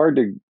 it's hard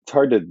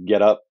to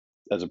get up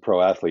as a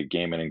pro athlete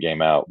game in and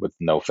game out with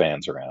no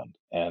fans around.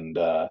 And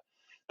the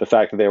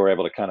fact that they were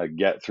able to kind of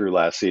get through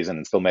last season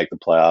and still make the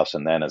playoffs,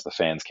 and then as the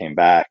fans came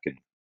back, and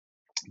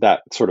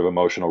that sort of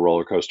emotional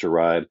roller coaster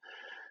ride.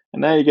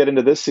 And now you get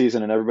into this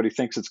season and everybody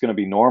thinks it's going to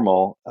be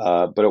normal,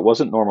 but it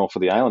wasn't normal for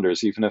the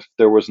Islanders, even if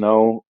there was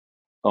no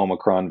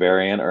Omicron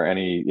variant or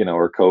any,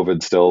 or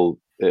COVID still,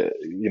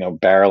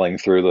 barreling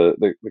through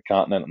the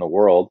continent and the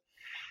world.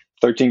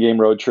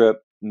 13-game road trip,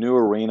 new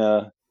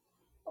arena,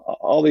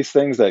 all these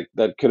things that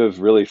could have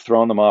really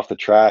thrown them off the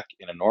track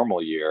in a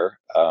normal year.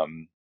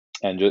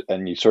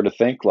 And you sort of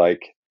think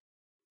like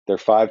they're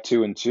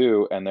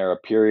 5-2-2, and they're a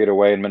period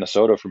away in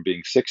Minnesota from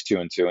being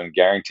 6-2-2 and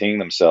guaranteeing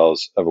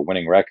themselves of a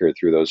winning record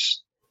through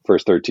those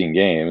first 13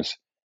 games.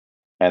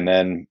 And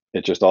then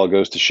it just all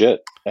goes to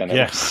shit. And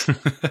yes,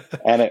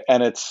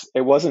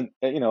 it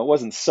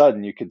wasn't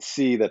sudden. You could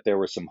see that there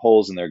were some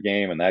holes in their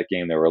game. In that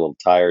game, they were a little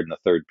tired in the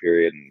third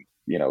period, and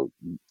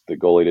the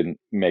goalie didn't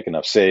make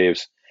enough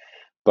saves.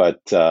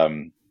 But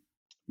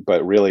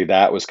really,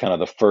 that was kind of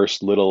the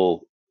first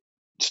little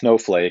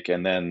snowflake.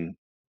 And then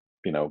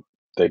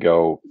they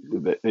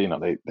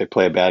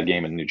play a bad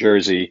game in New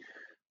Jersey.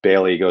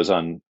 Bailey goes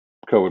on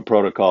COVID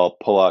protocol.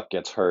 Pulock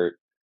gets hurt.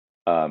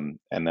 And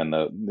then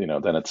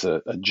then it's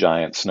a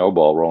giant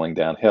snowball rolling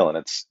downhill, and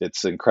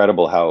it's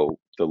incredible how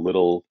the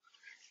little,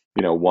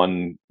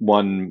 one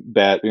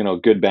bad,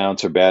 good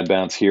bounce or bad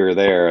bounce here or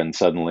there, and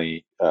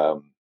suddenly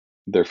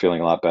they're feeling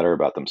a lot better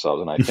about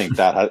themselves. And I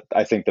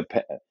think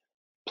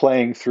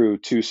playing through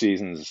 2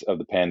 seasons of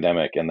the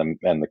pandemic and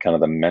the kind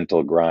of the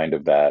mental grind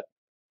of that,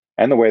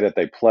 and the way that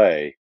they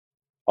play,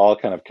 all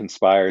kind of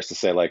conspires to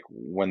say, like,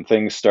 when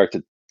things start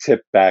to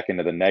tip back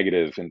into the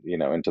negative and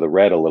into the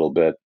red a little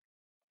bit,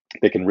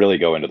 they can really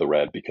go into the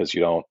red, because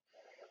you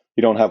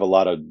don't have a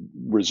lot of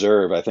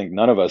reserve. I think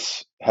none of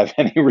us have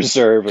any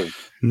reserve of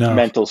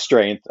mental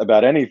strength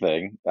about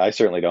anything. I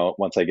certainly don't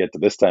once I get to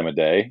this time of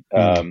day.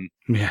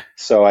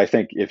 So I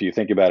think if you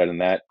think about it in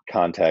that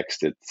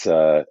context,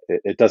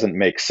 it doesn't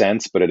make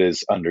sense, but it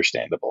is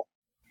understandable.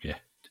 Yeah.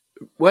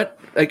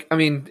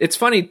 It's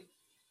funny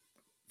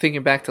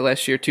thinking back to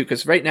last year too,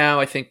 because right now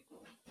I think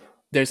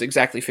there's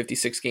exactly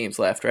 56 games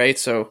left, right?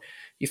 So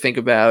you think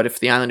about if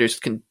the Islanders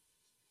can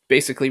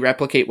basically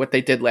replicate what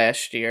they did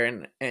last year,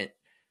 and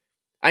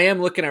I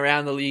am looking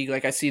around the league,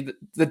 like I see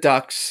the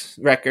Ducks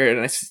record,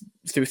 and I see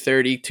through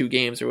 32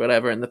 games or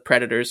whatever, and the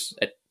Predators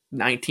at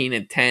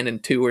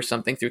 19-10-2 or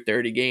something through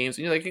 30 games,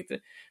 and you're like,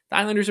 the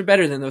Islanders are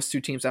better than those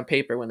two teams on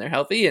paper when they're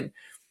healthy, and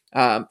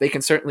they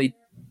can certainly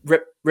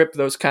rip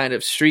those kind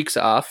of streaks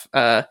off.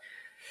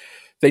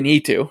 They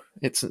need to.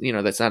 It's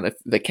that's not if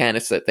they can,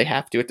 it's that they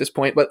have to at this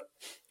point. But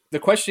the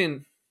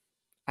question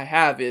I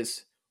have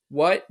is,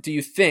 what do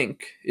you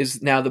think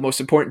is now the most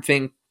important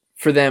thing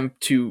for them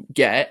to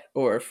get,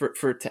 or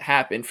for it to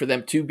happen, for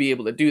them to be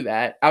able to do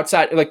that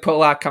outside, like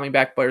Pulock coming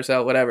back,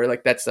 Barzal, whatever,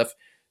 like that stuff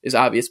is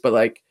obvious, but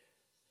like,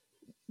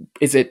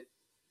 is it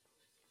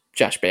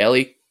Josh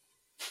Bailey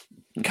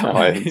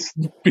becoming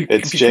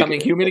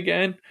human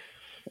again?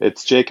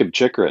 It's Jacob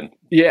Chychrun.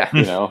 Yeah.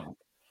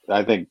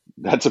 I think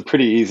that's a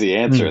pretty easy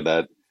answer,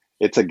 that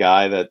it's a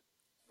guy that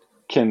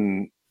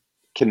can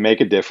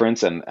make a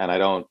difference. And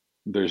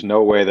there's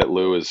no way that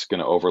Lou is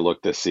going to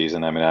overlook this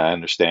season. I mean, I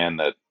understand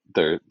that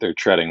they're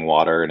treading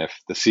water, and if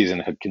the season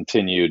had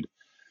continued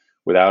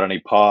without any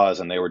pause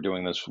and they were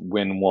doing this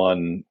win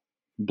one,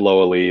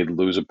 blow a lead,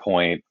 lose a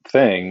point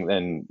thing,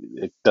 then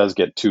it does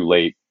get too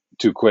late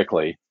too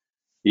quickly.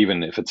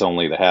 Even if it's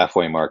only the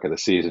halfway mark of the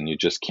season, you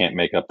just can't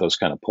make up those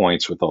kind of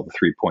points with all the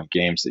 3-point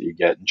games that you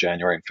get in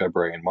January and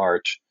February and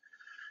March.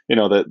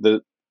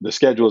 The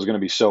schedule is going to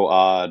be so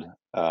odd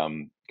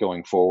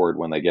going forward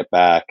when they get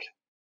back,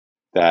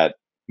 that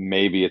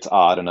maybe it's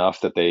odd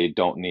enough that they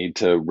don't need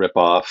to rip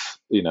off,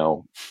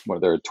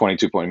 what they're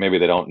 22 points. Maybe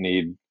they don't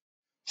need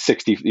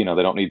 60, they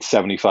don't need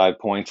 75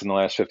 points in the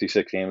last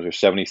 56 games, or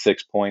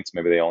 76 points.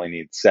 Maybe they only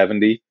need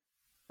 70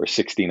 or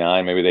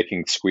 69. Maybe they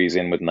can squeeze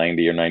in with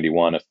 90 or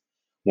 91 if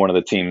one of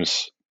the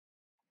teams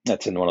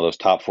that's in one of those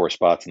top 4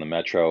 spots in the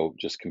Metro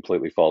just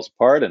completely falls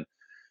apart. And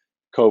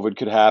COVID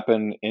could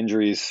happen.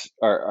 Injuries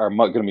are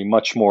going to be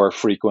much more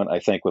frequent, I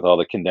think, with all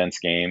the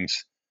condensed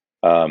games.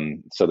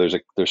 So there's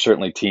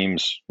certainly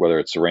teams, whether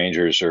it's the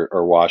Rangers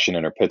or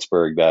Washington or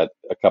Pittsburgh, that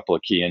a couple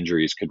of key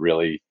injuries could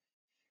really,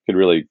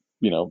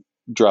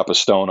 drop a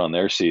stone on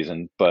their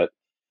season. But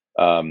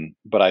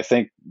I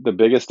think the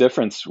biggest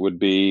difference would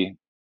be,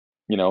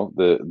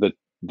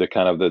 the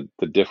kind of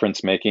the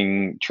difference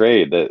making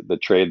trade, the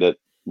trade that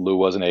Lou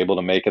wasn't able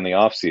to make in the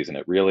offseason.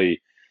 It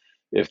really,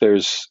 if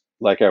there's,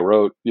 like I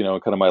wrote,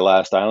 kind of my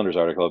last Islanders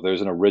article, if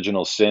there's an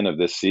original sin of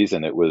this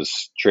season, it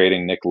was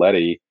trading Nick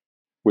Leddy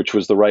which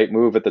was the right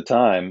move at the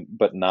time,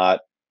 but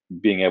not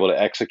being able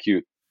to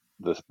execute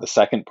the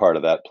second part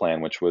of that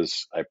plan, which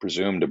was, I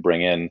presume, to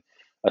bring in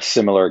a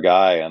similar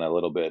guy on a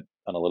little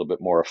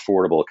bit more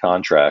affordable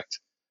contract,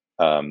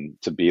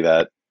 to be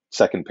that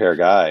second pair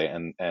guy.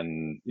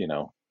 And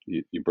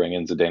you bring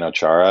in Zdeno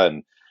Chara,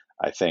 and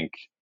I think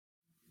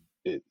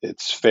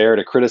it's fair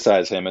to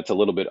criticize him. It's a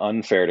little bit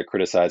unfair to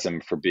criticize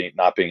him for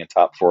not being a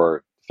top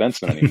 4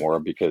 defenseman anymore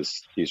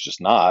because he's just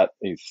not.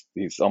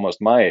 He's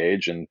almost my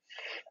age, and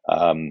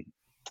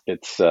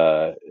it's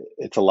a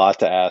lot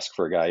to ask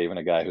for even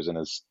a guy who's in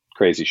as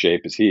crazy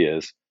shape as he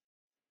is,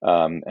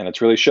 and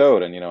it's really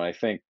showed. And I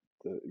think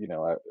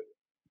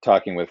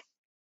talking with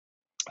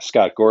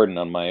Scott Gordon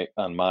on my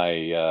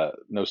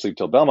No Sleep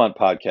Till Belmont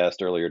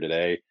podcast earlier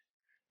today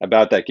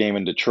about that game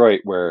in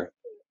Detroit, where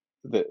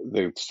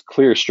the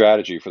clear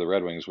strategy for the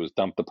Red Wings was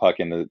dump the puck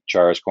into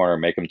Chara's corner,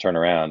 make him turn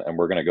around, and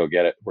we're going to go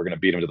get it. We're going to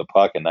beat him to the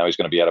puck, and now he's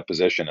going to be out of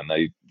position. And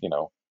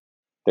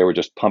they were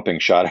just pumping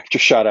shot after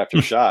shot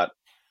after shot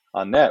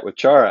on net with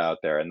Chara out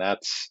there. And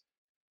that's,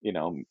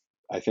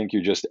 I think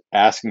you're just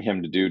asking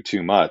him to do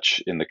too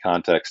much in the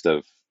context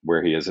of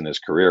where he is in his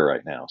career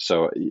right now.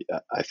 So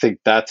I think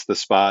that's the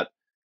spot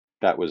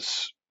that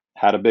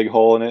had a big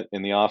hole in it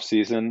in the off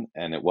season,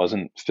 and it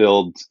wasn't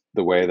filled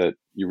the way that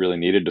you really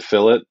needed to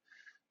fill it.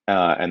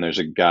 And there's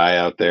a guy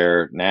out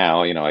there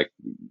now,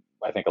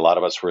 I think a lot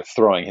of us were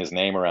throwing his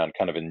name around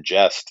kind of in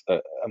jest a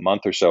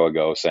month or so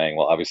ago, saying,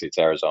 well, obviously it's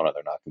Arizona.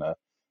 They're not going to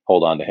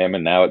hold on to him.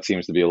 And now it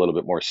seems to be a little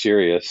bit more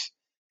serious.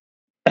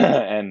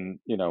 And,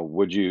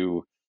 would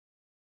you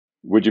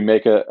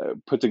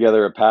put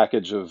together a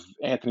package of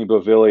Anthony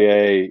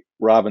Beauvillier,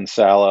 Robin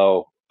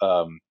Salo,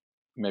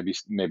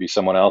 maybe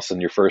someone else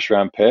in your first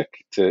round pick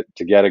to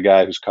get a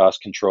guy who's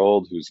cost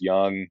controlled, who's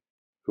young,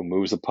 who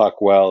moves the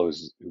puck well,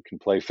 who can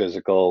play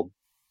physical,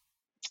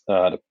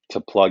 to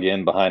plug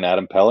in behind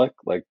Adam Pelech?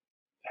 Like,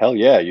 hell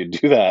yeah, you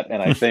do that.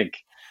 And I think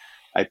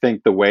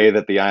the way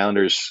that the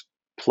Islanders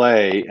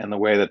play and the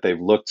way that they've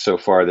looked so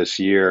far this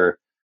year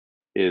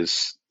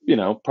is,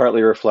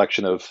 partly a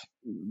reflection of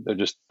they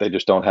just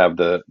don't have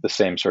the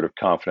same sort of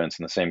confidence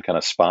and the same kind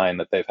of spine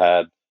that they've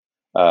had,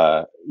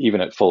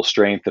 even at full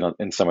strength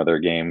in some of their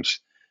games.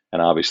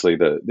 And obviously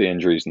the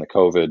injuries and the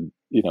COVID,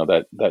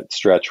 that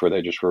stretch where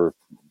they just were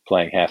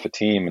playing half a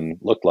team and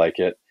looked like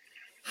it.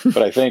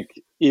 But I think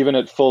even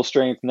at full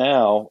strength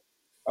now,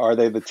 are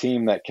they the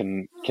team that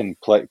can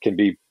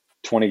be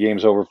 20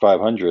 games over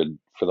 500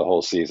 for the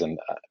whole season?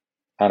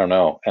 I don't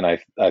know. And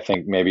I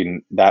think maybe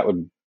that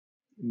would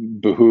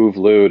behoove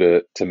Lou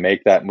to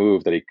make that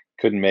move that he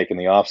couldn't make in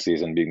the off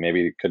season.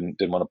 Maybe he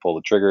didn't want to pull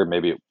the trigger.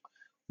 Maybe it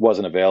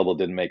wasn't available,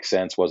 didn't make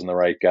sense, wasn't the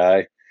right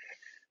guy.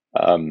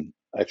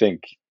 I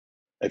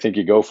think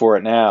you go for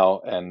it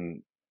now,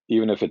 and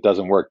even if it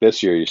doesn't work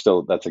this year,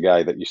 that's a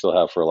guy that you still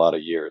have for a lot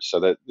of years.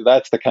 So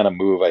that's the kind of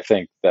move I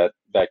think that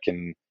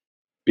can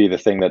be the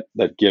thing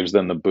that gives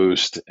them the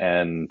boost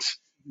and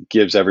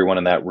gives everyone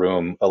in that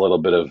room a little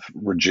bit of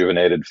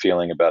rejuvenated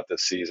feeling about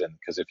this season.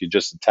 Because if you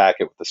just attack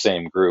it with the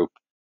same group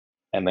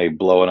and they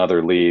blow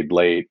another lead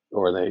late,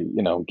 or they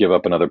give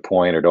up another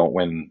point or don't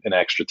win in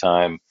extra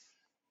time,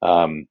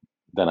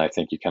 then I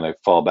think you kind of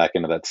fall back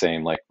into that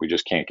same, like, we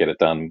just can't get it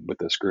done with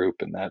this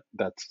group. And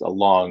that's a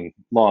long,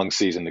 long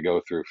season to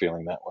go through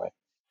feeling that way.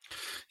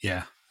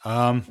 Yeah.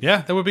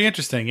 That would be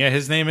interesting. Yeah.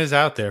 His name is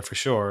out there for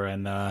sure.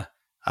 And,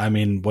 I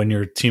mean, when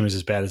your team is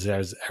as bad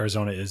as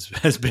Arizona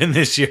has been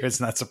this year, it's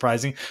not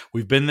surprising.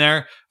 We've been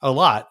there a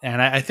lot.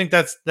 And I think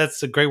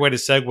that's a great way to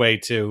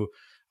segue to,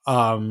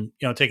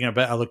 taking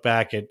a look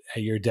back at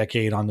your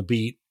decade on the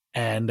beat.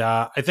 And,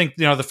 I think,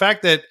 the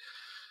fact that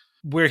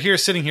we're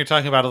sitting here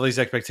talking about all these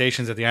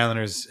expectations that the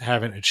Islanders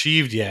haven't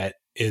achieved yet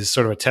is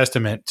sort of a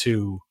testament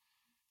to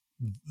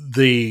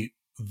the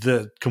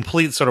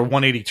complete sort of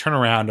 180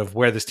 turnaround of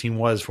where this team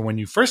was from when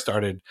you first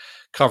started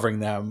covering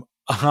them.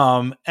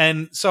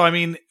 And so, I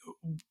mean,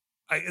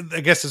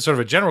 I guess it's sort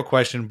of a general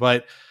question,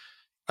 but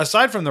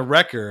aside from the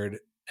record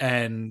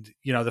and,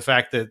 the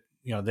fact that,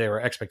 there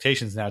are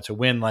expectations now to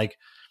win, like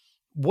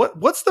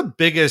what's the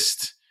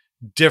biggest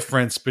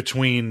difference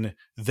between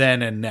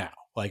then and now?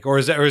 Like, or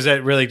is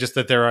that really just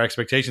that there are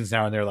expectations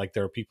now and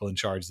there are people in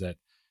charge that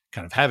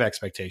kind of have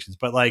expectations,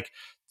 but like,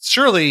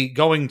 surely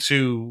going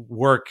to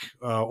work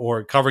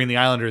or covering the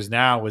Islanders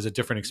now was a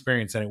different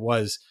experience than it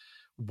was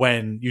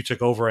when you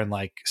took over and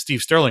like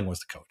Steve Sterling was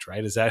the coach,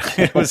 right?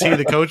 Was he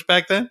the coach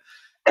back then?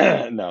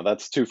 No,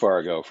 that's too far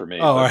ago for me.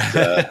 Oh,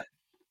 but,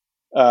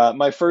 right.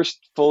 My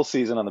first full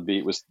season on the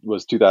beat was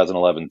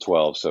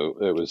 2011-12. So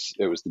it was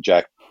the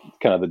Jack,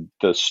 kind of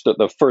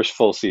the first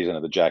full season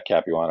of the Jack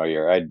Capuano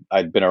year.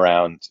 I'd been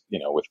around,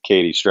 with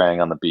Katie Strang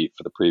on the beat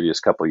for the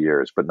previous couple of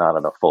years, but not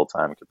in a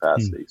full-time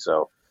capacity.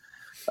 So,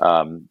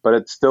 but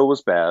it still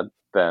was bad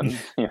then.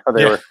 They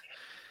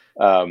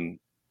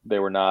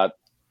were not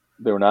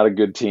a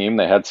good team.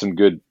 They had some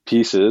good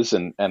pieces,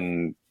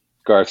 and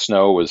Garth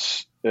Snow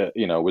was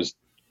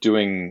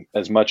doing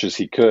as much as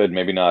he could,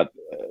 maybe not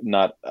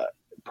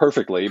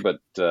perfectly, but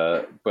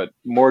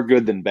more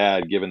good than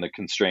bad given the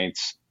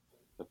constraints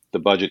the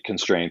budget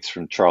constraints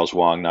from Charles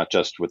Wong, not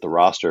just with the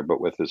roster,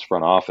 but with his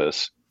front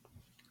office.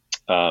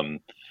 And,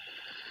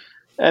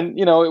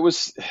 you know,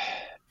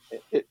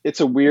 it's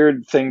a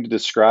weird thing to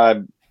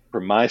describe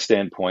from my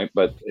standpoint,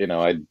 but, you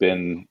know, I'd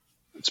been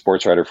a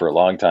sports writer for a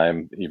long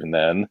time, even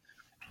then,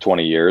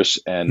 20 years.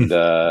 And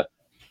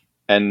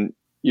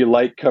you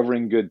like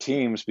covering good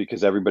teams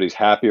because everybody's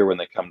happier when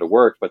they come to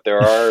work. But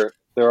there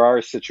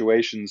are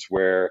situations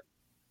where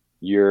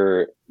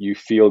you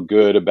feel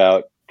good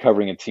about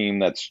covering a team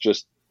that's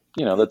just,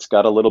 you know, that's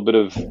got a little bit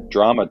of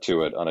drama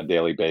to it on a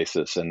daily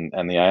basis. And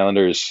the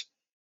Islanders,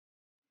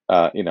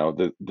 you know,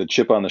 the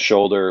chip on the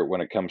shoulder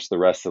when it comes to the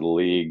rest of the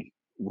league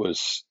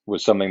was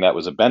something that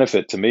was a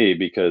benefit to me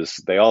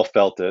because they all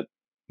felt it.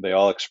 They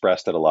all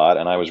expressed it a lot.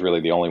 And I was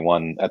really the only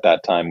one at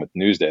that time with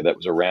Newsday that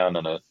was around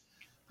on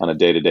a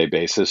day-to-day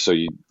basis. So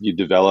you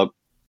develop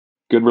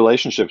good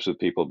relationships with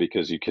people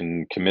because you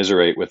can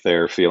commiserate with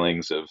their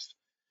feelings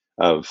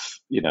of,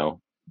 you know,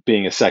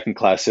 being a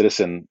second-class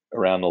citizen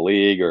around the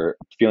league or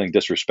feeling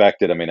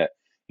disrespected. I mean,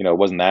 you know, it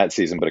wasn't that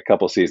season, but a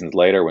couple seasons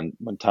later when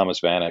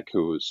Thomas Vanek,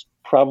 who was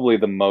probably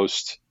the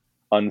most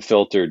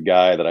unfiltered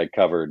guy that I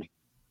covered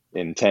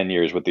in 10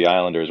 years with the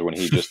Islanders, when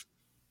he just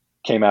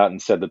came out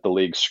and said that the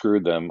league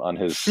screwed them on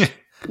his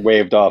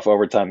waved off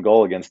overtime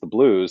goal against the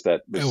Blues.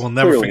 That was I will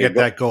never forget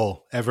that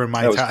goal ever in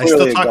my time. I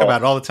still talk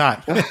about it all the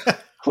time.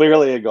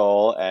 Clearly a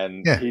goal.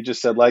 And he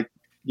just said, like,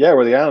 yeah,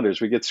 we're the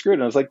Islanders. We get screwed.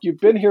 And I was like, you've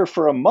been here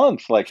for a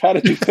month. Like, how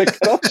did you pick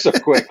it up so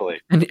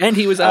quickly? And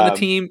he was on the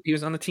team. He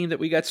was on the team that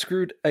we got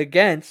screwed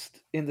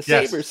against in the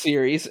Sabres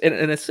series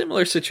in a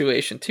similar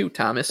situation too,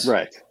 Thomas.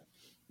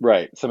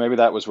 Right. So maybe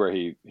that was where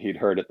he'd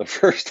heard it the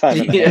first time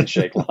in the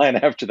handshake line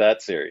after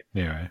that series.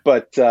 Yeah.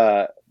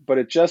 Right. But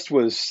it just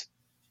was,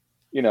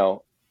 you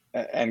know,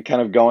 and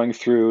kind of going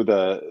through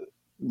the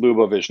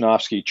Lubo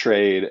Wisnowski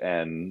trade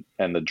and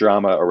the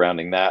drama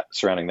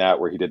surrounding that,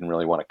 where he didn't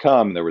really want to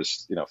come. There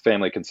was, you know,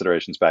 family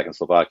considerations back in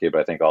Slovakia,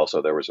 but I think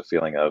also there was a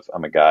feeling of,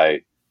 I'm a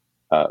guy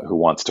who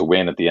wants to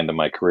win at the end of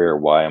my career.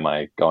 Why am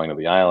I going to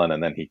the island?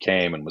 And then he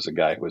came and was a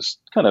guy who was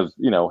kind of,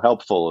 you know,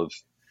 helpful of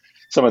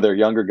some of their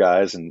younger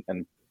guys and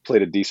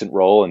played a decent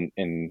role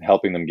in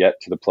helping them get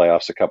to the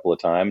playoffs a couple of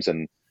times.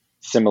 And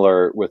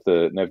similar with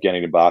the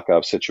Evgeny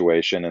Nabokov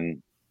situation.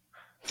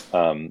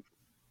 And,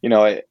 you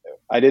know,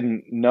 I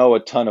didn't know a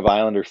ton of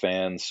Islander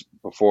fans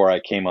before I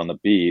came on the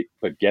beat,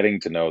 but getting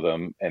to know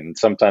them, and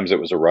sometimes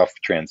it was a rough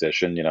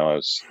transition. You know, I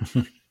was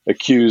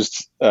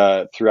accused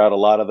throughout a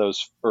lot of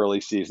those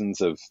early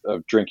seasons of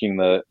drinking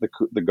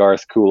the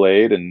Garth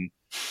Kool-Aid and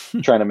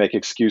trying to make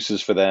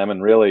excuses for them.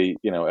 And really,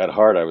 you know, at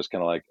heart, I was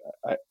kind of like,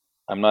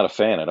 I'm not a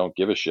fan. I don't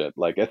give a shit.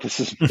 Like, this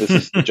is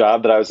the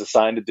job that I was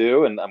assigned to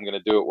do, and I'm going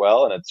to do it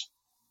well. And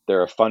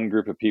they're a fun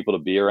group of people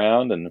to be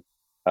around. And,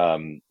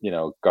 you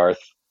know, Garth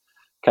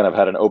kind of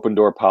had an open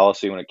door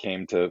policy when it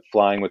came to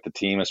flying with the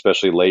team,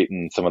 especially late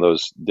in some of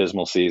those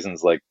dismal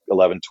seasons like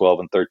 11, 12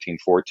 and 13,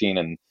 14.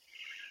 And,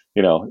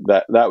 you know,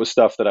 that was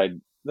stuff that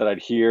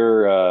I'd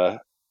hear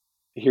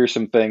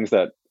some things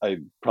that I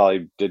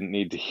probably didn't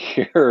need to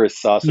hear, or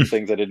saw some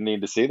things I didn't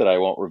need to see that I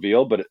won't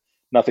reveal, but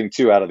nothing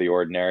too out of the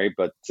ordinary.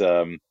 But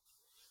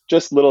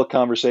just little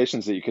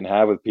conversations that you can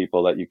have with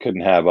people that you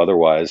couldn't have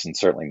otherwise. And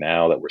certainly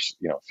now that we're,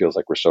 you know, it feels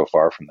like we're so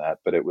far from that,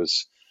 but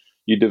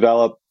you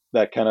develop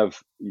that kind of,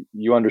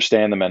 you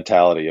understand the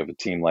mentality of a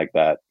team like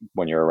that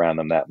when you're around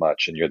them that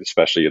much, and you're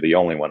the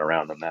only one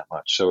around them that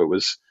much. So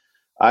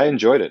I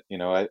enjoyed it. You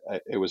know,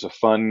 it was a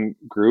fun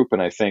group.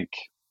 And I think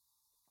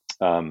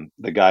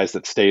the guys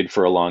that stayed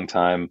for a long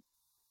time,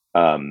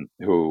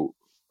 who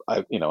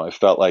I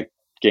felt like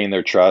gained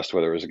their trust,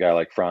 whether it was a guy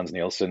like Franz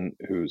Nielsen,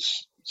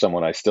 who's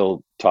someone I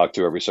still talk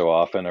to every so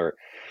often, or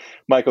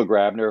Michael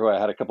Grabner, who I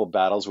had a couple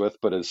battles with,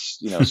 but has,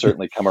 you know,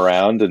 certainly come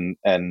around. And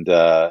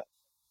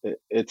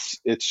it's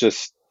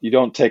just, you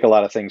don't take a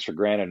lot of things for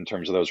granted in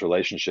terms of those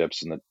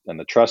relationships and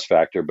the trust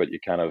factor, but you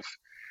kind of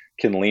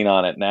can lean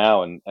on it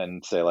now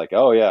and say like,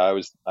 oh yeah,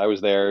 I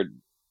was there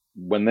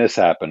when this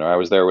happened, or I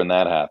was there when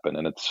that happened.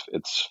 And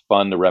it's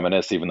fun to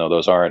reminisce, even though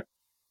those aren't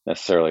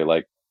necessarily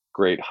like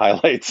great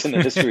highlights in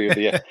the history of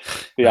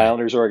the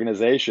Islanders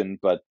organization.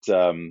 But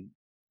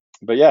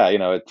yeah, you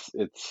know,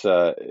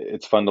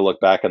 it's fun to look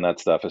back on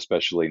that stuff,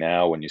 especially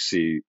now when you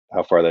see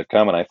how far they've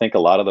come. And I think a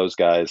lot of those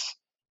guys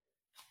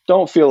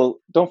don't feel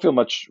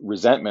much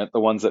resentment. The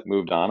ones that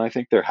moved on, I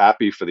think they're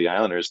happy for the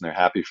Islanders and they're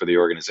happy for the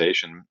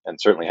organization, and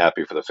certainly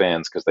happy for the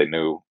fans, because they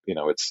knew, you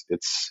know,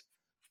 it's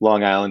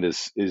Long Island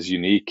is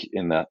unique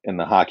in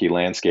the hockey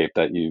landscape,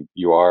 that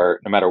you are,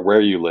 no matter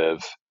where you live,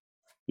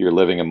 you're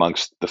living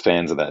amongst the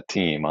fans of that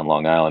team on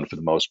Long Island for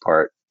the most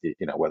part.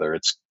 You know, whether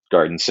it's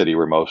Garden City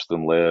where most of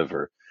them live,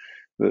 or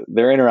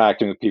they're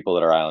interacting with people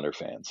that are Islander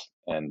fans,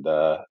 and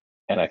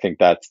I think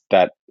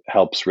that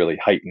helps really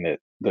heighten it.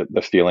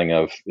 The feeling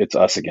of it's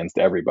us against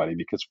everybody,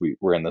 because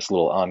we're in this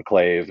little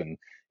enclave, and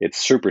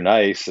it's super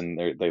nice, and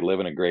they live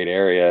in a great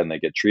area and they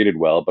get treated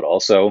well, but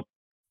also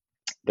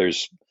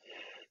there's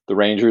the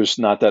Rangers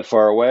not that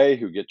far away,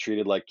 who get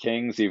treated like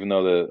kings, even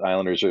though the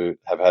Islanders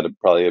have had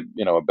probably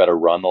a better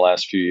run the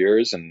last few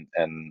years, and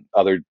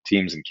other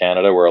teams in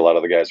Canada where a lot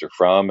of the guys are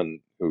from and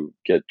who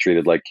get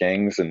treated like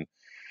kings. And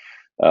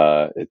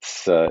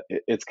it's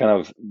kind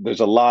of,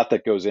 there's a lot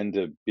that goes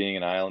into being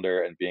an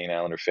Islander and being an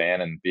Islander fan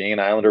and being an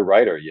Islander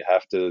writer. You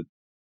have to.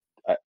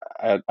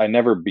 I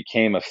never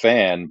became a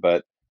fan,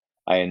 but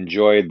I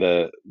enjoyed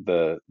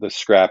the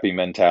scrappy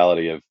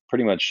mentality of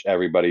pretty much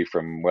everybody,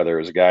 from whether it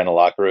was a guy in the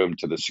locker room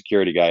to the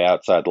security guy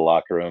outside the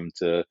locker room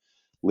to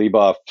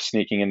Leboff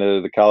sneaking into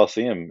the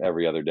Coliseum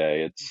every other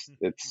day.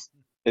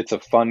 It's a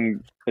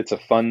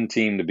fun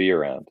team to be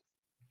around.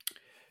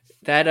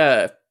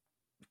 That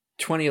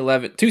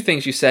 2011, two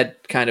things you said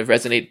kind of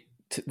resonate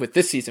with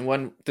this season.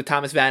 One, the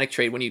Thomas Vanek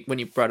trade, when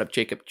you brought up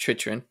Jacob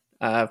Chychrun,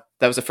 that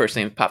was the first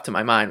thing that popped to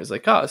my mind. It was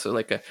like, oh, so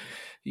like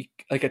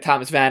a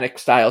Thomas Vanek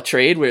style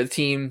trade where the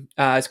team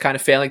is kind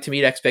of failing to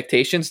meet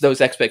expectations.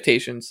 Those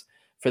expectations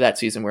for that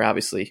season were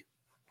obviously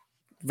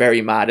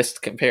very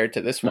modest compared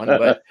to this one.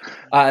 But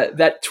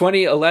that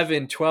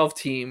 2011-12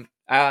 team,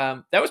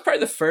 that was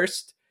probably the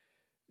first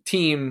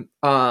team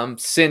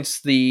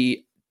since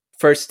the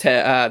first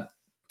Ted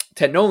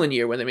Nolan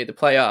year when they made the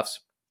playoffs,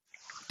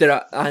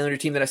 that Islander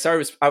team that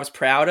I was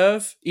proud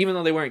of, even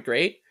though they weren't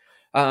great.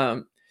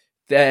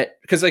 That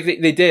because like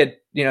they did,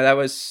 that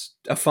was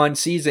a fun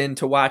season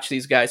to watch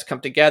these guys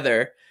come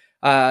together.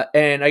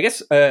 And I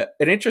guess an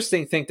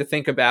interesting thing to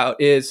think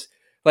about is,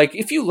 like,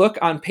 if you look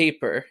on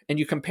paper and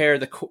you compare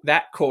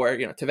that core,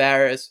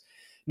 Tavares,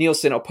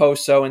 Nielsen,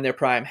 Oposo in their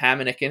prime,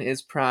 Hamonic in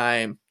his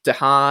prime,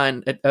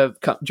 DeHaan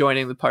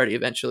joining the party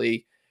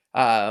eventually,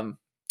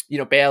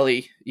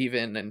 Bailey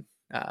even, and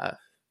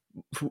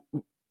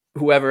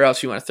whoever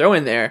else you want to throw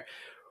in there.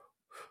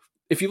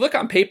 If you look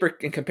on paper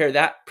and compare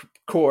that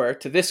core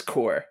to this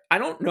core, I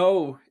don't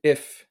know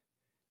if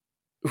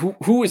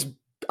who is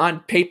on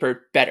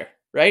paper better,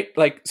 right?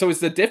 Like, so is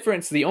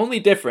the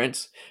only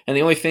difference and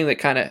the only thing that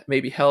kind of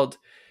maybe held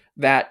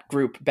that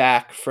group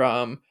back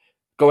from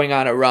going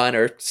on a run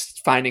or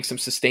finding some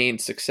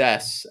sustained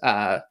success?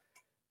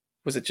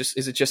 Is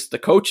it just the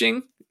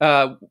coaching?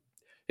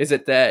 Is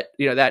it that,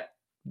 that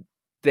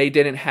they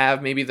didn't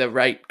have maybe the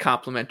right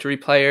complementary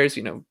players?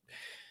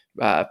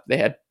 They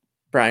had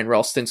Brian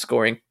Ralston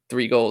scoring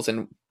 3 goals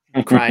and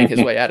crying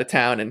his way out of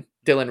town, and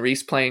Dylan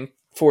Reese playing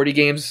 40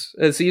 games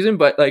a season.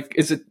 But like,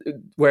 is it,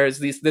 whereas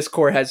this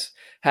core has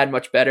had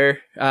much better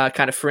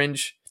kind of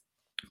fringe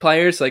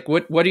players? Like,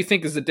 what do you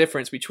think is the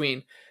difference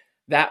between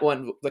that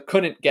one that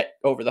couldn't get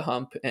over the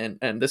hump and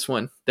this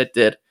one that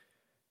did,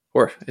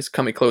 or is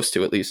coming close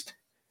to at least?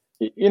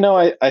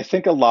 I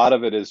think a lot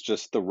of it is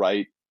just the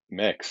right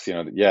mix.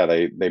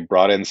 They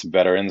brought in some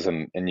veterans,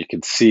 and you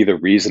could see the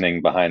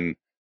reasoning behind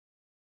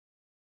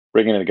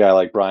bringing in a guy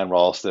like Brian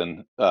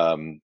Ralston.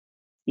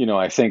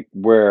 I think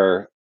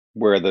where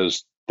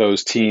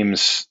those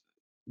teams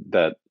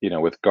that,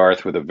 with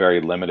Garth with a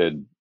very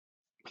limited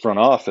front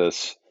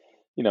office,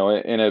 you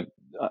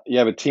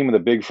have a team with a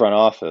big front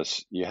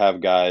office, you have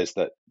guys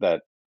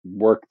that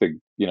work the,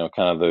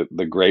 kind of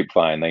the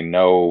grapevine. They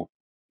know,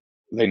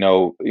 you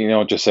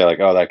don't just say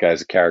like, oh, that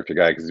guy's a character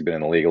guy because he's been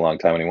in the league a long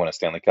time and he won a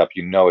Stanley Cup.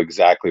 You know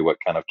exactly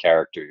what kind of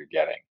character you're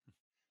getting.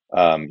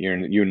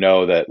 You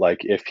know that,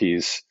 like, if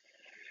he's,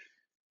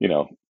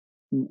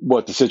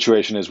 what the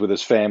situation is with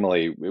his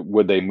family,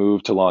 would they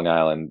move to Long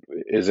Island?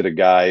 Is it a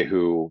guy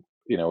who,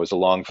 is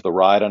along for the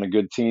ride on a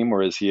good team,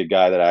 or is he a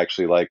guy that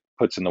actually like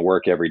puts in the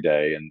work every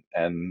day?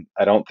 And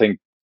I don't think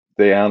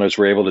the Islanders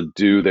were able to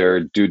do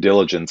their due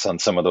diligence on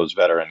some of those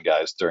veteran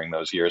guys during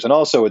those years. And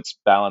also it's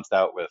balanced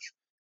out with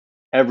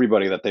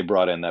everybody that they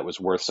brought in that was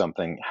worth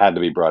something had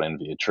to be brought in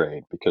via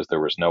trade, because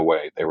there was no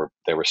way they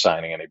were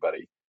signing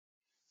anybody.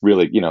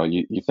 Really,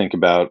 you think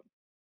about,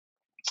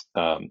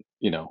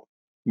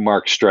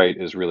 Mark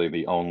Streit is really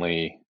the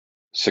only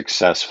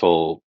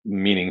successful,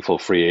 meaningful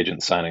free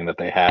agent signing that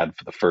they had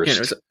for the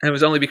first. It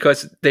was only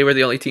because they were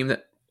the only team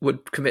that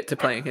would commit to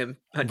playing him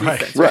on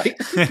defense. Right.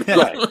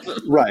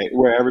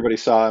 Where everybody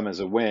saw him as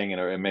a wing,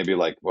 and maybe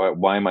like,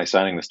 why am I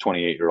signing this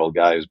 28-year-old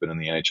guy who's been in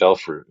the NHL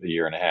for a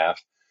year and a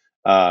half?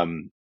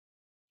 And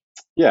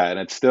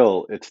it's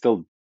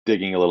still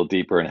digging a little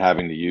deeper and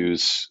having to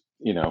use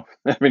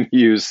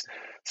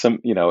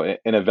some,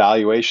 an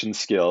evaluation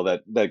skill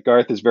that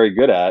Garth is very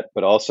good at,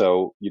 but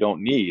also you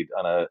don't need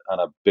on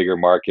a bigger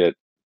market,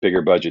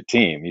 bigger budget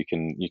team. You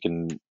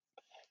can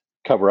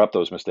cover up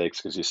those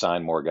mistakes because you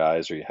sign more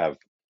guys, or you have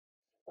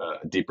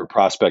a deeper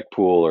prospect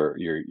pool, or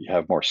you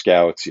have more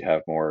scouts, you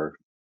have more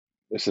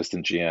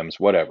assistant GMs,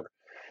 whatever.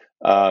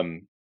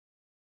 And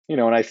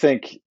I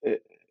think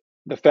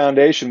the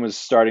foundation was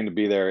starting to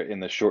be there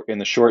in the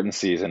shortened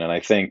season, and I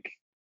think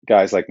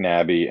guys like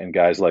Nabby and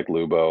guys like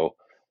Lubo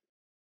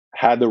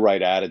had the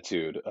right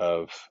attitude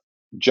of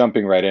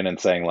jumping right in and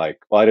saying like,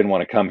 well, I didn't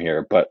want to come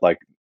here, but like,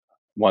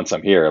 once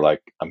I'm here,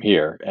 like, I'm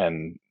here.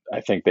 And I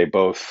think they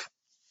both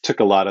took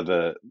a lot of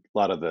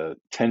the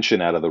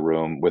tension out of the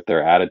room with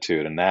their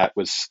attitude. And I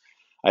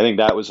think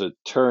that was a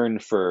turn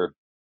for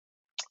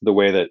the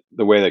way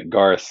that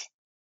Garth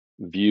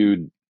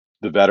viewed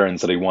the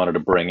veterans that he wanted to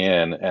bring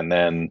in. And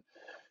then,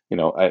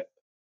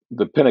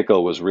 the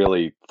pinnacle was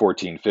really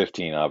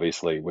 14-15,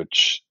 obviously,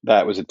 which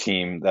that was a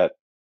team that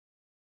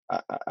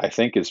I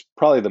think is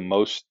probably the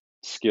most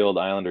skilled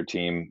Islander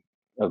team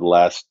of the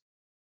last,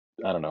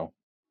 I don't know,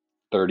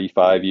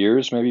 35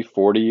 years, maybe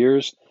 40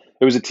 years.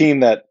 It was a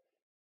team that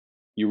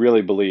you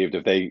really believed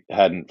if they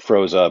hadn't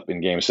froze up in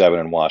Game 7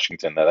 in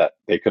Washington, that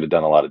they could have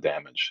done a lot of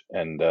damage.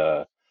 And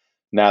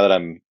now that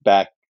I'm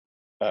back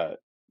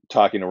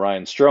talking to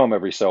Ryan Strome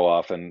every so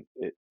often,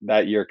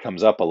 that year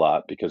comes up a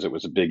lot because it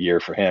was a big year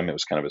for him. It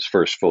was kind of his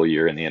first full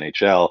year in the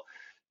NHL.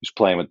 He was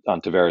playing on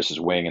Tavares'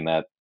 wing in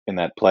that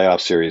playoff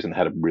series and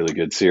had a really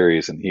good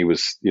series. And he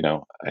was,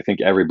 I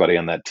think everybody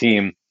on that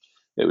team,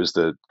 it was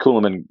the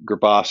Kulemin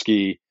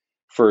Grabowski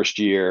first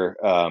year,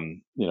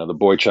 the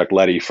Boychuk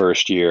Leddy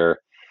first year,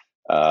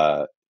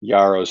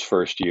 Yaro's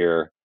first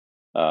year.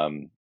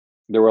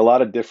 There were a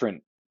lot of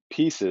different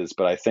pieces,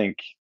 but I think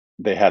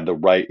they had the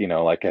right,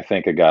 I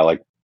think a guy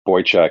like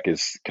Boychuk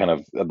is kind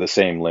of the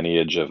same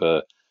lineage of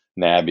a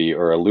Nabby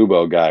or a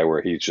Lubo guy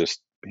where he's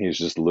just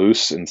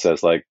loose and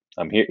says like,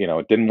 I'm here,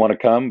 didn't want to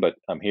come, but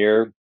I'm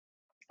here.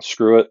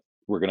 Screw it.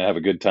 We're going to have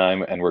a good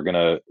time and we're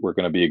going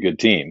to be a good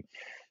team.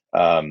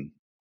 And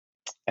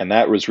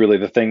that was really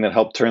the thing that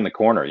helped turn the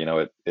corner.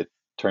 It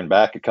turned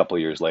back a couple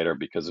of years later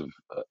because of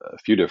a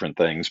few different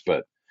things,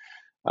 but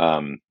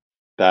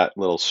that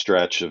little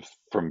stretch of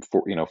from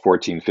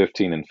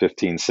 14-15 and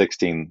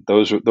 15-16,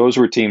 those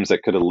were teams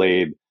that could have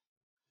laid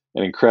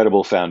an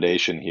incredible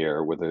foundation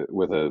here with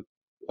a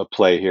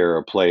play here or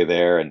a play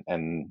there,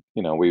 and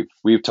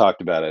we've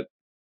talked about it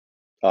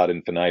ad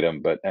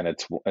infinitum, and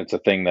it's a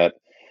thing that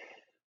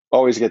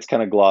always gets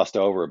kind of glossed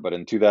over. But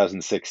in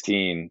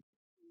 2016,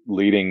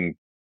 leading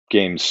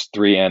games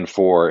 3 and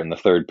 4 in the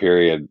third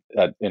period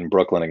in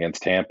Brooklyn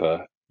against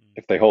Tampa,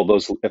 if they hold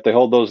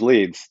those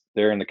leads,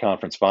 they're in the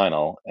conference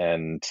final,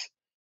 and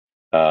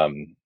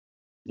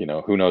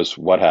who knows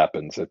what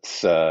happens.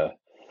 It's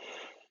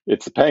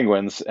the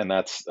Penguins, and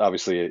that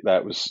was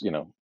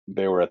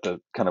they were at the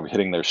kind of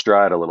hitting their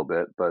stride a little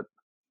bit, but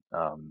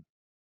I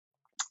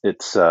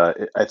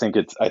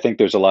think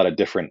there's a lot of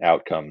different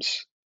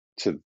outcomes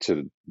to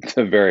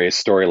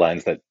various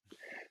storylines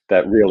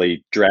that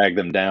really drag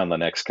them down the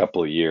next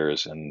couple of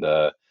years. And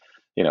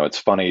it's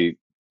funny,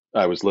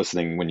 I was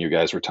listening when you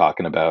guys were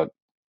talking about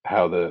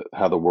how the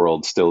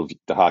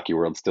hockey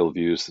world still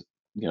views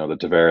the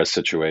Tavares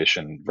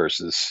situation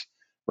versus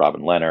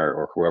Robin Lehner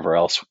or whoever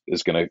else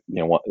is going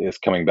to is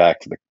coming back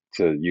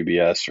to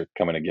UBS or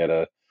coming to get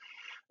a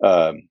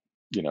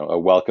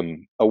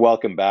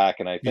welcome back.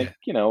 And I think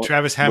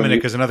Travis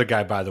Hamonic is another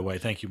guy, by the way.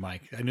 Thank you,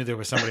 Mike. I knew there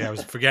was somebody I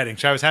was forgetting.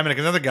 Travis Hamonic is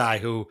another guy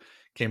who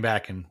came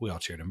back and we all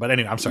cheered him. But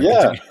anyway, I'm sorry.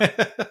 Yeah.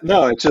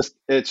 No,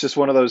 it's just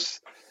one of those.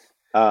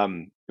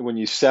 When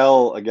you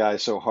sell a guy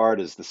so hard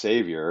as the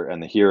savior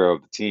and the hero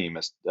of the team,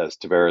 as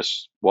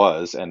Tavares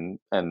was, and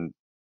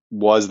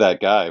was that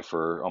guy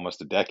for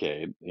almost a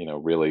decade,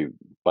 really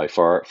by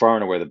far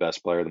and away the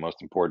best player, the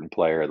most important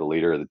player, the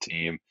leader of the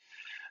team.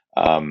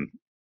 And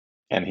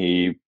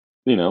he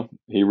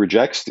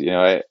rejects,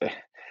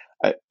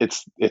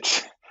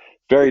 it's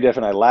very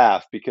different. I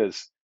laugh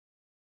because,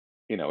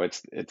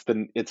 it's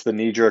the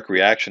knee-jerk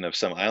reaction of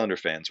some Islander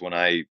fans when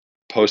I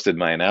posted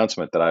my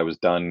announcement that I was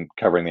done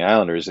covering the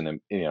Islanders and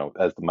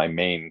as my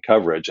main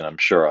coverage, and I'm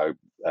sure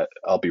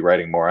I'll be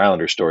writing more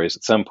Islander stories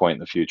at some point in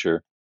the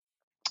future.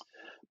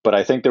 But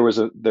I think there was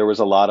a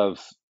lot of,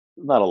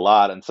 not a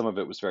lot, and some of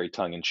it was very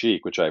tongue in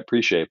cheek, which I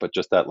appreciate, but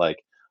just that like,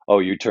 oh,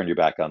 you turned your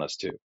back on us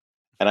too.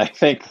 And I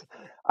think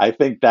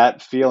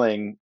that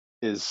feeling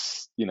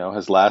is,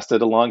 has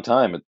lasted a long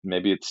time.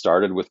 Maybe it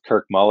started with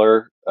Kirk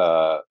Muller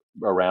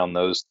around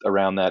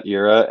that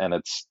era, and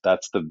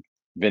that's the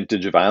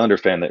vintage of Islander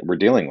fan that we're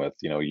dealing with.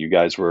 You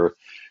guys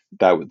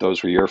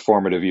those were your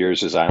formative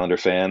years as Islander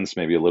fans,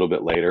 maybe a little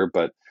bit later,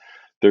 but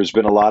there's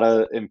been a lot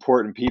of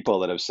important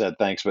people that have said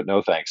thanks but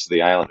no thanks to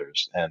the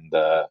Islanders, and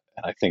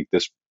I think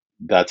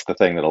that's the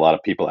thing that a lot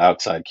of people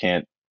outside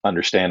can't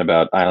understand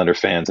about Islander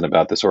fans and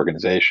about this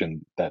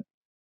organization, that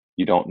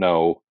you don't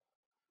know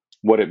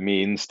what it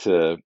means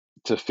to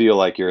feel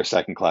like you're a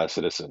second-class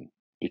citizen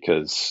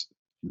because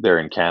they're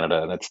in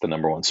Canada and it's the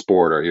number one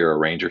sport, or you're a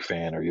Ranger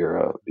fan, or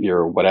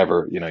you're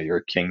whatever, you're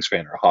a Kings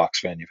fan or a Hawks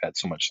fan. You've had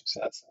so much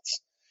success.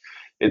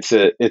 It's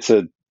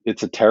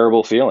a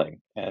terrible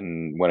feeling.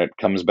 And when it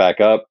comes back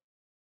up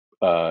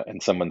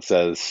and someone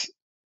says,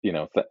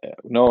 no,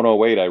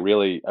 wait, I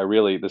really,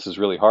 this is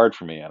really hard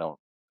for me. I don't,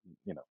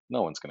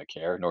 no one's going to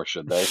care, nor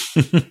should they.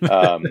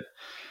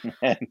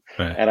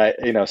 And I,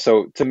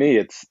 so to me,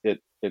 it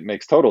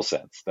makes total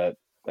sense that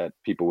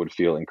people would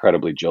feel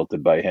incredibly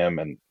jilted by him,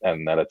 and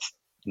that it's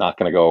not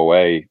going to go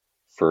away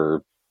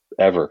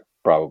forever,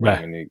 probably. Right.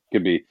 I mean,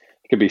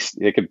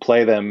 it could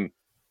play the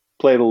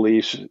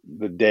Leafs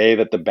the day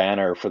that the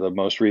banner for the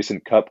most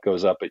recent cup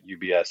goes up at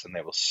UBS, and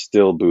they will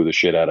still boo the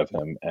shit out of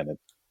him.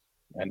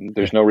 And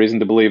there's no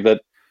reason to believe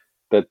that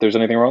there's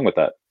anything wrong with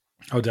that.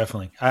 Oh,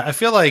 definitely. I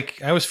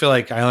always feel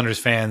like Islanders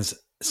fans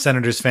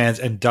Senators fans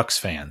and Ducks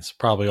fans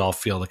probably all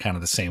feel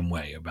the same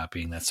way about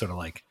being that sort of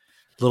like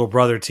little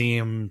brother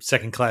team,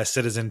 second class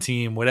citizen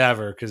team,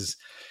 whatever. Because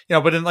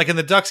but in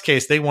the Ducks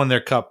case, they won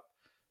their cup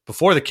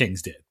before the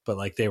Kings did, but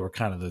like they were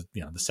kind of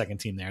the second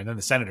team there, and then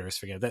the Senators.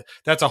 Forget that.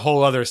 That's a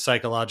whole other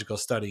psychological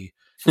study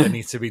that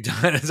needs to be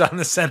done is on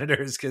the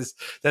Senators, because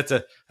that's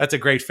a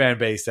great fan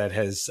base that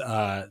has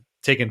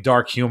taken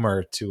dark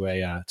humor to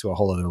a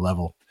whole other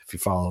level. If you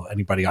follow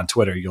anybody on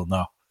Twitter, you'll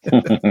know.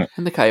 And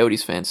the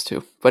Coyotes fans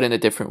too, but in a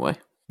different way.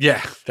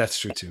 Yeah, that's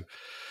true too.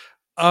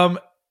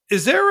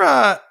 Is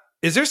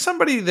there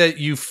somebody that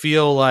you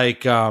feel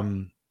like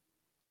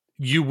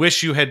you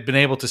wish you had been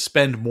able to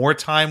spend more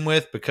time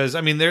with? Because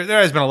I mean, there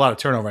has been a lot of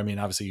turnover. I mean,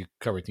 obviously you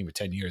cover a team for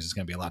 10 years, it's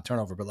going to be a lot of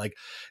turnover. But like,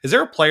 is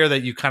there a player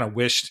that you kind of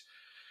wished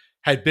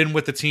had been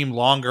with the team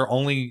longer,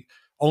 only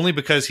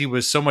because he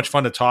was so much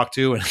fun to talk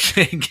to and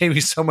gave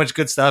you so much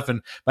good stuff,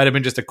 and might have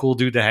been just a cool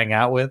dude to hang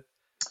out with?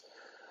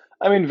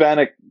 I mean,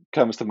 Vanek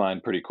comes to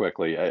mind pretty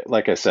quickly.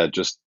 Like I said,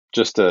 just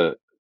a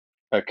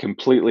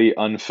completely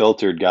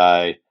unfiltered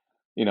guy.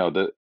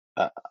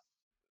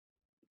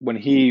 When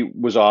he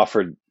was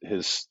offered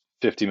his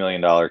 $50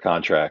 million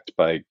contract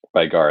by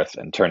Garth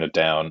and turned it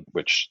down,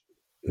 which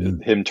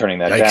him turning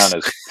that down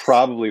is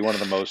probably one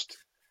of the most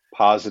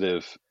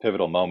positive,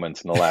 pivotal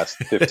moments in the last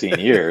 15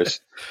 years.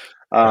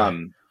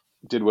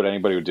 Did what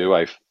anybody would do.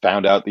 I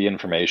found out the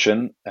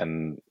information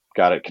and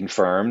got it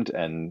confirmed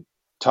and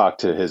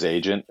talked to his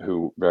agent,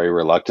 who very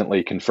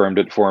reluctantly confirmed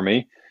it for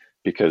me,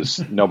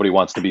 because nobody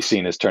wants to be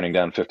seen as turning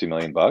down $50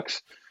 million.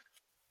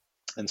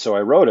 And so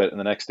I wrote it, and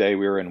the next day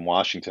we were in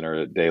Washington, or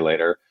a day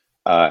later,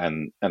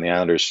 and the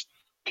Islanders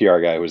PR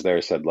guy who was there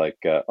said like,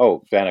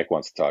 "Oh, Vanek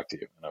wants to talk to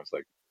you." And I was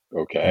like,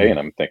 "Okay." And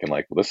I'm thinking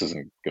like, well, this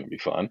isn't going to be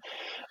fun.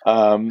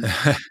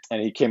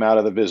 And he came out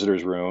of the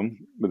visitor's room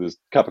with his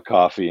cup of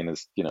coffee and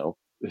his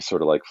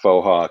sort of like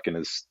faux hawk and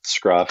his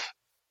scruff,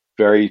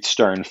 very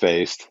stern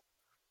faced.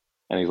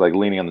 And he's like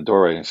leaning on the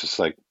doorway, and it's just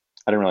like,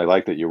 "I didn't really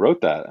like that you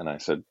wrote that." And I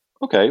said,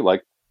 "Okay,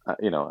 like, I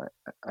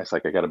was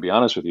like, I got to be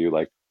honest with you,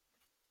 like,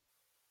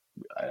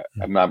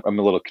 I'm a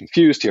little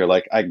confused here.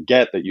 Like, I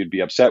get that you'd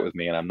be upset with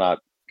me, and I'm not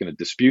going to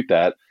dispute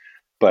that,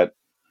 but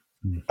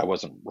I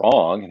wasn't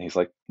wrong." And he's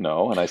like,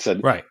 "No." And I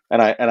said, "Right."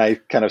 And I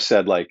kind of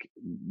said, like,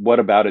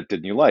 "What about it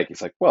didn't you like?"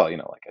 He's like, "Well,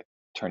 like I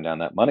turned down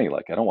that money.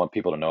 Like, I don't want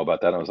people to know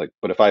about that." And I was like,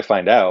 "But if I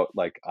find out,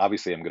 like,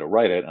 obviously I'm going to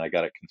write it, and I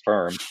got it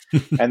confirmed."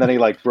 And then he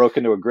like broke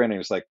into a grin, and he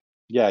was like,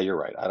 "Yeah, you're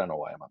right. I don't know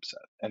why I'm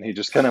upset." And he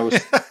just kind of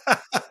was,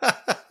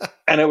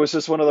 and it was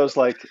just one of those,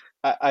 like,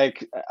 I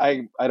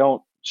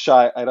don't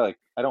shy. I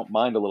don't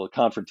mind a little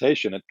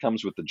confrontation. It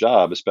comes with the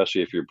job,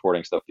 especially if you're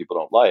reporting stuff people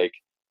don't like.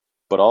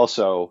 But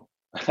also,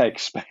 I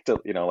expect to,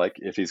 like,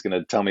 if he's going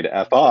to tell me to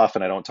F off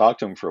and I don't talk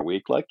to him for a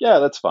week, like, yeah,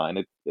 that's fine.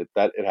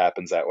 It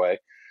happens that way.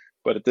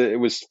 But it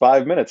was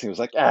 5 minutes. And he was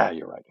like,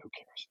 "You're right. Who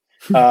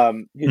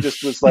cares?" He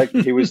just was like,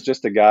 he was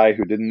just a guy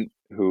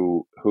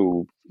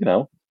who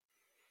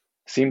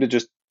seemed to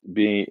just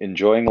be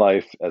enjoying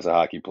life as a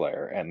hockey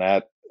player. And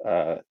that,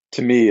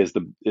 to me,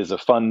 is a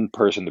fun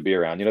person to be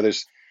around.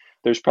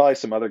 There's probably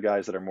some other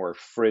guys that are more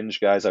fringe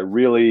guys. I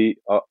really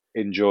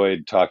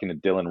enjoyed talking to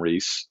Dylan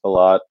Reese a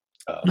lot.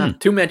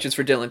 2 mentions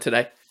for Dylan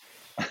today.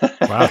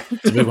 Wow,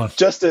 it's a big one.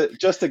 Just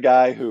a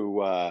guy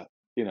who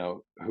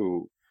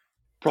who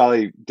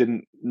probably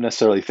didn't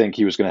necessarily think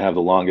he was going to have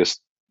the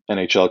longest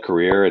NHL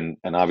career, and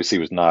obviously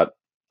was not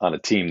on a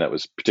team that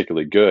was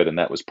particularly good, and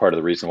that was part of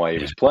the reason why he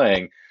was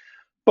playing.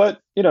 But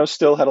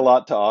still had a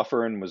lot to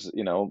offer, and was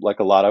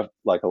like a lot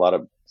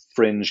of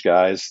fringe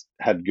guys,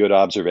 had good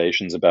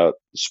observations about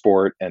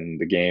sport and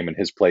the game and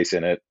his place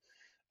in it.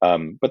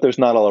 But there's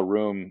not a lot of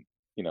room,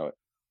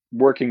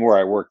 working where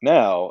I work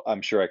now.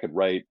 I'm sure I could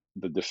write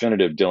the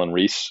definitive Dylan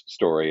Reese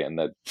story and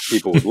that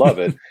people would love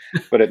it.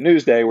 But at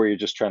Newsday, where you're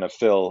just trying to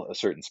fill a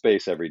certain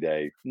space every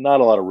day,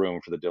 not a lot of room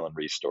for the Dylan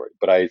Reese story.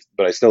 But I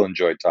still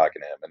enjoyed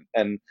talking to him.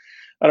 And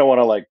I don't want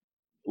to like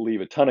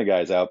leave a ton of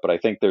guys out, but I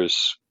think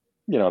there's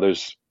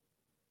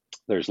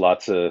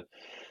lots of,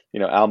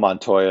 Al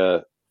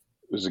Montoya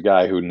was a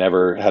guy who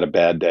never had a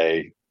bad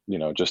day,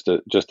 just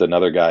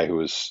another guy who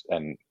was,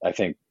 and I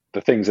think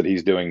the things that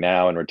he's doing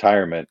now in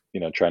retirement,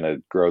 trying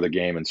to grow the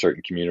game in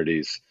certain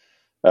communities,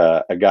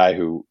 a guy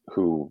who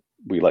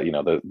we let,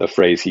 the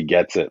phrase, he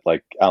gets it,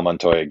 like Al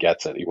Montoya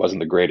gets it. He wasn't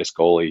the greatest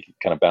goalie. He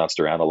kind of bounced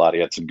around a lot. He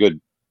had some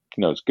good,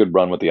 good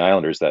run with the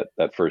Islanders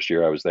that first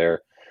year I was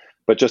there,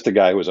 but just a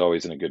guy who was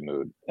always in a good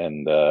mood.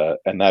 And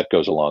that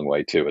goes a long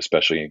way too,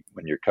 especially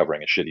when you're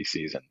covering a shitty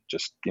season.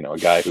 Just, a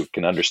guy who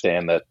can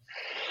understand that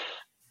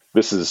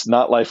this is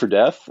not life or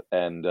death,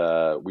 and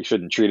we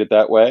shouldn't treat it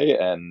that way.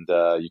 And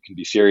you can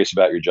be serious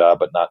about your job,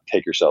 but not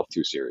take yourself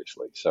too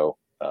seriously. So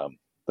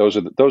those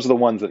are the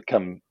ones that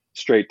come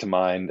straight to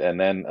mind. And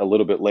then a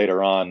little bit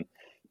later on,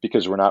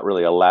 because we're not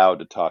really allowed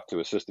to talk to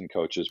assistant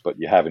coaches, but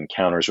you have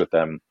encounters with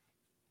them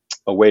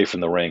away from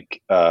the rink.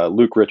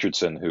 Luke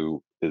Richardson,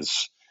 who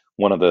is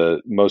one of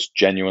the most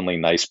genuinely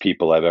nice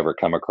people I've ever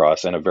come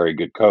across, and a very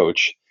good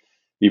coach.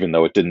 even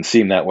though it didn't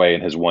seem that way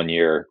in his 1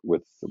 year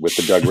with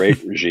the Doug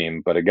Rake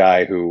regime, but a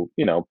guy who,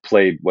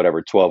 played whatever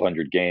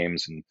 1,200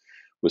 games and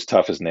was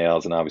tough as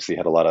nails, and obviously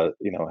had a lot of,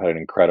 had an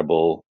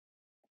incredible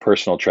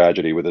personal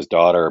tragedy with his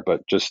daughter,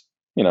 but just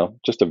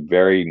a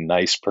very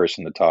nice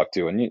person to talk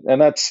to.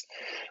 And that's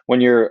when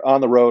you're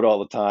on the road all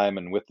the time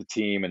and with the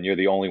team, and you're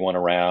the only one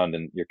around,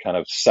 and you're kind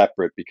of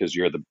separate because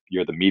you're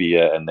the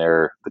media and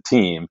they're the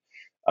team.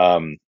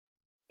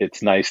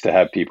 It's nice to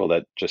have people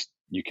that just,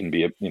 you can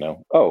be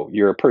oh,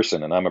 you're a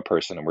person and I'm a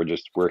person, and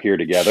we're here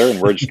together,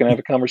 and we're just going to have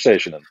a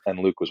conversation. And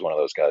Luke was one of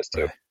those guys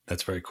too.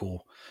 That's very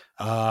cool.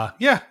 I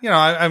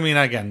mean,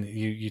 again,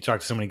 you talk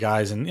to so many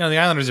guys, and, the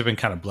Islanders have been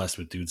kind of blessed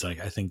with dudes I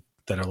think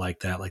that are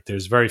like that. Like,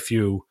 there's very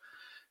few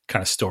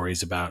kind of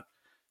stories about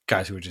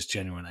guys who are just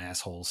genuine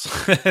assholes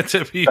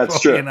to people. That's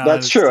true.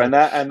 That's true. And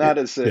that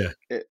is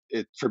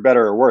it, for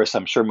better or worse.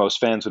 I'm sure most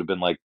fans would have been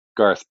like,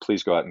 Garth,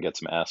 please go out and get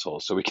some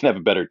assholes so we can have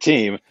a better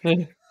team.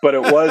 But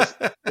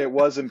it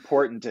was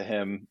important to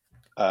him,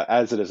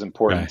 as it is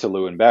important to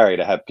Lou and Barry,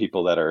 to have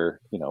people that are,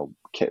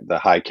 the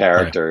high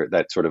character,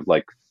 that sort of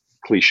like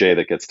cliche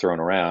that gets thrown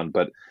around.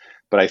 But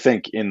I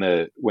think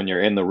when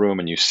you're in the room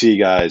and you see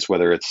guys,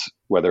 whether it's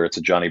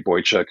a Johnny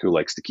Boychuk who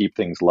likes to keep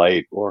things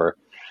light, or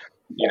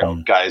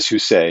guys who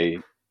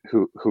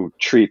who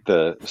treat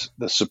the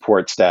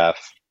support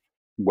staff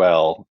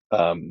well.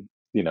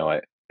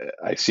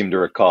 I seem to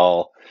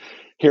recall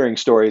hearing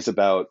stories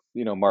about,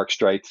 Mark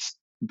Streit's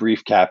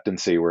brief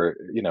captaincy, where,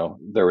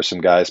 there were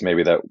some guys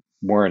maybe that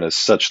weren't as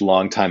such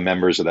longtime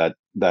members of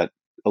that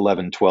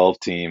 11-12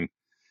 team,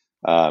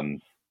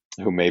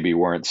 who maybe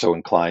weren't so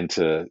inclined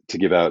to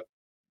give out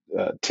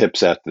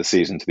tips after the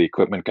season to the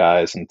equipment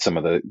guys and some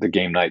of the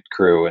game night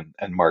crew.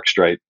 And Mark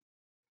Streit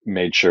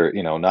made sure,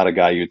 not a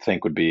guy you'd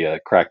think would be a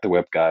crack the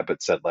whip guy,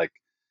 but said, like,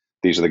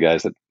 these are the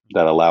guys that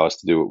allow us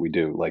to do what we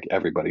do. Like,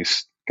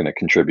 everybody's going to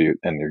contribute,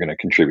 and you're going to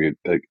contribute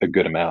a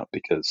good amount,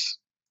 because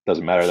it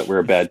doesn't matter that we're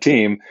a bad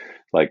team.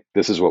 Like,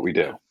 this is what we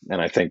do.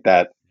 And I think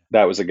that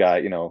was a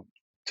guy,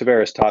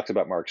 Tavares talks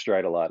about Mark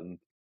Streit a lot and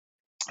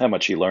how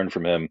much he learned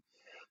from him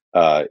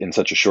in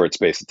such a short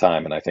space of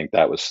time. And I think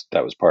that was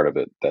part of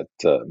it, that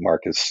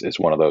Mark is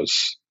one of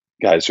those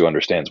guys who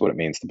understands what it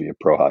means to be a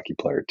pro hockey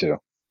player too.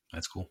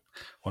 That's cool.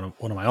 One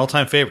of my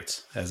all-time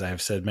favorites, as I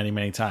have said many,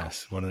 many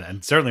times.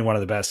 And certainly one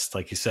of the best,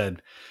 like you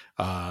said,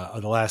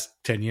 of the last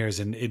 10 years.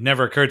 And it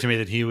never occurred to me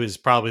that he was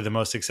probably the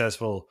most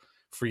successful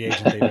free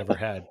agent they've ever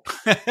had.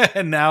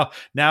 And now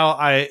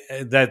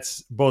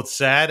that's both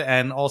sad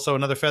and also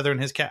another feather in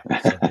his cap.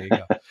 So there you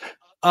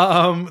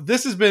go.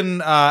 This has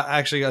been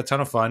actually a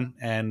ton of fun,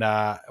 and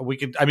we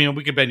could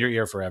bend your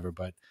ear forever,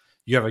 but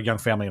you have a young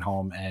family at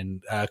home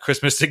and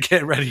Christmas to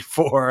get ready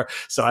for,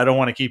 so I don't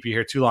want to keep you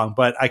here too long.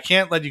 But I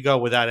can't let you go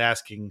without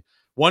asking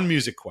one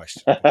music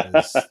question.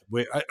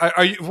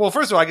 Well,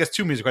 first of all, I guess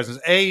two music questions.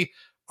 A,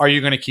 are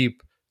you going to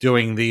keep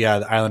doing the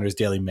Islanders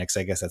Daily Mix?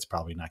 I guess that's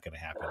probably not going to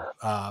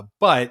happen.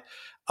 But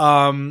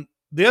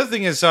the other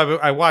thing is, so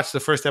I watched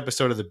the first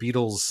episode of the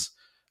Beatles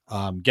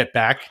Get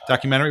Back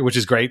documentary, which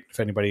is great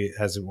if anybody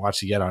hasn't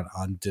watched it yet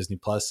on Disney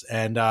Plus.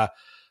 And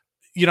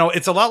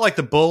it's a lot like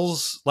the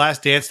Bulls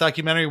Last Dance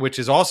documentary, which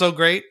is also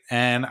great.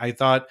 And I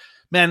thought,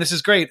 man, this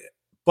is great.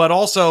 But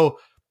also,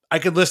 I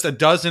could list a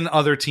dozen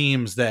other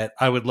teams that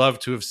I would love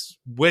to have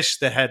wished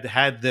that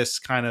had this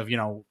kind of,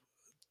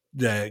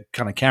 the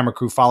kind of camera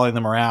crew following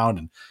them around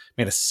and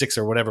made a 6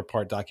 or whatever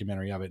part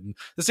documentary of it. And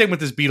the same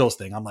with this Beatles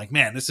thing. I'm like,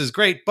 man, this is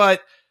great.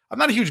 But I'm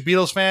not a huge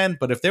Beatles fan.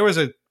 But if there was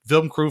a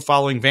film crew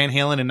following Van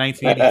Halen in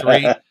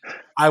 1983,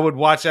 I would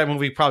watch that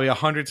movie probably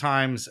 100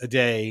 times a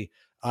day.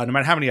 No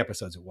matter how many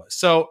episodes it was.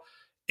 So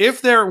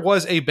if there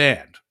was a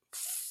band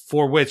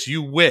for which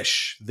you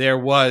wish there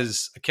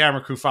was a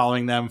camera crew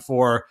following them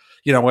for,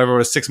 whatever it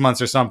was, 6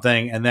 months or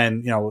something, and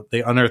then,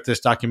 they unearthed this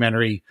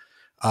documentary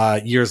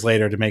years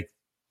later to make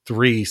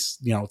 3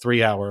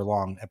 hour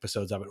long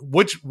episodes of it,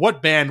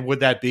 what band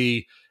would that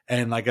be?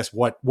 And I guess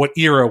what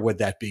era would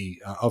that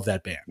be of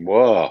that band?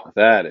 Whoa,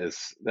 that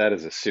is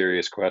a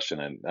serious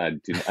question.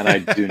 And I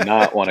do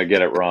not want to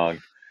get it wrong.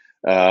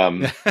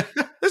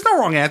 There's no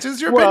wrong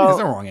answers. Your opinion. There's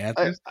no wrong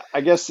answers.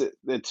 I guess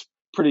it's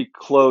pretty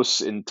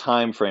close in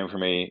time frame for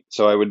me.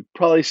 So I would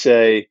probably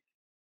say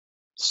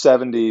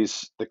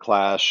 70s, The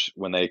Clash,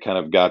 when they kind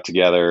of got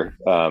together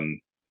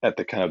at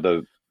the kind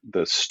of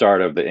the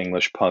start of the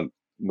English punk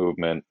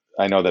movement.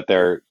 I know that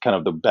they're kind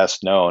of the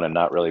best known and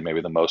not really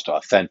maybe the most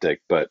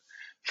authentic, but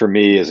for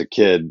me as a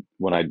kid,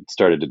 when I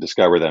started to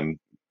discover them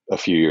a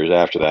few years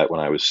after that,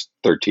 when I was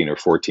 13 or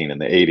 14 in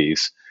the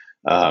 80s,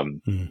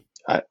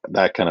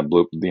 that kind of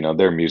blew,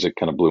 their music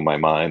kind of blew my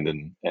mind,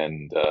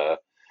 and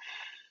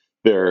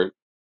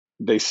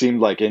they seemed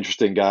like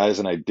interesting guys.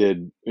 And I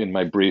did, in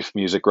my brief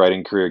music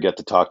writing career, get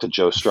to talk to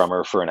Joe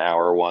Strummer for an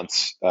hour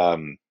once.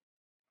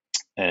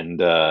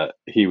 And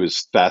he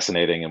was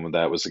fascinating. And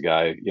that was a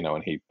guy,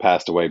 and he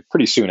passed away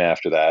pretty soon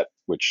after that,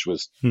 which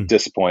was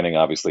disappointing,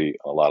 obviously,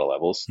 on a lot of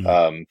levels.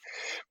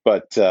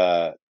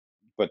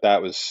 But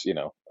that was,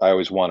 I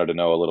always wanted to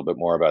know a little bit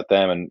more about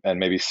them, and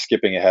maybe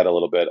skipping ahead a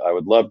little bit, I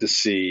would love to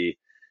see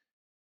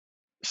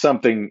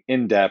something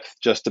in depth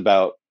just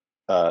about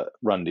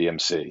Run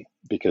DMC,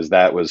 because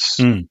that was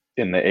in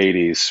the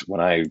 80s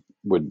when I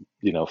would,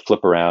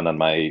 flip around on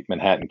my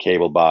Manhattan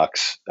cable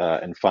box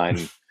and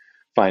find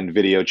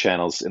video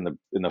channels in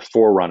the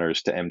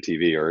forerunners to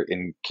MTV, or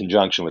in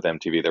conjunction with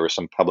MTV. There were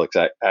some public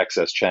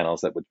access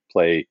channels that would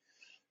play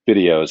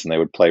videos, and they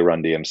would play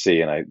Run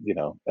DMC. And I,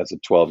 as a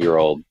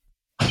 12-year-old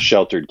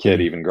sheltered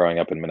kid, even growing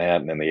up in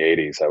Manhattan in the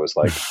 80s, I was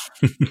like,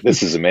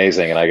 this is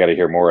amazing, and I got to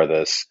hear more of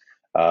this.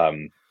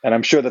 And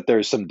I'm sure that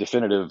there's some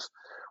definitive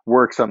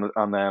works on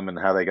them and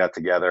how they got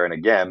together. And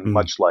again,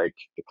 much like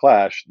the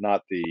Clash,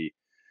 not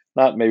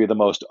maybe the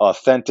most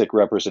authentic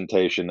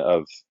representation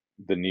of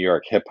the New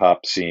York hip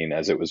hop scene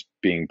as it was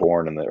being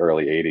born in the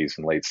early 80s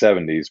and late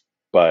 70s.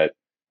 But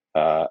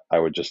I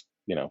would just,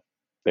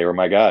 they were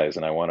my guys,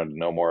 and I wanted to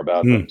know more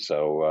about them.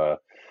 So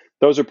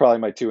those are probably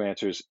my two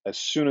answers. As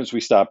soon as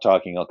we stop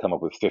talking, I'll come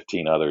up with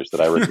 15 others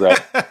that I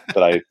regret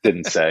that I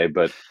didn't say,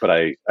 but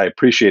I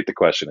appreciate the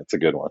question. It's a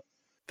good one.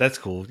 That's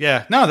cool.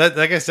 Yeah. No, that,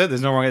 like I said, there's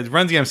no wrong.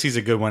 Run DMC is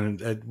a good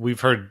one. We've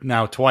heard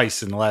now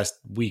twice in the last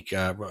week,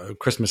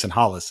 Christmas and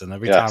Hollis. And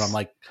every time I'm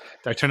like,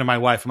 I turn to my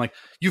wife, I'm like,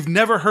 you've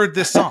never heard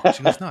this song?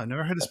 She goes, no, I've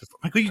never heard this before.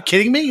 I'm like, are you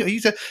kidding me? They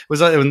used it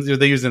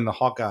in the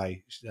Hawkeye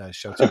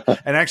show too.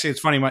 And actually,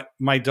 it's funny.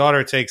 My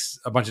daughter takes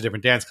a bunch of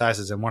different dance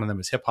classes, and one of them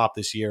is hip hop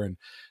this year. And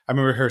I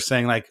remember her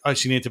saying like, oh,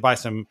 she needed to buy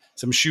some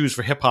shoes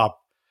for hip hop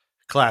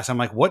class. I'm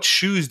like, what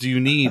shoes do you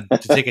need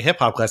to take a hip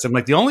hop class? I'm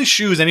like, the only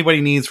shoes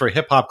anybody needs for a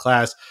hip hop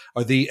class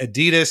are the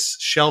Adidas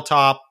shell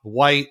top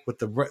white with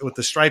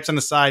the stripes on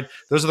the side.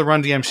 Those are the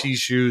Run DMC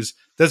shoes.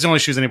 Those are the only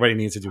shoes anybody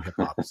needs to do hip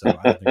hop. So I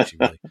don't think she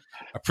really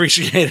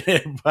appreciated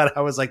it, but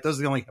I was like, those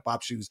are the only hip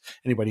hop shoes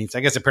anybody needs.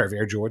 I guess a pair of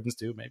Air Jordans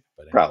too, maybe.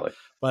 But anyway. Probably.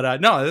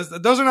 But no,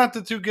 those are not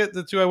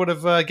the two I would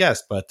have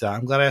guessed. But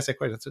I'm glad I asked that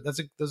question.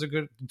 Those are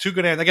good, two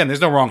good answers. Again,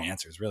 there's no wrong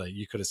answers really.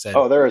 You could have said,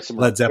 there are some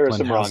Led Zeppelin, there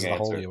are some wrong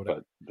answers,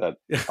 but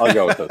I'll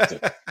go with those two.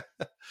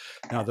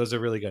 No, those are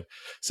really good.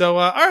 So,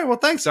 all right. Well,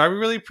 thanks, Ari. We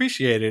really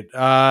appreciate it.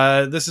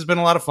 This has been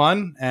a lot of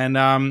fun.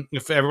 And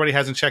if everybody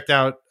hasn't checked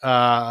out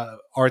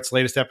Art's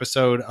latest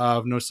episode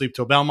of No Sleep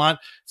Till Belmont,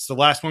 it's the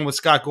last one with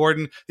Scott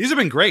Gordon. These have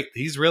been great.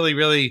 He's really,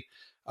 really,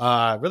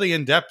 really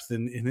in depth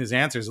in his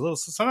answers.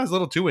 Sometimes a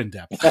little too in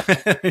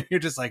depth. You're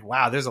just like,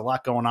 wow, there's a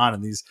lot going on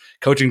in these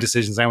coaching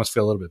decisions. I almost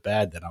feel a little bit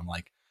bad that I'm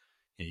like,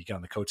 you get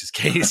on the coach's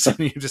case and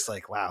you're just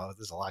like, wow,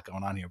 there's a lot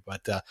going on here.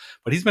 But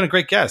he's been a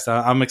great guest.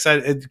 I'm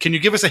excited. Can you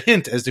give us a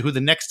hint as to who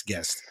the next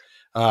guest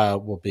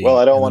will be? Well,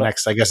 I don't in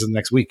the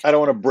next week. I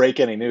don't want to break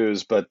any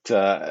news, but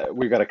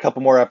we've got a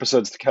couple more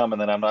episodes to come,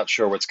 and then I'm not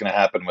sure what's going to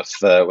happen with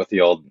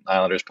the old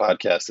Islanders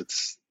podcast.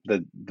 It's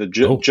the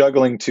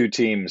juggling two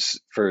teams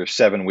for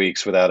 7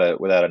 weeks without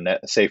a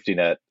safety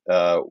net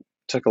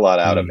took a lot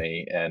out of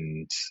me,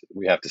 and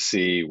we have to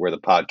see where the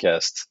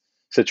podcast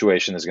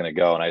situation is going to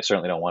go. And I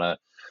certainly don't want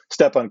to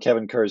step on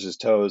Kevin Kurz's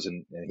toes,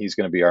 and he's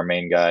going to be our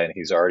main guy, and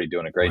he's already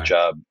doing a great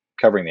job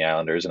covering the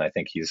Islanders, and I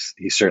think he's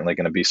certainly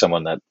going to be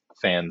someone that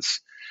fans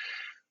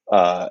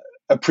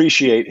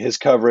appreciate his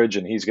coverage,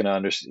 and he's going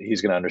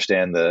to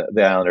understand the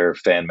Islander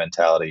fan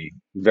mentality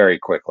very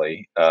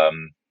quickly.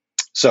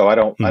 So I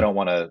don't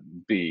want to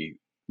be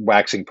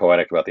waxing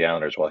poetic about the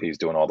Islanders while he's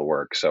doing all the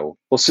work. So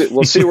we'll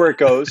see where it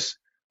goes.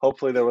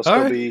 Hopefully there will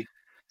still be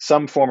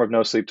some form of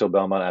No Sleep Till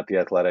Belmont at the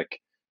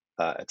Athletic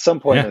at some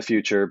point in the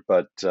future,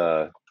 but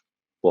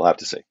we'll have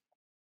to see.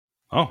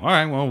 Oh, all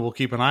right. Well, we'll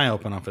keep an eye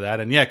open for that.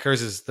 And yeah,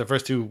 the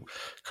first two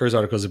Kurz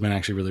articles have been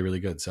actually really,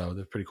 really good. So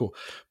they're pretty cool.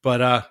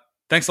 But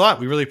thanks a lot.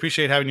 We really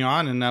appreciate having you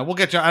on. And we'll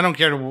get you. I don't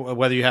care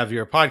whether you have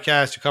your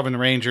podcast, you're covering the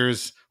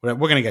Rangers. We're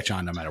going to get you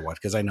on no matter what,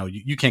 because I know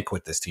you can't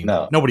quit this team.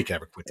 No. Nobody can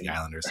ever quit the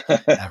Islanders,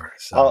 ever.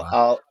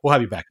 So we'll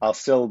have you back. I'll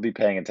still be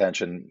paying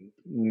attention,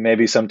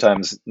 maybe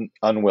sometimes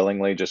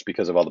unwillingly, just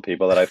because of all the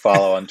people that I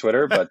follow on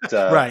Twitter. But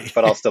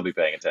but I'll still be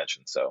paying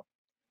attention. So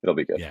it'll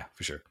be good. Yeah,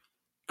 for sure.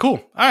 Cool.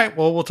 All right.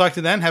 Well, we'll talk to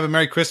you then. Have a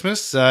Merry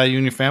Christmas, you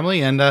and your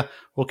family, and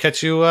we'll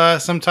catch you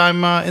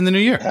sometime in the new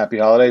year. Happy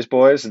holidays,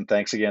 boys, and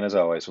thanks again as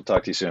always. We'll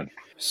talk to you soon.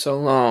 So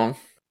long.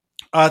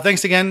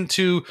 Thanks again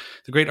to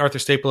the great Arthur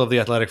Staple of The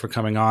Athletic for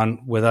coming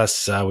on with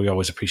us. We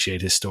always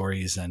appreciate his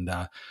stories. And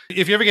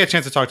if you ever get a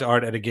chance to talk to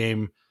Art at a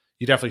game,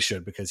 you definitely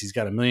should, because he's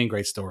got a million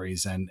great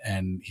stories,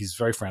 and he's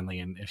very friendly,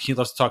 and he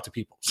loves to talk to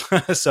people.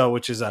 So,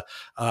 which is a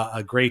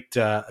great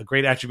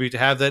attribute to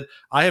have that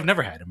I have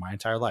never had in my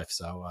entire life.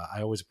 So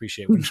I always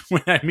appreciate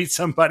when I meet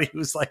somebody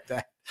who's like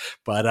that.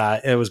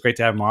 But it was great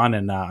to have him on,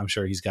 and I'm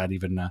sure he's got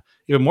even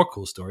more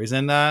cool stories.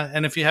 And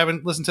if you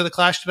haven't listened to The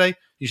Clash today,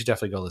 you should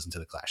definitely go listen to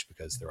The Clash,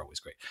 because they're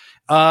always great.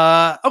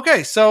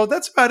 Okay, so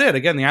that's about it.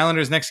 Again, the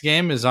Islanders' next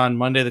game is on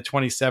Monday the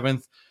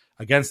 27th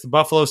against the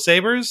Buffalo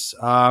Sabres.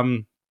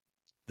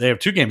 They have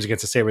 2 games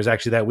against the Sabres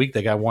actually that week.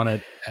 They got one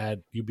at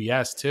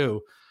UBS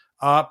too,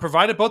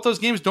 provided both those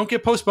games don't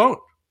get postponed.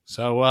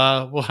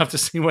 So we'll have to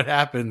see what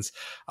happens.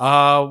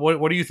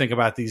 What do you think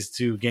about these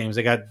 2 games?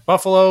 They got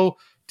Buffalo,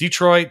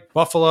 Detroit,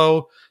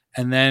 Buffalo,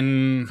 and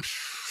then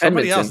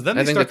somebody Edmonton. else. Then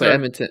I think they play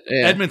Edmonton.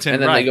 Yeah. Edmonton,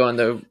 and then right. they go on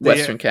the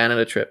Western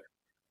Canada trip.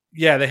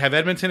 Yeah, they have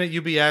Edmonton at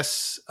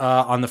UBS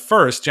on the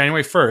 1st,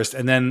 January 1st,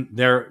 and then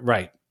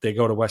they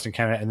go to Western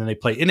Canada, and then they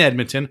play in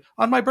Edmonton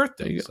on my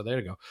birthday. So there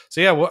you go.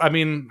 So yeah, what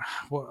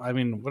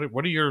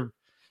are your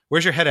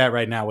where's your head at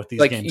right now with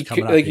these games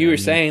coming up? Like you were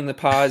saying, the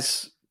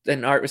pause,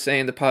 and Art was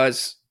saying the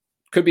pause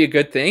could be a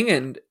good thing,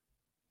 and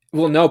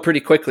we'll know pretty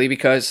quickly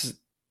because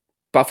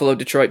Buffalo,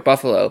 Detroit,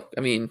 Buffalo.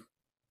 I mean,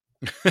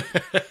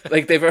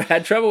 like they've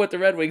had trouble with the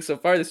Red Wings so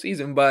far this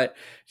season, but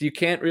you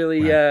can't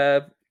really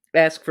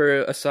ask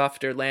for a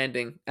softer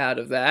landing out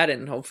of that,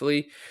 and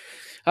hopefully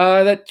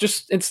that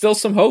just instills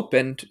some hope,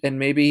 and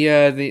maybe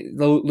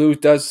Lou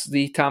does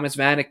the Thomas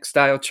Vanek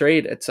style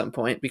trade at some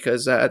point,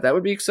 because that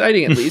would be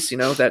exciting. At least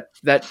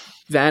that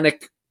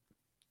Vanek,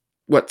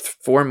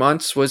 4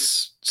 months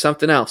was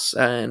something else,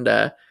 and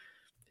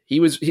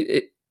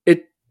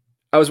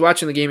I was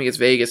watching the game against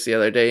Vegas the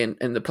other day,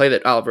 and the play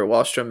that Oliver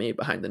Wahlstrom made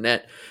behind the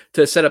net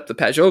to set up the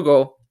Pajot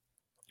goal,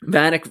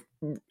 Vanek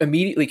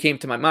immediately came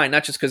to my mind,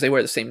 not just because they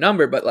wear the same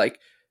number, but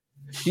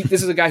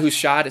this is a guy whose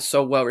shot is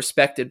so well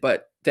respected,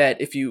 but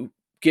that if you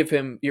give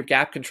him your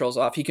gap controls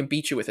off, he can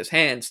beat you with his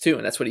hands too,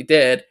 and that's what he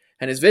did,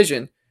 and his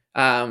vision.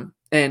 And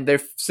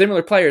they're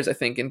similar players, I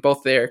think, in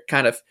both their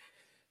kind of,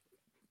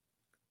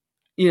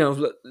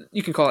 you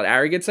can call it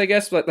arrogance, I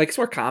guess, but it's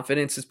more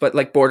confidence,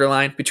 but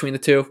borderline between the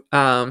two,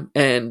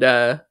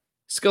 and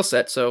skill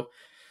set. So,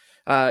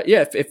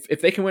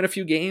 if they can win a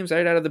few games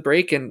right out of the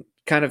break and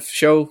kind of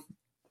show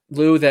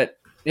Lou that,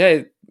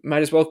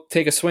 might as well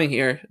take a swing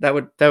here, that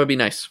would be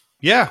nice.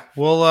 Yeah,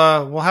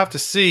 we'll have to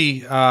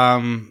see.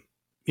 I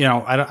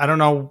don't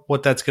know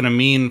what that's going to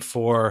mean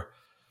for,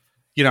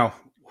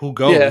 who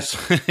goes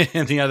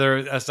in the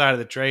other side of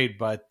the trade,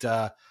 but.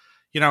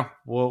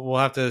 We'll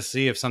have to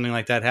see if something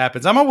like that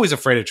happens. I'm always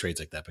afraid of trades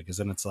like that, because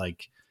then it's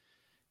like,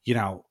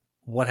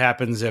 what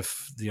happens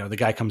if, the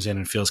guy comes in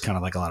and feels kind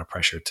of like a lot of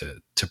pressure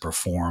to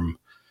perform,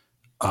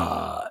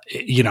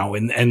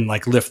 and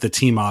lift the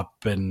team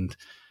up, and,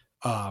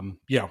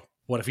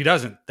 what if he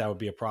doesn't? That would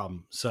be a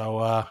problem.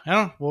 So,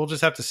 we'll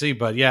just have to see,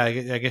 but yeah,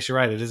 I guess you're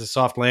right. It is a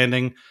soft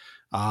landing.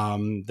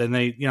 Then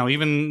they,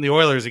 even the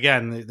Oilers,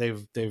 again,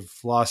 they've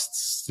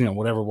lost,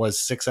 whatever it was,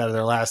 6 out of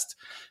their last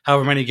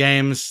however many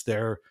games.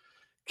 They're,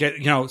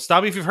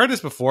 stop me if you've heard this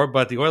before,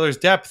 but the Oilers'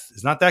 depth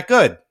is not that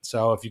good.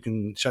 So if you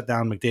can shut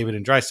down McDavid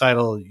and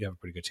Draisaitl, you have a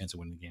pretty good chance of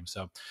winning the game.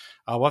 So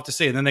we'll have to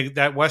see. And then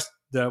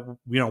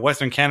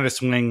Western Canada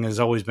swing has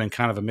always been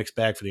kind of a mixed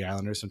bag for the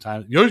Islanders.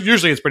 Sometimes,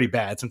 usually it's pretty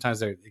bad. Sometimes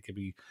they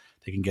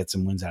can get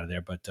some wins out of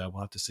there, but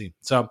we'll have to see.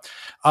 So,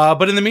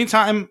 but in the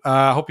meantime,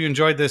 I hope you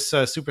enjoyed this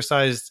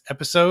supersized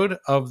episode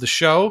of the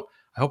show.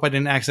 I hope I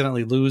didn't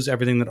accidentally lose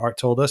everything that Art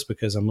told us,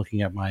 because I'm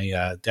looking at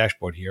my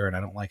dashboard here and I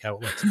don't like how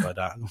it looks, but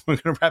we're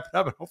going to wrap it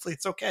up and hopefully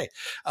it's okay.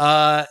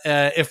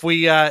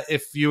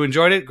 If you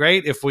enjoyed it,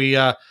 great. If we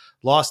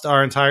lost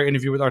our entire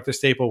interview with Arthur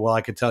Staple, well,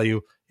 I could tell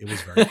you it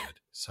was very good.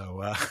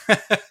 So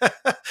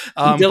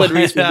Dylan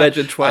Reese was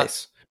mentioned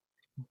twice.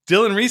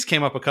 Dylan Reese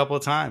came up a couple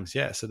of times.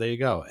 Yeah. So there you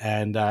go.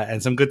 And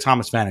some good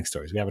Thomas Vanek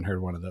stories. We haven't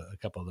heard a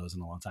couple of those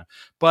in a long time,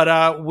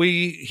 but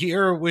we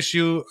here wish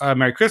you a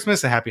Merry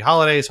Christmas, a happy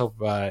holidays. Hope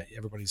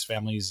everybody's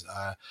families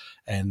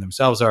and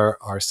themselves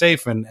are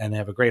safe and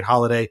have a great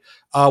holiday.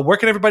 Where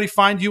can everybody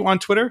find you on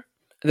Twitter?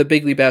 The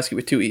Big Lebowski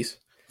with 2 E's.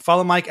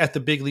 Follow Mike at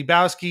the Big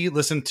Lebowski.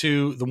 Listen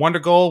to the Wonder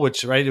Goal,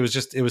 which it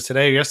was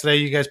today or yesterday.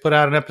 You guys put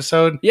out an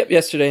episode. Yep,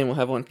 yesterday, and we'll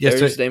have one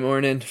Thursday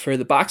morning for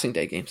the Boxing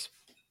Day games.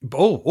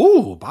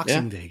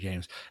 Boxing Day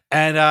games.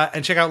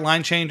 And check out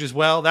Line Change as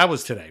well. That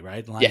was today,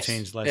 right?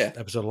 Change, last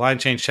episode of Line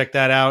Change. Check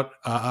that out.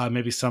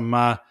 Maybe some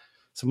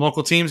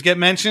local teams get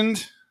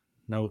mentioned.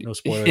 No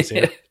spoilers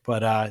here,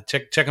 but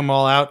check them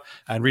all out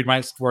and read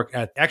my work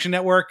at Action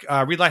Network.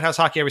 Read Lighthouse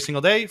Hockey every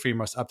single day for your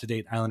most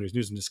up-to-date Islanders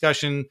news and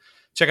discussion.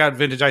 Check out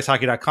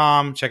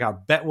VintageIceHockey.com. Check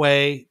out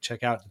Betway.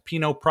 Check out the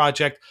Pinot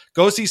Project.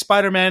 Go see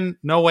Spider-Man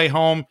No Way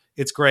Home.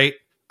 It's great.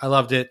 I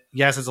loved it.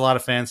 Yes, it's a lot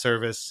of fan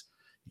service.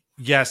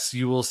 Yes,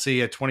 you will see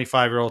a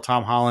 25-year-old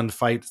Tom Holland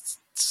fight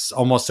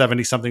almost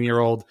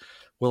 70-something-year-old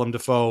Willem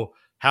Dafoe.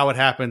 How it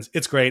happens.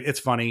 It's great. It's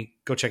funny.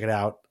 Go check it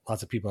out.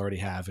 Lots of people already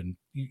have, and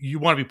you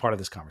want to be part of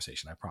this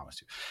conversation. I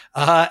promise you.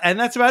 And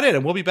that's about it.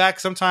 And we'll be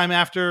back sometime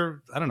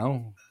after, I don't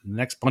know, the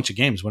next bunch of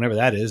games, whenever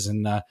that is.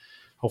 And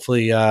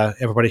hopefully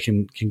everybody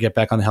can get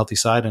back on the healthy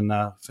side and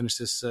finish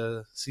this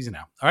season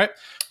out. All right.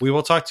 We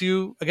will talk to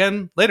you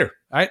again later.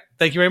 All right.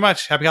 Thank you very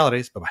much. Happy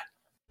holidays. Bye-bye.